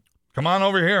 Come on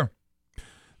over here.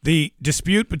 The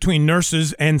dispute between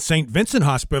nurses and St. Vincent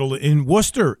Hospital in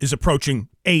Worcester is approaching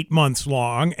 8 months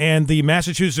long, and the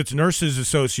Massachusetts Nurses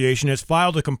Association has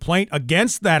filed a complaint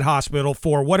against that hospital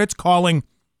for what it's calling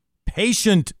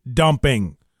patient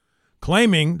dumping,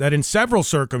 claiming that in several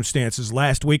circumstances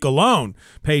last week alone,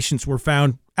 patients were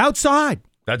found outside.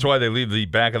 That's why they leave the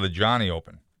back of the Johnny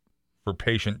open for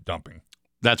patient dumping.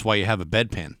 That's why you have a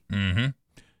bedpan. Mm-hmm.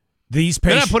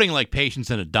 They're not putting like patients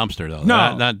in a dumpster though.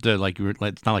 No,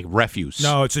 it's not like refuse.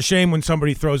 No, it's a shame when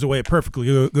somebody throws away a perfectly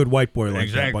good white boy like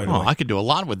that. By the way. I could do a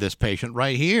lot with this patient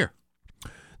right here.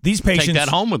 These patients take that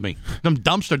home with me. I'm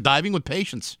dumpster diving with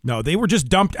patients. No, they were just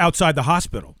dumped outside the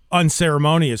hospital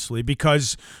unceremoniously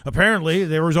because apparently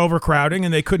there was overcrowding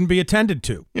and they couldn't be attended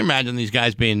to. You imagine these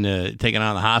guys being taken out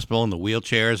of the hospital in the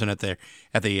wheelchairs, and at the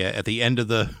end of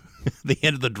the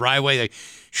end of the driveway, they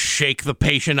shake the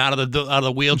patient out of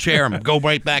the wheelchair and go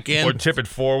right back in, or tip it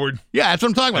forward. Yeah, that's what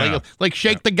I'm talking about. Like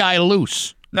shake the guy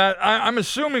loose. Now, I'm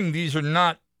assuming these are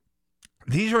not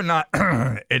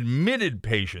admitted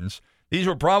patients. These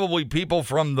were probably people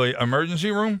from the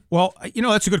emergency room. Well,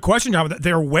 that's a good question, John.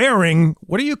 They're wearing,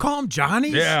 what do you call them,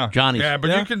 Johnnies? Yeah, Johnnies. Yeah, but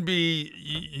you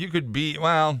could be.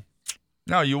 Well,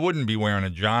 no, you wouldn't be wearing a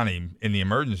Johnny in the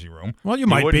emergency room. Well, you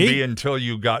might wouldn't be. be until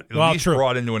you got at least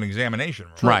brought into an examination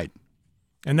room. Right.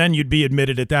 And then you'd be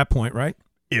admitted at that point, right?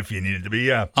 If you needed to be,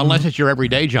 yeah. Unless it's your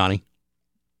everyday Johnny.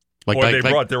 Or they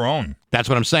brought their own. That's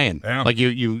what I'm saying. Yeah. Like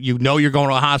you're going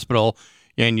to a hospital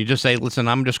and you just say, "Listen,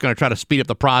 I'm just going to try to speed up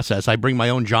the process. I bring my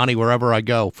own Johnny wherever I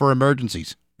go for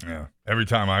emergencies." Yeah. Every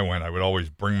time I went, I would always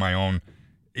bring my own,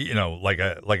 like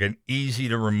an easy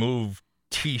to remove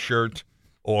T-shirt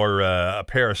or a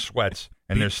pair of sweats,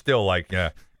 and they're still like,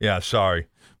 yeah, sorry,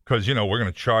 because we're going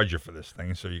to charge you for this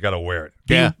thing, so you got to wear it.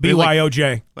 Yeah,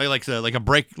 BYOJ. Like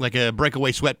a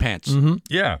breakaway sweatpants. Mm-hmm.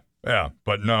 Yeah,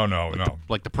 but no.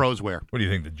 Like the pros wear. What do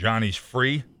you think? The Johnny's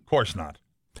free? Of course not.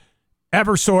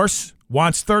 Eversource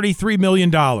wants $33 million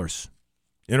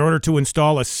in order to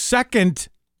install a second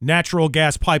natural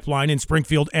gas pipeline in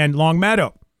Springfield and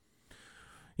Longmeadow.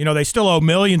 They still owe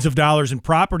millions of dollars in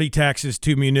property taxes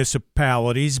to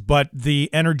municipalities, but the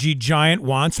energy giant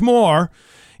wants more.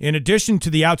 In addition to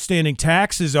the outstanding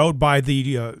taxes owed by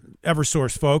the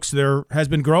Eversource folks, there has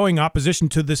been growing opposition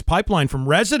to this pipeline from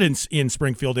residents in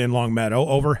Springfield and Longmeadow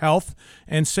over health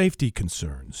and safety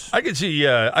concerns. I could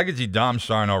see Dom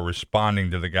Sarno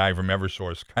responding to the guy from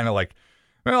Eversource, kind of like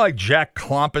Jack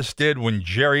Klompus did when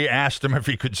Jerry asked him if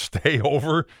he could stay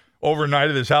overnight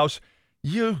at his house.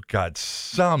 You got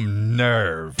some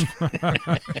nerve.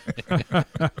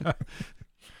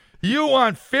 You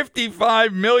want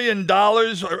 $55 million,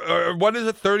 or what is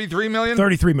it, $33 million?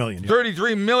 $33 million. Yeah.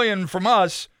 $33 million from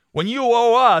us when you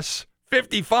owe us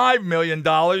 $55 million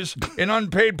in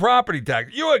unpaid property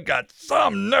tax. You have got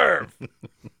some nerve.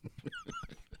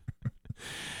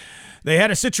 They had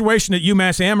a situation at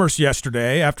UMass Amherst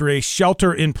yesterday after a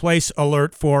shelter-in-place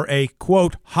alert for a,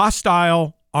 quote,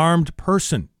 hostile armed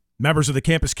person. Members of the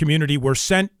campus community were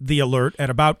sent the alert at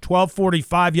about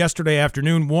 12:45 yesterday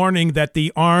afternoon, warning that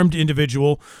the armed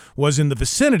individual was in the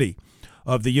vicinity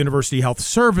of the University Health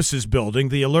Services building.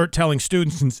 The alert telling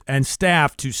students and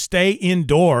staff to stay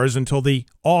indoors until the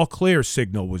all-clear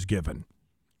signal was given.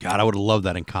 God, I would have loved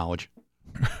that in college.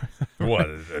 What?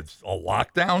 It's a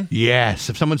lockdown? Yes.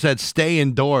 If someone said stay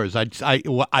indoors,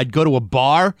 I'd go to a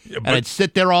bar and I'd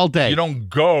sit there all day. You don't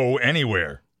go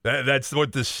anywhere. That's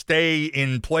what the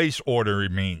stay-in-place order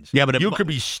means. Yeah, but you could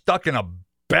be stuck in a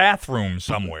bathroom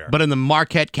somewhere. But in the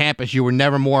Marquette campus, you were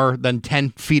never more than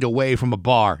 10 feet away from a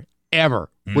bar,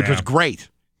 ever, which was great.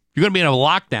 You're going to be in a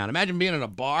lockdown. Imagine being in a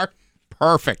bar.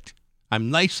 Perfect. I'm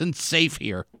nice and safe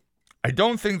here. I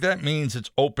don't think that means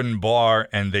it's open bar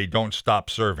and they don't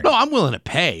stop serving. No, I'm willing to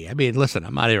pay. I mean, listen,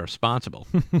 I'm not irresponsible.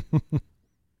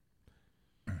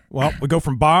 Well, we go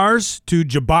from bars to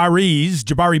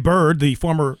Jabari Bird, the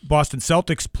former Boston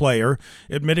Celtics player,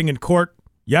 admitting in court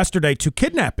yesterday to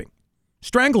kidnapping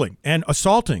strangling and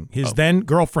assaulting his then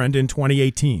girlfriend in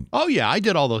 2018. Oh, yeah, I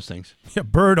did all those things. Yeah,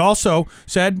 Bird also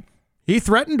said he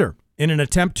threatened her in an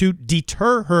attempt to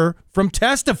deter her from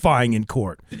testifying in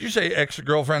court. Did you say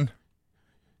ex-girlfriend?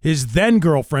 His then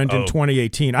girlfriend in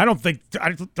 2018. I don't think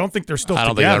they're still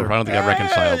together. I don't think they're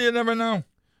reconciled. You never know.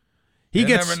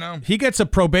 He gets a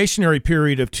probationary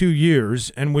period of 2 years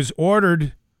and was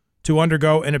ordered to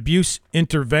undergo an abuse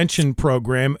intervention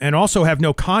program and also have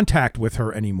no contact with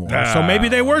her anymore. So maybe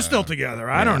they were still together.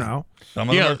 I don't know.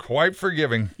 Some of them are quite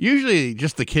forgiving. Usually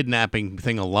just the kidnapping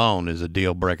thing alone is a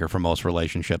deal breaker for most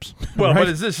relationships. Well, but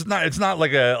it's not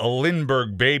like a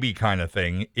Lindbergh baby kind of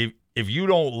thing. If you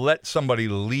don't let somebody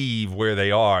leave where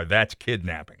they are, that's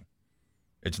kidnapping.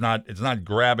 It's not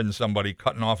grabbing somebody,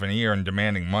 cutting off an ear, and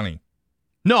demanding money.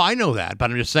 No, I know that, but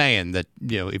I'm just saying that,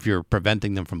 if you're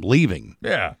preventing them from leaving,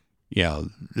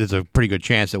 there's a pretty good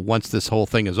chance that once this whole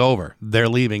thing is over, they're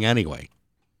leaving anyway.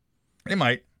 They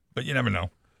might, but you never know.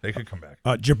 They could come back.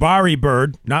 Jabari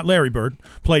Bird, not Larry Bird,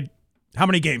 played how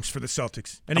many games for the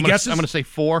Celtics? Any guesses? I'm going to say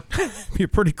 4. You're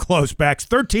pretty close, Bax.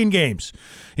 13 games.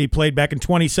 He played back in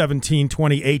 2017,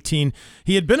 2018.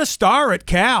 He had been a star at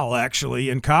Cal, actually,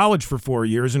 in college for 4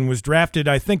 years and was drafted,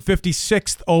 I think,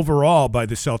 56th overall by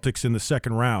the Celtics in the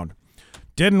second round.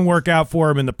 Didn't work out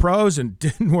for him in the pros and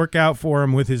didn't work out for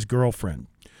him with his girlfriend.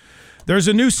 There's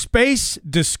a new space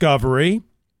discovery.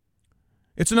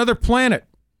 It's another planet,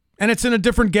 and it's in a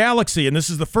different galaxy, and this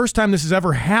is the first time this has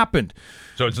ever happened.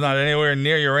 So it's not anywhere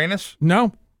near Uranus?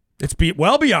 No. It's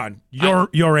well beyond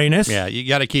Uranus. Yeah, you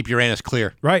got to keep Uranus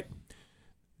clear. Right.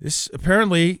 This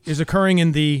apparently is occurring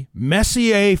in the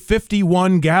Messier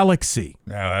 51 galaxy.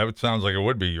 Yeah, that sounds like it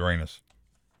would be Uranus.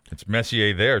 It's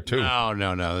Messier there, too.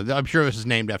 No. I'm sure this is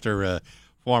named after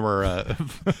former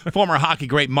hockey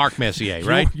great Marc Messier,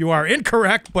 right? You are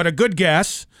incorrect, but a good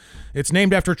guess. It's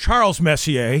named after Charles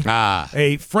Messier,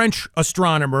 a French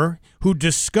astronomer who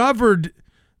discovered,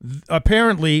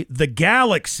 apparently, the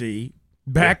galaxy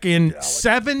back in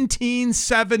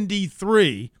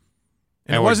 1773.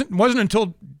 And it wasn't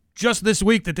until just this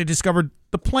week that they discovered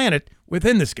the planet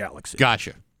within this galaxy.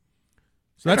 Gotcha.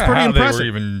 So that's pretty impressive. They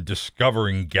were even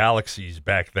discovering galaxies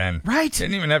back then. Right. They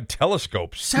didn't even have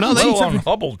telescopes. No, let alone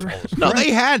Hubble telescopes. No, they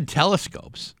had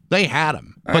telescopes. They had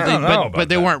them. But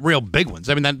they weren't real big ones.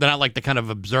 I mean, they're not like the kind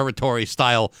of observatory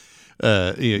style.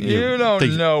 You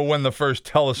don't know when the first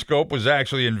telescope was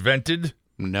actually invented?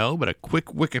 No, but a quick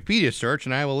Wikipedia search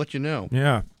and I will let you know.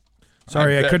 Yeah.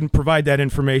 Sorry, I couldn't provide that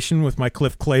information with my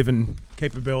Cliff Clavin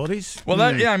capabilities. Well,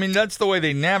 that's the way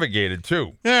they navigated,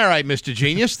 too. All right, Mr.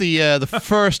 Genius. The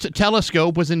first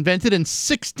telescope was invented in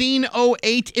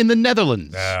 1608 in the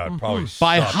Netherlands. Probably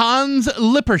by Hans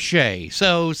Lippershey.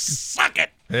 So, suck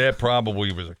it. It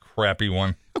probably was a crappy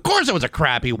one. Of course it was a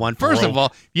crappy one. First of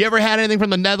all, you ever had anything from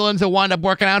the Netherlands that wound up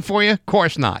working out for you? Of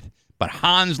course not. But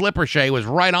Hans Lippershey was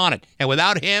right on it. And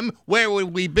without him, where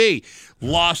would we be?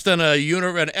 Lost in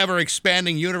an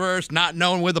ever-expanding universe, not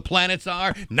knowing where the planets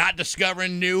are, not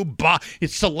discovering new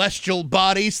celestial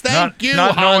bodies. Thank you,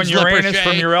 not Hans knowing Uranus Lippershey.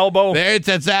 from your elbow?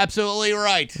 That's absolutely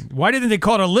right. Why didn't they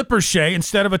call it a Lippershey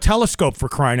instead of a telescope, for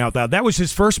crying out loud? That was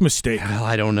his first mistake. Well,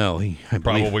 I don't know.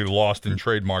 Probably lost in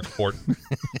trademark court.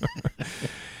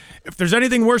 If there's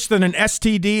anything worse than an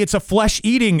STD, it's a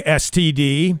flesh-eating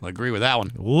STD. I agree with that one.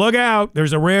 Look out.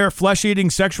 There's a rare flesh-eating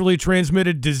sexually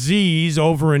transmitted disease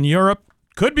over in Europe.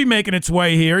 Could be making its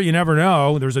way here. You never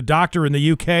know. There's a doctor in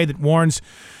the UK that warns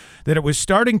that it was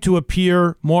starting to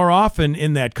appear more often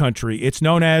in that country. It's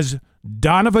known as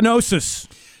donovanosis.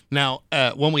 Now,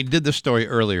 when we did this story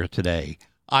earlier today,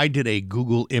 I did a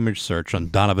Google image search on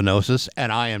donovanosis,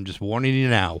 and I am just warning you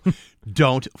now.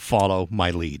 Don't follow my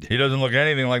lead. He doesn't look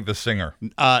anything like the singer.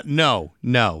 No.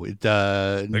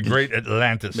 The great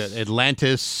Atlantis.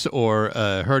 Atlantis or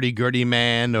Hurdy-Gurdy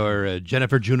Man or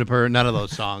Jennifer Juniper, none of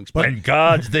those songs. But and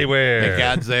gods they were. The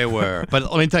gods they were. But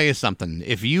let me tell you something.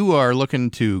 If you are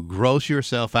looking to gross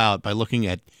yourself out by looking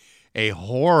at a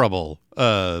horrible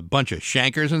bunch of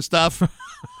shankers and stuff...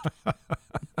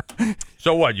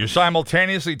 So what? You're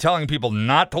simultaneously telling people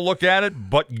not to look at it,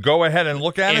 but go ahead and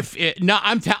look at it? No,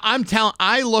 I'm telling.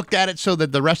 I looked at it so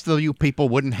that the rest of you people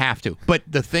wouldn't have to. But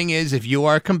the thing is, if you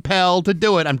are compelled to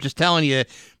do it, I'm just telling you,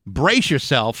 brace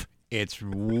yourself. It's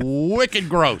wicked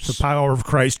gross. The power of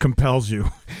Christ compels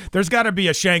you. There's got to be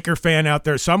a Shanker fan out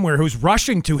there somewhere who's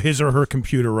rushing to his or her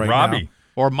computer right now. Robbie.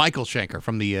 Or Michael Shanker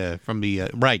from the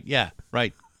right. Yeah,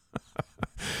 right.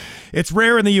 It's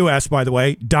rare in the U.S., by the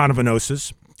way,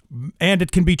 donovanosis, and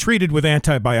it can be treated with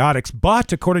antibiotics.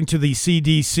 But according to the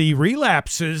CDC,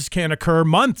 relapses can occur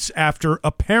months after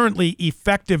apparently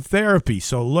effective therapy.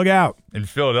 So look out. In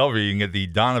Philadelphia, you can get the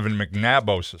Donovan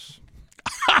McNabosis.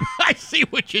 I see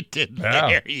what you did Yeah.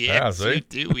 there. Yes, see? you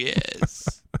do,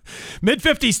 yes.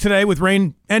 Mid-50s today with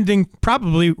rain ending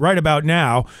probably right about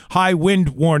now. High wind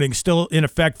warning still in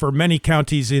effect for many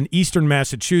counties in eastern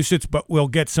Massachusetts, but we'll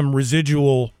get some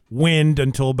residual wind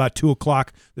until about 2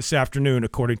 o'clock this afternoon,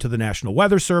 according to the National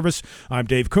Weather Service. I'm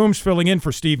Dave Coombs filling in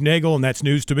for Steve Nagel, and that's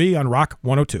news to me on Rock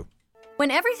 102.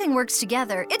 When everything works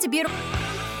together, it's a beautiful...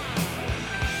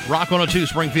 Rock 102,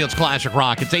 Springfield's Classic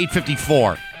Rock. It's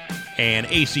 8:54 and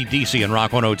AC/DC and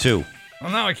Rock 102.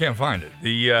 Well, now I can't find it.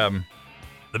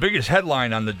 The biggest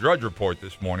headline on the Drudge Report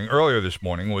earlier this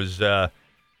morning, was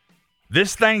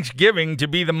this Thanksgiving to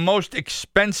be the most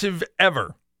expensive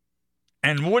ever.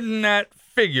 And wouldn't that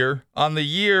figure on the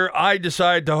year I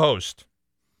decide to host?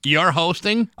 You're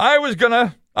hosting? I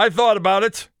thought about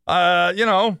it. I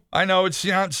know it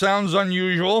sounds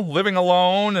unusual, living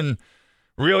alone and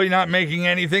really not making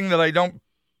anything that I don't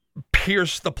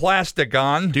pierce the plastic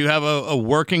on. Do you have a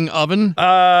working oven?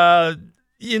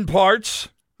 In parts,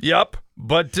 yep.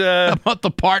 But how about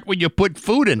the part where you put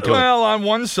food into it? Well, on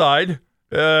one side.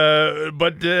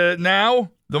 But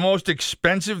now, the most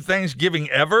expensive Thanksgiving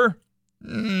ever?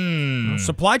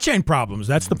 Supply chain problems.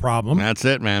 That's the problem. That's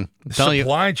it, man.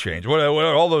 Supply chains. What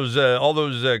are all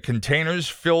those containers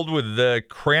filled with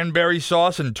cranberry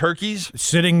sauce and turkeys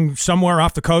sitting somewhere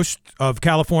off the coast of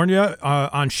California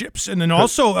on ships, and then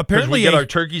also apparently we get our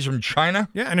turkeys from China.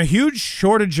 Yeah, and a huge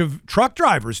shortage of truck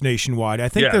drivers nationwide. I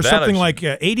think there's something like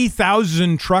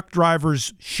 80,000 truck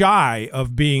drivers shy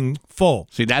of being full.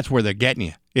 See, that's where they're getting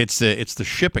you. It's the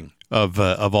shipping of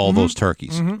all those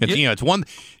turkeys. It's, it's one.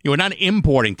 We're not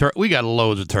importing. We got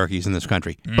loads of turkeys in this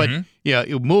country, but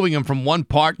you're moving them from one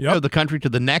part of the country to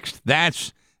the next.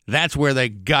 That's where they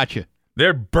got you.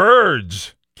 They're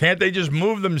birds. Can't they just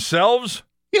move themselves?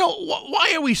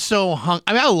 Why are we so hung?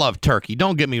 I mean, I love turkey.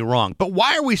 Don't get me wrong, but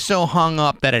why are we so hung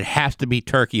up that it has to be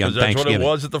turkey on Thanksgiving? That's what it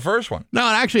was at the first one. No,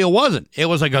 actually, it wasn't. It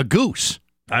was like a goose.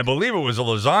 I believe it was a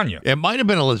lasagna. It might have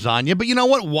been a lasagna, but you know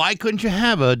what? Why couldn't you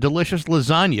have a delicious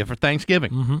lasagna for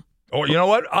Thanksgiving? Mm-hmm. Or you know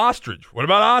what? Ostrich. What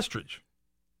about ostrich?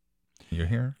 You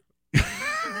hear?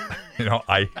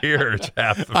 I hear it's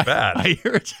half the fat. I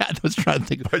hear it's half. I was trying to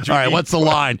think. All right, what's the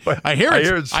line? I hear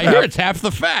it's half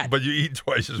the fat. But you eat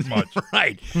twice as much.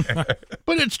 Right.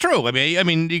 But it's true. I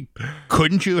mean,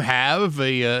 couldn't you have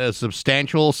a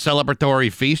substantial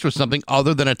celebratory feast with something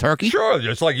other than a turkey? Sure.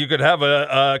 Just like you could have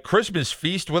a Christmas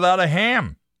feast without a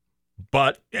ham.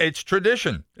 But it's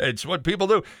tradition. It's what people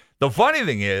do. The funny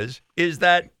thing is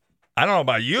that, I don't know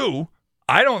about you,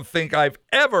 I don't think I've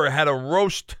ever had a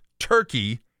roast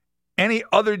turkey any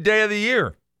other day of the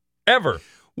year, ever.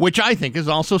 Which I think is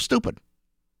also stupid.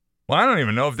 Well, I don't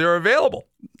even know if they're available.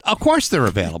 Of course they're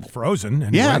available. Frozen.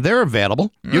 Anyway. Yeah, they're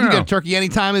available. You can get a turkey any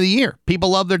time of the year. People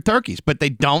love their turkeys, but they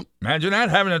don't. Imagine that,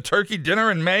 having a turkey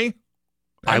dinner in May.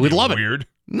 I would love it. Weird.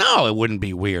 No, it wouldn't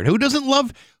be weird. Who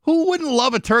wouldn't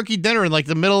love a turkey dinner in like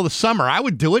the middle of the summer? I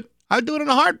would do it. I would do it in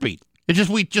a heartbeat. It's just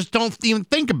we just don't even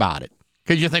think about it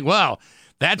because you think, well,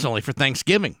 that's only for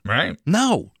Thanksgiving, right?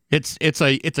 No. It's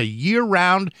a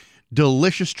year-round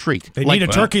delicious treat. They need a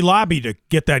turkey lobby to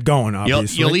get that going,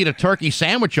 obviously. You'll eat a turkey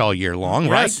sandwich all year long,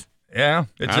 right? Yeah.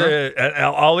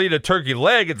 I'll eat a turkey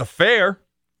leg at the fair.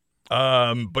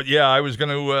 But yeah, I was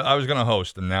gonna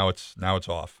host, and now it's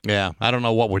off. Yeah, I don't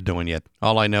know what we're doing yet.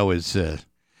 All I know is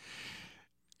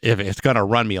if it's gonna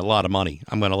run me a lot of money,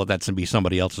 I'm gonna let that be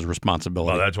somebody else's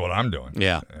responsibility. Well, that's what I'm doing.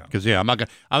 Yeah, because I'm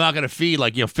not gonna feed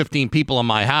 15 people in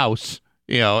my house.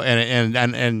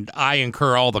 And I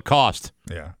incur all the cost.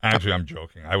 Yeah, actually, I'm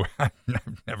joking. I've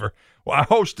never. Well, I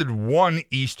hosted one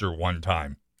Easter one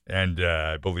time, and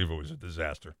I believe it was a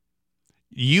disaster.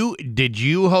 Did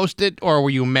you host it, or were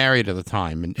you married at the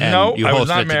time? And no, you I was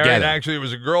not married. Together? Actually, it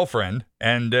was a girlfriend,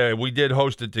 and we did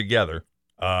host it together.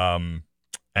 And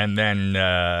then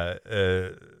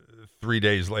 3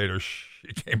 days later,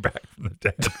 she came back from the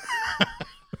dead.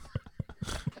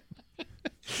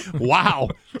 Wow,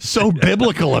 so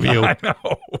biblical of you. I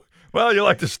know. Well, you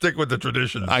like to stick with the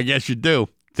traditions. I guess you do.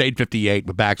 It's 8:58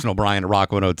 with Bax and O'Brien at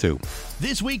Rock 102.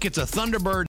 This week, it's a Thunderbird